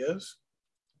copy is?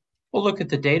 Well, look at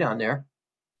the date on there.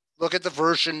 Look at the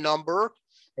version number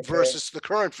versus the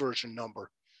current version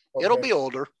number. It'll be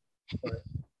older. Right.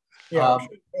 Yeah,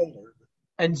 older.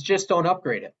 And just don't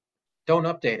upgrade it. Don't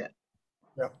update it.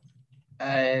 Yeah.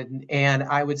 And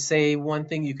I would say one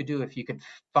thing you could do, if you can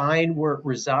find where it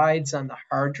resides on the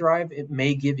hard drive, it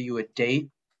may give you a date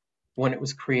when it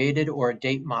was created or a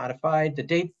date modified. The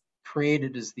date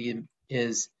created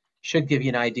should give you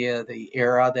an idea of the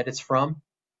era that it's from.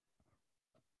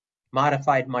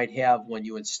 Modified might have when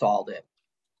you installed it.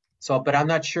 So, but I'm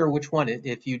not sure which one.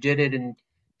 If you did it in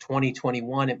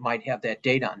 2021, it might have that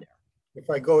date on there.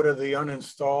 If I go to the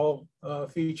uninstall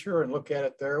feature and look at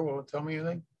it there, will it tell me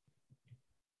anything?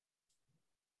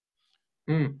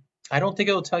 I don't think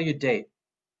it'll tell you date.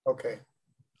 Okay.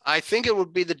 I think it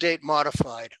would be the date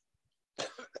modified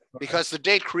because the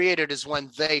date created is when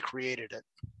they created it.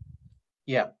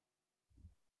 Yeah.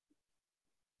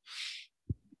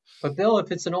 But Bill,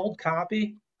 if it's an old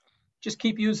copy, just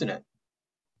keep using it.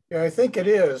 Yeah, I think it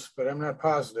is, but I'm not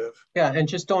positive. Yeah, and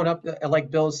just don't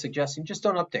like Bill is suggesting, just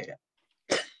don't update it.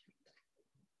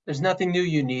 There's nothing new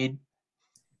you need.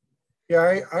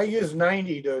 Yeah, I use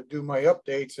 90 to do my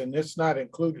updates, and it's not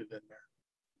included in there.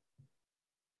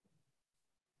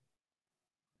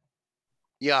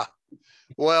 Yeah.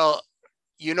 Well,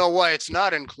 you know why it's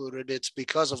not included? It's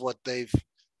because of what they've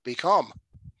become.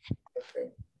 Okay.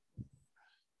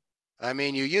 I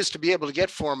mean, you used to be able to get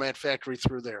Format Factory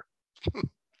through there. All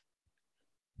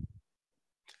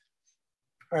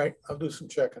right, I'll do some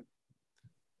checking.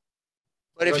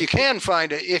 But if you can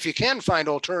find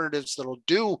alternatives that'll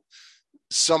do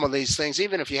some of these things,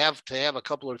 even if you have to have a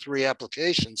couple or three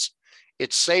applications,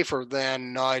 it's safer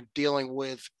than dealing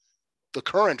with the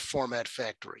current Format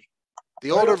Factory.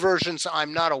 The older versions,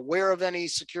 I'm not aware of any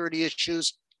security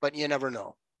issues, but you never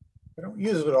know. I don't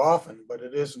use it often, but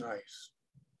it is nice.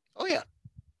 Oh yeah,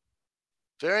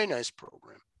 very nice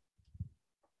program.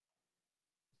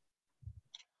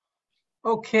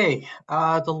 Okay,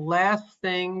 the last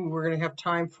thing we're going to have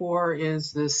time for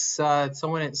is this.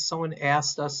 Someone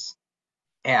asked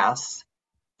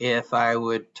if I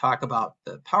would talk about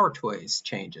the Power Toys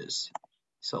changes.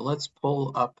 So let's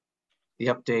pull up the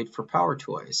update for Power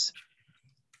Toys.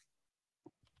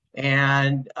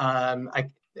 And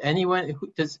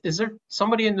is there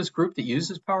somebody in this group that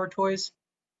uses Power Toys?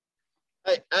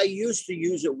 I used to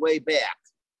use it way back.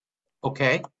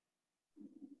 Okay.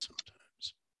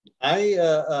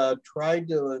 I tried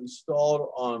to install it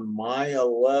on my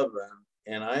 11,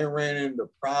 and I ran into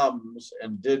problems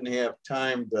and didn't have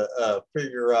time to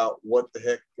figure out what the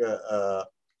heck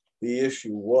the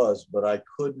issue was, but I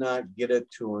could not get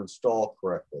it to install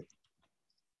correctly.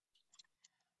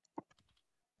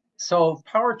 So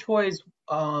Power Toys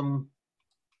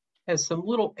has some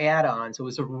little add-ons. It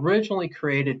was originally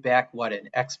created back, in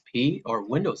XP or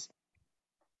Windows?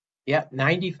 Yeah,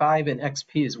 95 and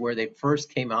XP is where they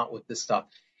first came out with this stuff.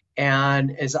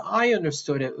 And as I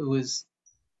understood it, it was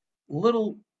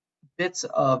little bits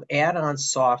of add-on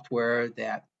software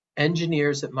that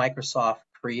engineers at Microsoft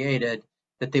created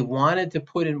that they wanted to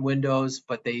put in Windows,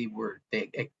 but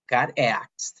it got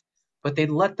axed. But they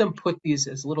let them put these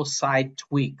as little side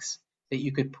tweaks that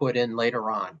you could put in later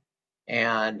on.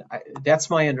 And that's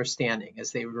my understanding,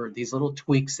 is they were these little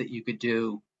tweaks that you could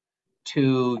do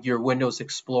to your Windows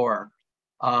Explorer.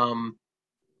 And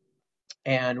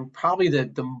probably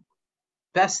the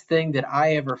best thing that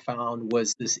I ever found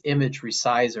was this image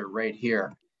resizer right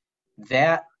here.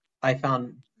 That I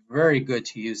found very good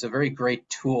to use, a very great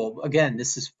tool. Again,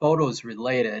 this is photos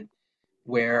related,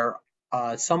 where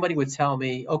somebody would tell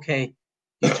me, okay,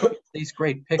 you took these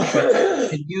great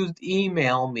pictures, and you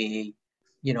email me,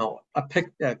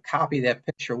 a copy of that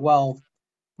picture. Well,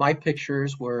 my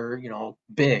pictures were,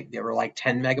 big. They were like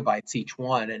 10 megabytes each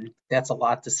one, and that's a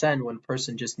lot to send when a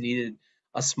person just needed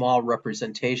a small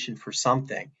representation for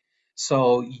something.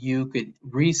 So you could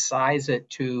resize it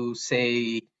to,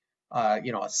 say, a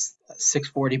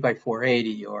 640 by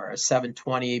 480 or a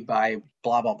 720 by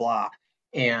blah, blah, blah.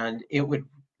 And it would,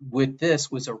 with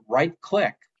this, was a right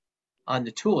click on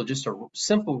the tool, just a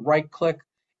simple right click,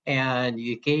 and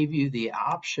it gave you the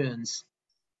options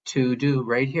to do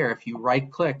right here. If you right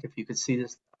click, if you could see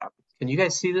this, can you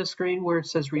guys see the screen where it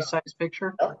says resize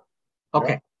picture? Yeah.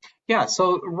 Okay. Yeah,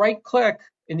 so right click,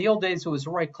 in the old days it was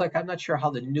right click. I'm not sure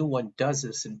how the new one does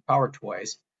this in Power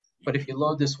Toys, but if you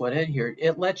load this one in here,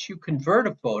 it lets you convert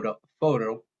a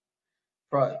photo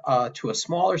to a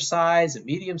smaller size, a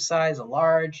medium size, a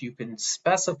large. You can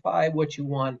specify what you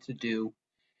want to do.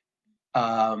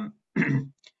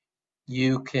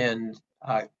 You can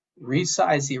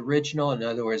resize the original, in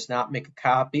other words, not make a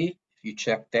copy. If you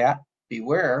check that,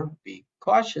 beware, be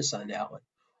cautious on that one.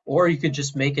 Or you could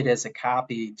just make it as a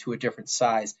copy to a different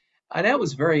size. And it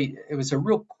was a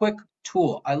real quick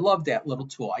tool. I love that little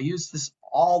tool. I use this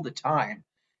all the time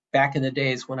back in the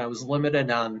days when I was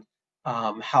limited on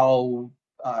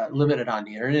limited on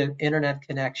the internet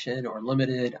connection, or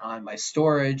limited on my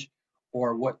storage,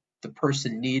 or what the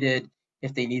person needed.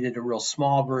 If they needed a real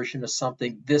small version of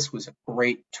something, this was a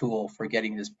great tool for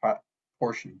getting this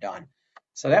portion done.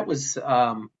 So that was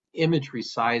Image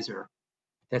Resizer.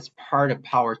 That's part of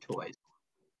Power Toys.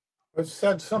 It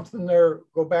said something there,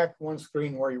 go back one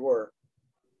screen where you were.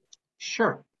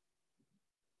 Sure.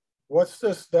 What's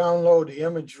this download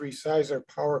image resizer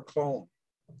power clone?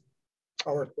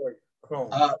 Power toy clone.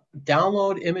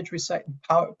 Download image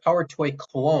power toy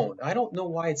clone. I don't know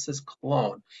why it says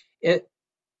clone.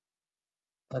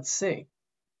 Let's see.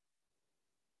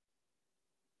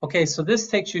 Okay, so this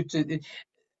takes you to,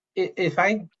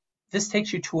 this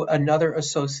takes you to another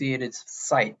associated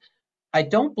site. I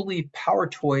don't believe Power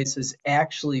Toys is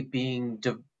actually being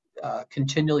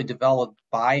continually developed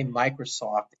by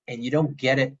Microsoft, and you don't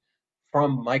get it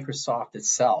from Microsoft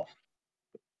itself.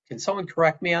 Can someone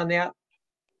correct me on that?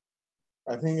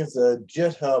 I think it's a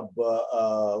GitHub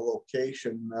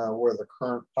location where the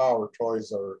current Power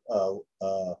Toys are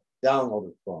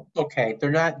downloaded from. Okay,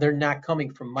 they're not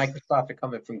coming from Microsoft, they're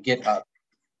coming from GitHub.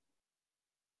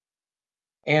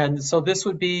 And so this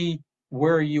would be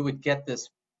where you would get this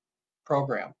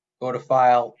program. Go to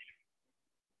File.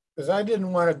 Because I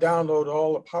didn't want to download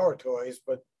all the Power Toys,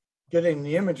 but getting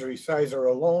the image resizer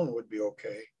alone would be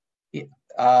okay.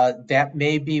 That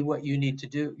may be what you need to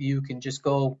do. You can just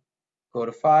go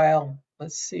to File.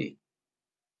 Let's see.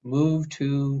 Move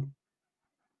to,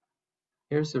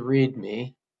 here's the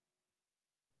README.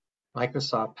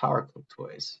 Microsoft Power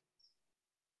Toys.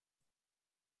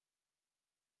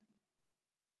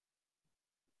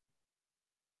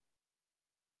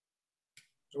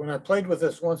 So when I played with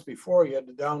this once before, you had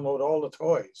to download all the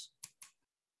toys.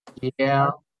 Yeah.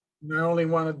 And I only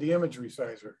wanted the image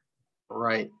resizer.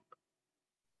 Right.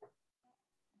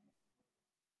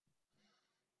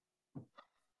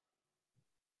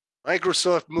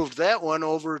 Microsoft moved that one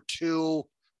over to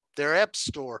their App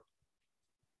Store.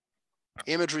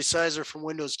 Image resizer from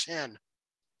Windows 10.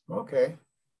 Okay.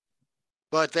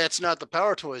 But that's not the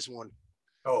Power Toys one.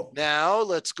 Oh. Now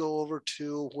let's go over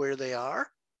to where they are.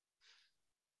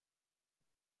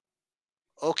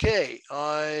 Okay.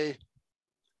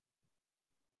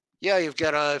 Yeah, you've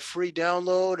got a free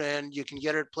download and you can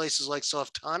get it at places like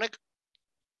Softonic.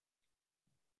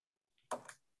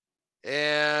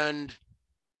 And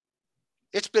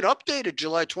it's been updated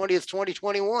July 20th,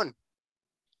 2021.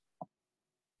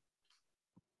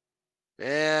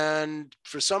 And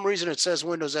for some reason it says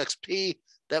Windows XP.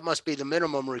 That must be the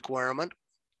minimum requirement.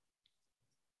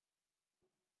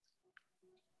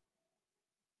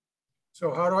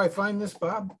 So how do I find this,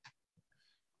 Bob?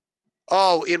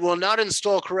 Oh, it will not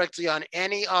install correctly on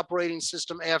any operating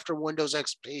system after Windows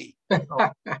XP. Is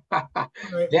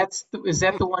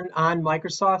that the one on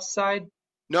Microsoft's side?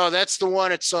 No, that's the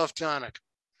one at Softonic.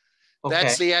 Okay.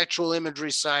 That's the actual image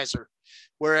resizer.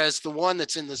 Whereas the one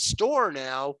that's in the store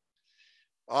now,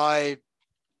 that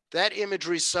image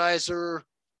resizer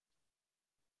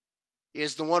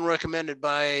is the one recommended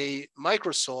by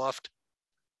Microsoft,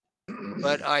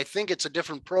 but I think it's a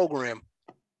different program.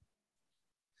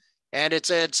 And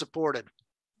it's ad supported.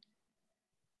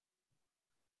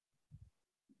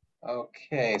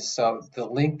 Okay, so the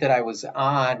link that I was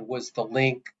on was the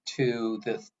link to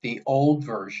the old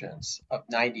versions of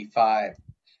 95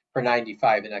 for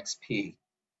 95 and XP.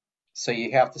 So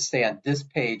you have to stay on this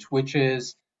page, which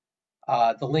is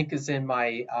the link is in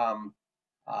my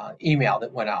email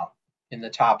that went out in the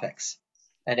topics.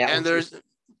 And there's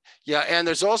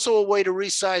also a way to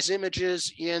resize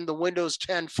images in the Windows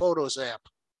 10 Photos app.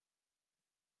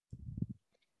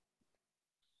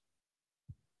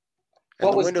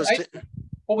 What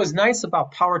was nice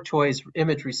about Power Toys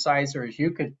image resizer is you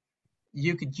could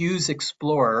use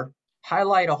Explorer,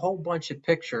 highlight a whole bunch of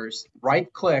pictures,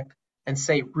 right click, and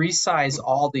say resize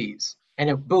all these,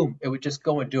 and boom, it would just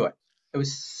go and do it. It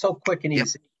was so quick and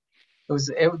easy.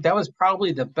 That was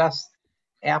probably the best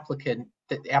application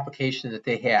that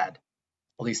they had,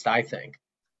 at least I think.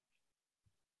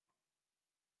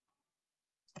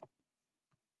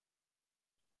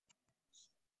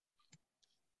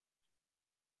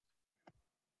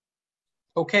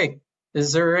 Okay,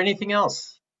 is there anything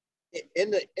else?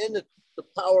 In the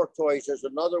Power Toys, there's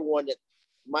another one that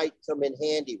might come in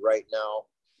handy right now,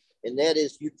 and that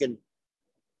is you can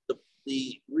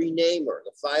the renamer,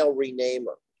 the file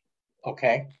renamer.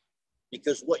 Okay.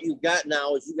 Because what you got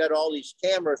now is you got all these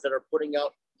cameras that are putting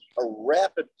out a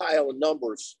rapid pile of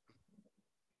numbers,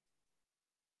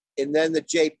 and then the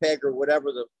JPEG or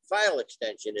whatever the file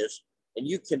extension is, and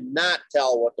you cannot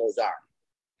tell what those are.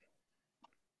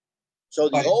 So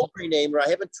the old renamer, I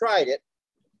haven't tried it.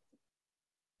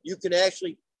 You can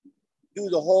actually do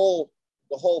the whole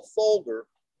folder,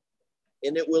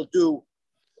 and it will do.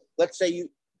 Let's say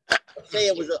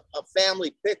it was a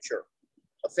family picture,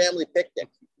 a family picnic.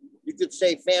 You could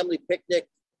say family picnic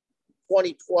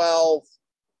 2012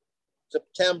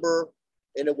 September,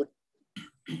 and it would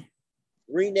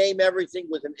rename everything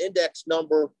with an index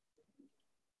number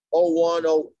 01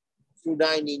 through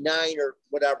 99 or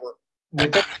whatever.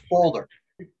 Within the folder.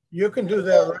 You can do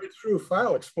that right through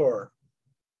File Explorer.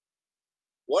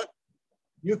 What?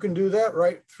 You can do that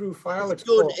right through File Do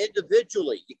Explorer. it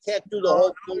individually. You can't do the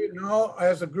whole thing. No,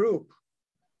 as a group.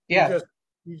 Yeah.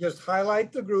 You just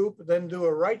highlight the group, then do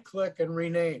a right click and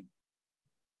rename.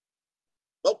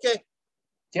 Okay.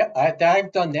 Yeah,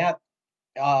 I've done that.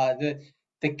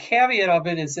 The caveat of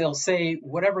it is they'll say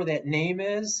whatever that name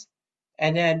is,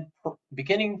 and then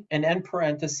beginning and end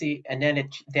parenthesis, and then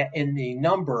that in the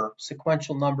number,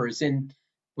 sequential number is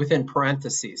within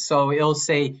parentheses. So it'll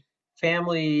say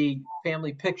family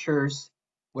pictures,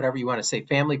 whatever you want to say,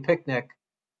 family picnic,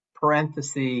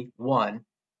 parenthesis 1,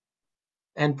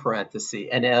 end parenthesis,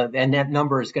 and that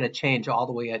number is going to change all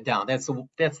the way down. That's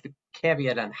the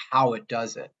caveat on how it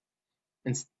does it.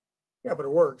 Yeah, but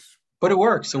it works. But it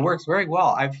works. It works very well.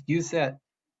 I've used that.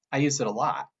 I use it a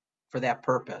lot for that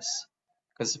purpose.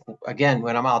 Because again,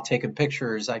 when I'm out taking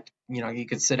pictures, you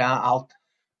could sit down. I'll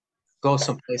go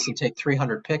someplace and take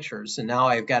 300 pictures, and now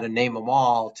I've got to name them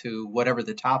all to whatever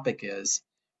the topic is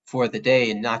for the day,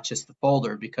 and not just the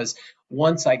folder. Because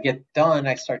once I get done,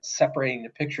 I start separating the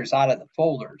pictures out of the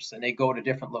folders, and they go to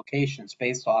different locations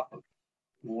based off of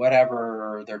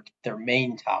whatever their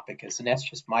main topic is, and that's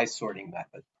just my sorting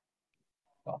method.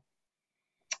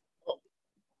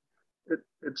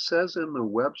 It says in the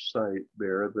website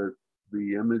there that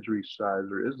the imagery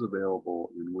sizer is available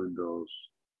in Windows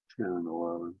 10 and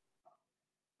 11.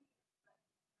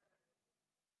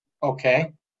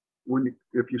 Okay.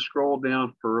 If you scroll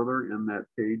down further in that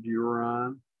page you were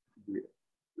on,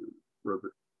 for the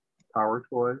Power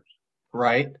Toys.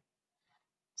 Right. It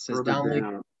says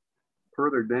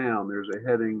further down, there's a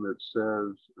heading that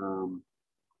says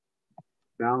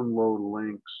download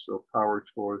links of Power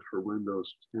Toys for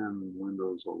Windows 10 and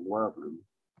Windows 11.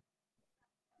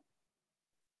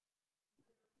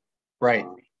 Right.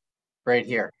 Right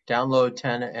here. Download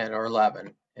 10 or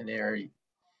 11. And there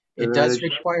it does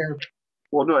require.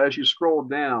 Well, no, as you scroll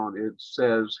down, it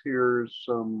says here's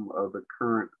some of the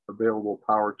current available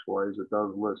Power Toys. It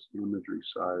does list the imagery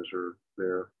sizer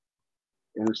there.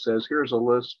 And it says here's a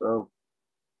list of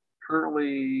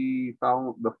currently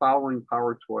the following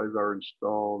Power Toys are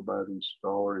installed by the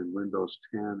installer in Windows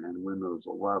 10 and Windows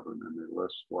 11. And they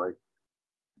list like,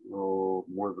 more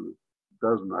than a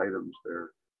dozen items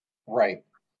there. Right.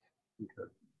 Okay.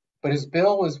 But as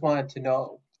Bill was wanting to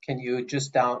know, can you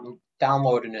just download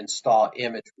and install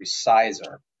image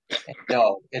resizer? And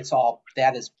no, it's all,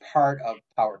 that is part of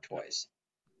Power Toys.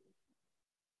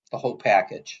 The whole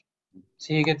package.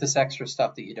 So you get this extra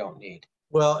stuff that you don't need.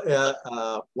 Well,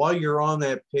 while you're on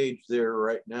that page there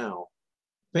right now,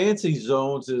 Fancy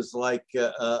Zones is like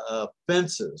a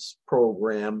fences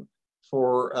program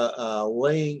for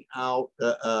laying out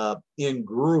in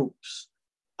groups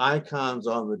icons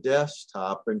on the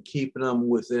desktop and keeping them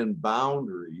within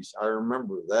boundaries. I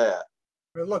remember that.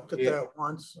 I looked at that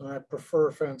once, and I prefer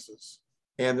fences.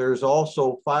 And there's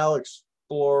also File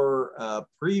Explorer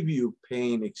preview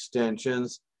pane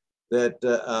extensions that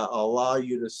allow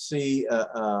you to see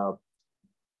the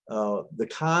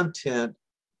content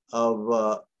of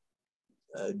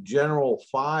a general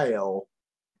file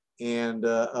and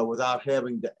without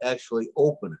having to actually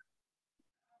open it.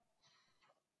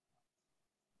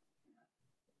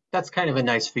 That's kind of a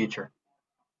nice feature.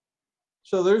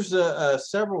 So there's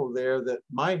several there that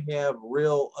might have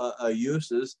real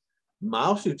uses.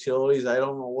 Mouse utilities, I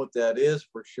don't know what that is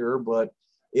for sure, but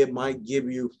it might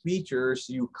give you features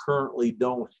you currently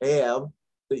don't have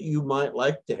that you might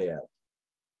like to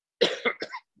have.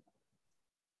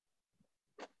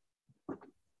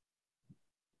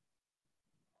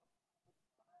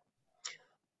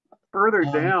 Further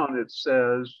down, it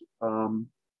says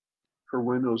for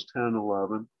Windows 10 and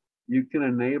 11, you can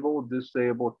enable,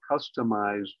 disable,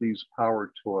 customize these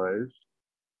Power Toys.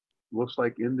 Looks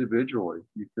like individually.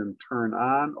 You can turn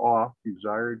on, off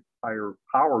desired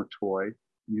Power Toy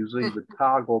using the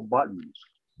toggle buttons.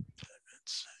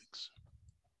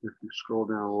 If you scroll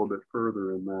down a little bit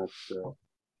further in that.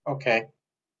 Okay.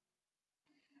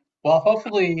 Well,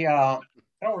 hopefully, I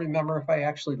don't remember if I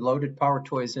actually loaded Power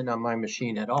Toys in on my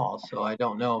machine at all, so I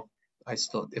don't know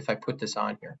if I put this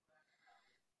on here.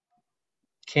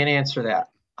 Can't answer that.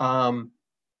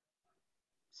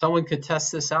 Someone could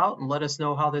test this out and let us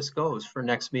know how this goes for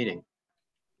next meeting.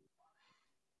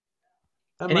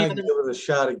 I might give it a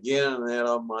shot again on that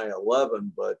on my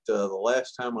 11, but the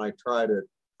last time I tried it,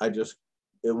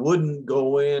 it wouldn't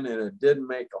go in, and it didn't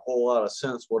make a whole lot of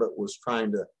sense what it was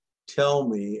trying to tell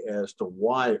me as to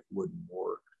why it wouldn't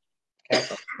work.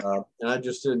 And I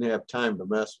just didn't have time to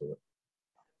mess with it.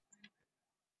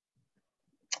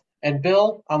 And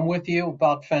Bill, I'm with you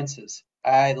about fences.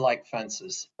 I like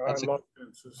fences. I love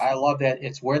fences. I love that.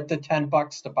 It's worth the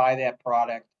 $10 to buy that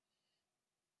product.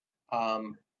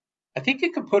 I think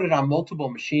you could put it on multiple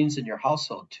machines in your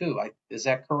household too. Is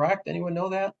that correct? Anyone know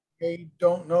that? I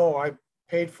don't know. I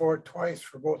paid for it twice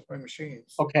for both my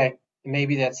machines. Okay,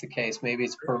 maybe that's the case. Maybe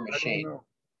it's per I machine. don't know.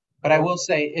 But I will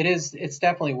say it's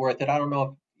definitely worth it. I don't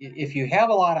know if you have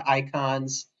a lot of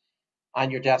icons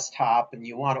on your desktop and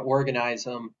you want to organize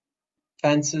them,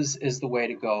 fences is the way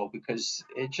to go because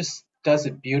it just does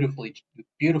a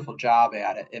beautiful job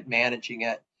at managing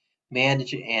it.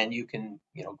 And you can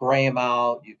gray them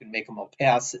out, you can make them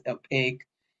opaque.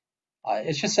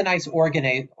 It's just a nice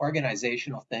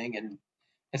organizational thing, and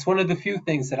it's one of the few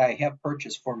things that I have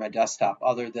purchased for my desktop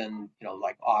other than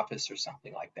like Office or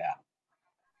something like that.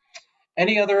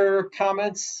 Any other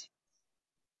comments?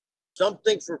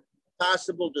 Something for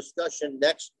possible discussion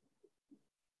next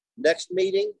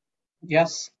meeting.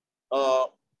 Yes.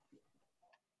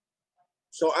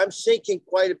 So I'm syncing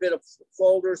quite a bit of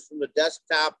folders from the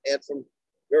desktop and from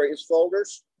various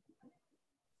folders.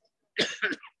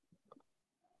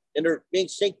 And they're being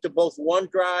synced to both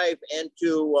OneDrive and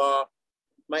to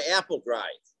my Apple Drive.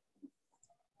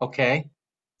 Okay.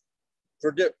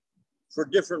 For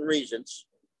different reasons.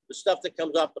 The stuff that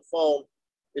comes off the phone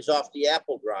is off the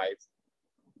Apple Drive.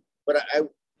 But I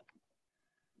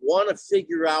want to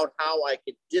figure out how I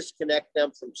could disconnect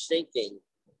them from syncing.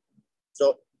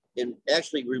 So, and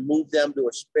actually remove them to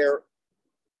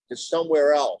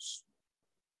somewhere else.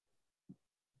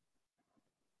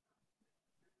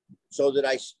 So that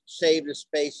I save the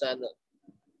space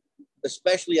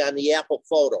especially on the Apple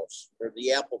Photos or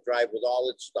the Apple Drive with all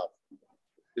its stuff.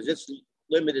 Because it's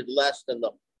limited less than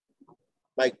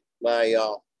my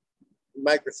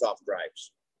Microsoft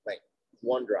drives, my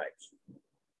OneDrives.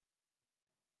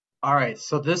 All right,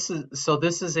 so this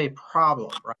is a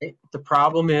problem, right? The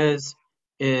problem is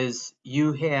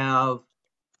you have,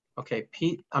 okay,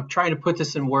 Pete, I'm trying to put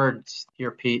this in words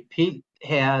here, Pete. Pete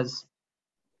has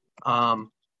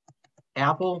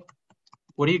Apple,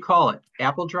 what do you call it?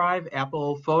 Apple Drive,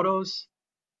 Apple Photos?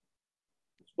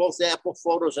 It's both Apple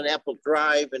Photos and Apple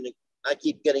Drive, and I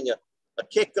keep getting a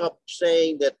kick up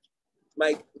saying that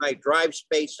my drive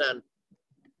space on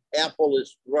Apple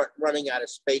is running out of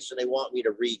space and they want me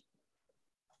to read.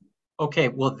 Okay,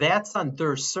 well, that's on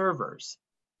their servers.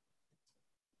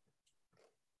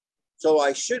 So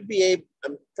I should be able,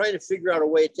 I'm trying to figure out a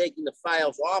way of taking the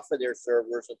files off of their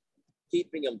servers and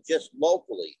keeping them just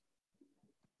locally.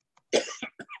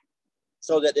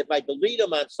 So that if I delete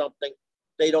them on something,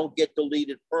 they don't get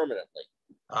deleted permanently.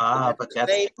 But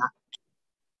that's not,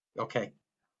 okay.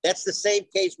 That's the same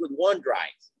case with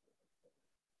OneDrive.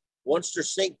 Once they're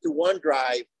synced to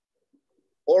OneDrive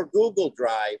or Google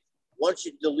Drive, once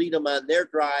you delete them on their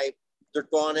drive, they're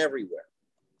gone everywhere.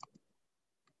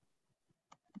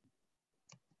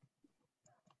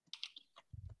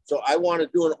 So I want to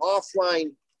do an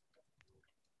offline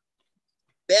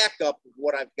backup of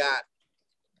what I've got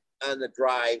on the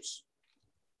drives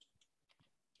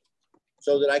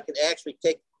so that I can actually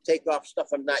take off stuff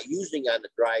I'm not using on the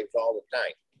drives all the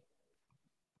time.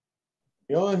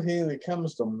 The only thing that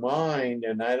comes to mind,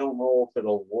 and I don't know if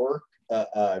it'll work,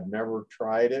 I've never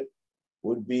tried it,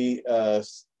 would be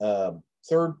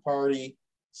third-party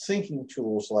syncing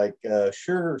tools like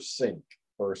SugarSync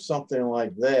or something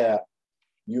like that.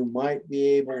 You might be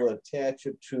able to attach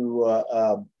it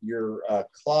to your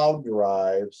cloud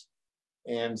drives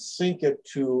and sync it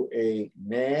to a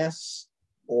NAS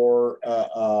or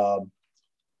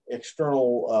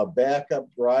external backup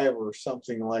drive or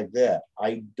something like that.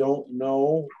 I don't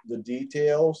know the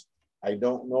details. I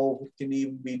don't know if it can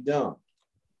even be done.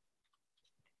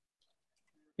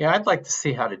 Yeah, I'd like to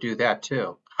see how to do that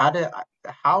too.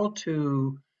 How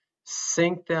to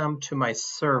sync them to my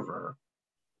server.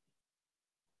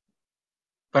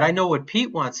 But I know what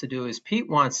Pete wants to do is Pete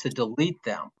wants to delete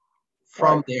them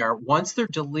from there. Once they're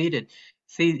deleted,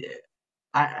 see,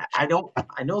 I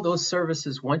know those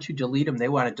services, once you delete them, they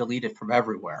want to delete it from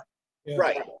everywhere. Yeah.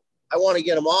 Right. I want to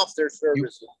get them off their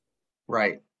services.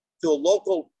 Right. To a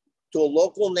local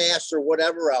NAS or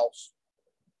whatever else.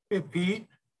 Hey, Pete.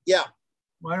 Yeah.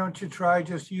 Why don't you try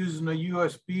just using a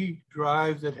USB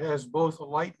drive that has both a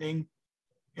Lightning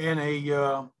and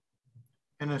a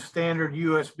standard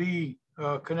USB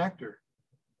connector?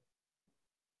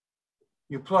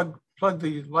 You plug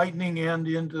the Lightning end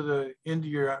into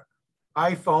your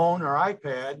iPhone or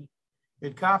iPad.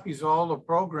 It copies all the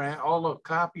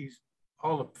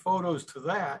photos to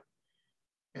that,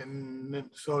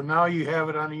 so now you have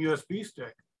it on a USB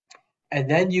stick. And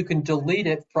then you can delete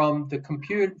it from the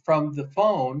computer, from the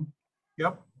phone.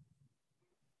 Yep.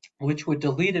 Which would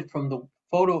delete it from the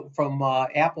photo, from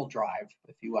Apple Drive,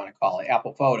 if you want to call it,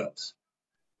 Apple Photos.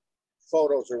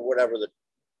 Photos or whatever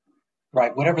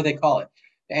Right, whatever they call it.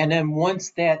 And then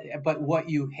once that, but what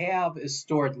you have is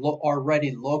stored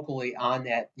already locally on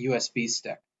that USB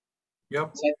stick.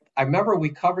 Yep. So I remember we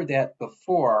covered that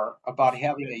before about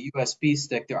having a USB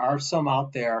stick. There are some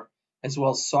out there, as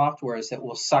well as softwares that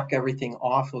will suck everything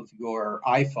off of your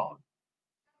iPhone.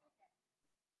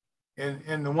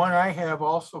 And the one I have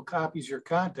also copies your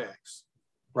contacts.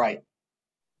 Right.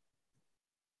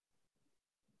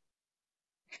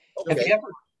 Okay.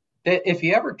 If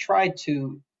you ever tried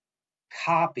to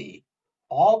copy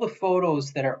all the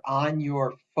photos that are on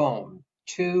your phone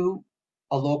to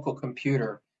a local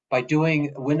computer by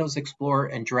doing Windows Explorer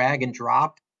and drag and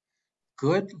drop,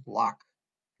 good luck.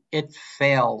 It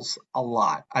fails a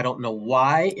lot. I don't know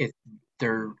why.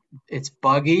 It's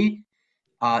buggy.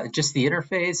 Just the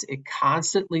interface, it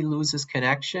constantly loses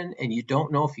connection, and you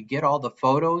don't know if you get all the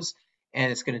photos,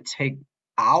 and it's going to take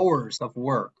hours of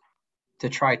work to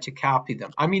try to copy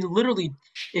them. I mean, literally,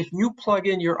 if you plug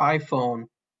in your iPhone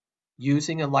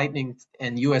using a Lightning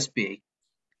and USB,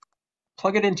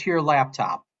 plug it into your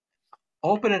laptop,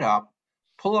 open it up,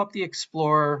 pull up the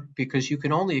Explorer, because you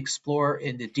can only explore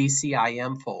in the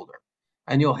DCIM folder,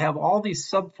 and you'll have all these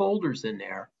subfolders in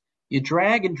there. You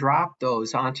drag and drop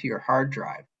those onto your hard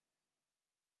drive.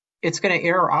 It's going to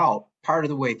error out part of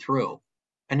the way through,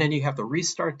 and then you have to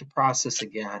restart the process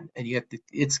again, and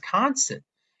it's constant,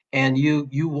 and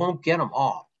you won't get them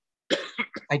all.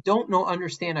 I don't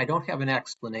understand. I don't have an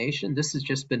explanation. This has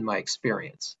just been my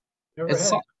experience.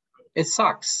 It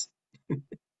sucks.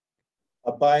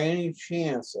 By any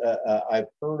chance, I've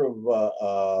heard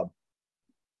of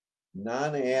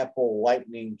non-Apple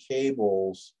Lightning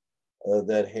cables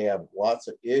that have lots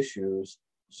of issues.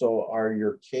 So are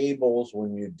your cables,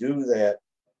 when you do that,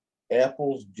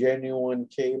 Apple's genuine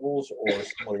cables or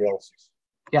somebody else's?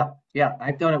 Yeah.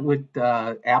 I've done it with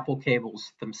Apple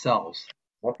cables themselves.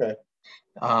 Okay.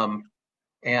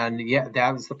 And yeah,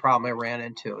 that was the problem I ran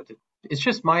into. It's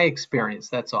just my experience.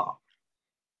 That's all.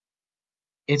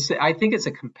 I think it's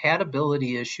a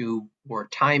compatibility issue or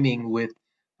timing with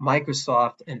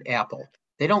Microsoft and Apple.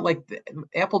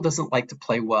 Apple doesn't like to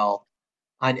play well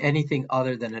on anything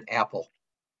other than an Apple.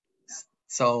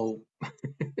 So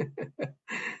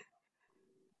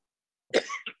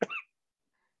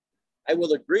I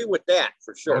will agree with that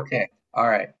for sure. Okay. All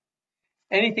right.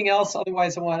 Anything else?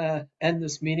 Otherwise, I want to end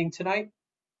this meeting tonight.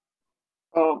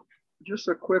 Just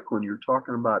a quick one. You're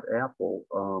talking about Apple.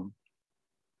 A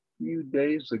few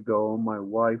days ago, my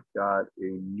wife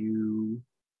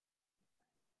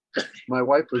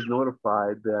was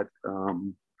notified that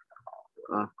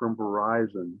from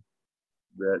Verizon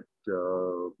that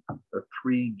a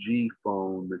 3G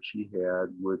phone that she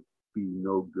had would be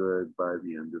no good by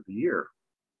the end of the year.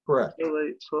 Correct.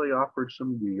 So they offered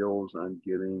some deals on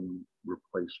getting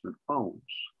replacement phones.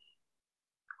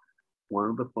 One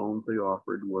of the phones they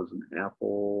offered was an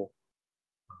Apple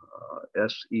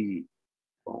SE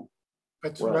phone.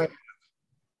 That's right.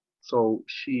 So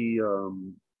she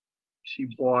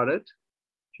bought it.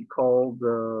 She called,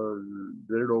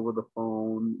 did it over the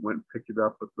phone, went and picked it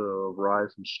up at the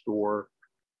Verizon store,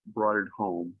 brought it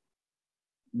home.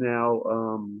 Now,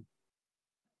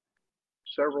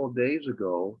 several days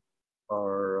ago,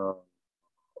 our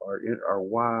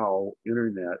WOW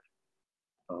internet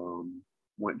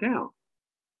went down.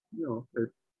 You know,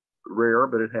 it's rare,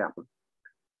 but it happened.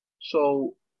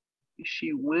 So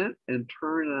she went and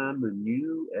turned on the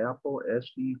new Apple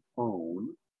SE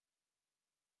phone,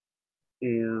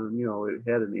 and you know, it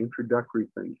had an introductory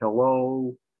thing,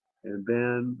 hello, and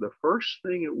then the first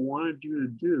thing it wanted you to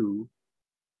do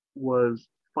was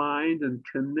find and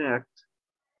connect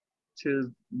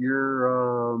to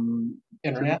your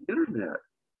Internet. to the internet.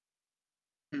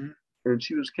 Mm-hmm. And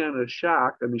she was kind of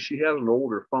shocked. I mean, she had an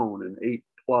older phone, an 8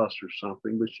 Plus or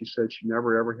something, but she said she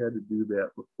never ever had to do that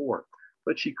before.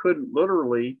 But she couldn't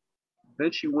literally.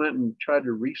 Then she went and tried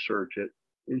to research it,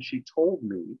 and she told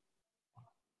me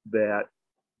that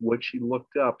what she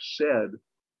looked up said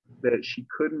that she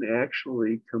couldn't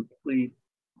actually complete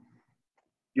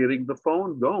getting the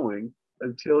phone going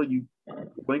until you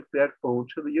link that phone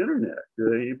to the internet.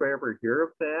 Did anybody ever hear of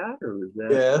that, or is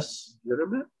that Yes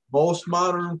legitimate? Most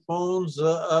modern phones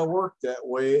work that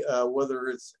way, whether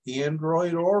it's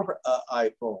Android or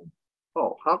iPhone.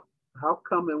 Oh, how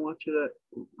come they want you to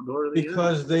go to the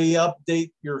Because they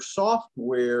update your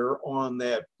software on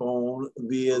that phone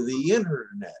via the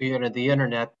internet. Via the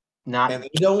internet. Not, And they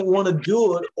don't want to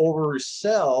do it over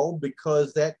cell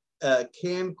because that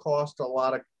can cost a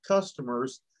lot of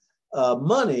customers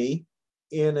money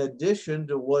in addition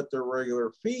to what their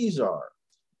regular fees are,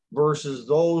 versus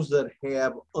those that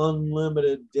have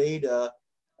unlimited data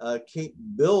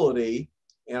capability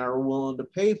and are willing to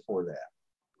pay for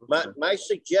that. My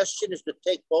suggestion is to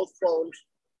take both phones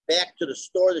back to the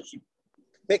store that you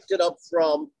picked it up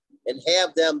from and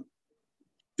have them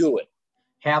do it.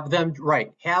 have them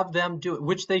do it,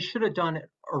 which they should have done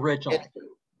originally.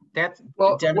 That's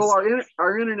Well, Dennis.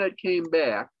 our internet came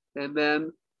back, and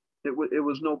then it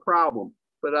was no problem.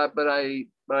 But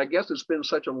I guess it's been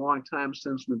such a long time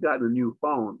since we've gotten a new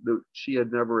phone that she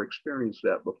had never experienced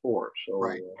that before. So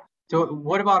Right. So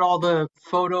what about all the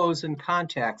photos and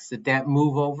contacts? Did that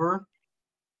move over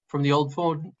from the old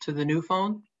phone to the new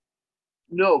phone?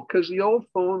 No, because the old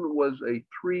phone was a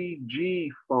 3G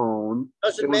phone.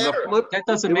 Doesn't It was matter. a flip. That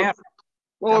doesn't it was- matter.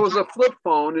 Well, it was a flip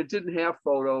phone. It didn't have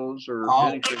photos or Oh.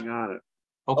 anything on it.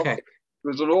 Okay. Okay. It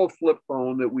was an old flip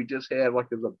phone that we just had like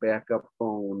as a backup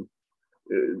phone.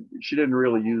 She didn't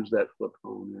really use that flip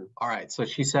phone. Yeah. All right. So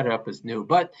she set it up as new.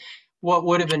 But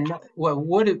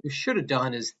should have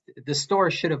done is the store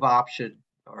should have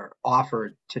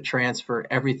offered to transfer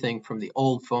everything from the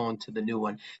old phone to the new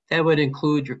one. That would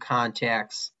include your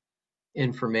contacts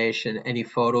information, any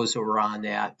photos that were on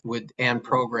that and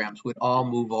programs would all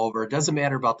move over. It doesn't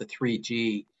matter about the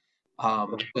 3G.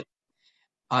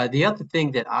 But the other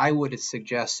thing that I would have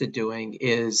suggested doing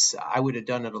is I would have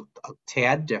done it a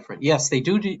tad different. Yes, they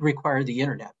do require the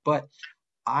internet, but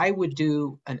I would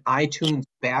do an iTunes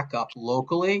backup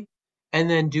locally and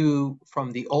then do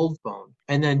from the old phone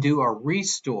and then do a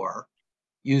restore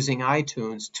using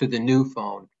iTunes to the new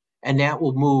phone. And that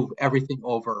will move everything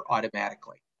over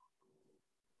automatically.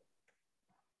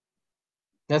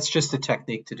 That's just a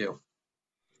technique to do.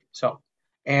 So,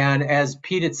 and as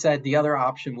Pete had said, the other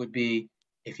option would be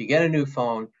if you get a new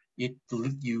phone,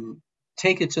 you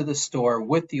take it to the store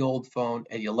with the old phone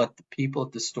and you let the people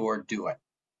at the store do it.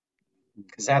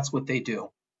 Because that's what they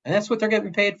do. And that's what they're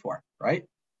getting paid for, right?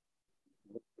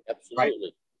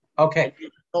 Absolutely. Right. Okay. I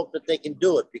just hope that they can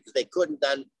do it because they couldn't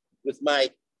done with mine.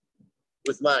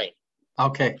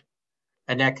 Okay.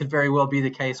 And that could very well be the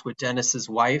case with Dennis's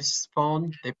wife's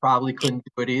phone. They probably couldn't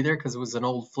do it either because it was an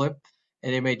old flip.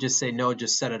 And they may just say, no,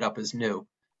 just set it up as new.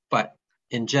 But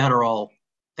in general,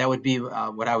 that would be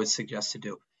what I would suggest to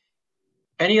do.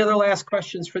 Any other last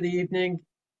questions for the evening?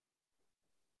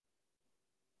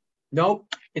 Nope.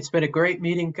 It's been a great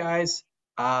meeting, guys.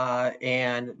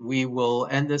 And we will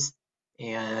end this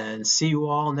and see you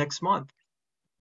all next month.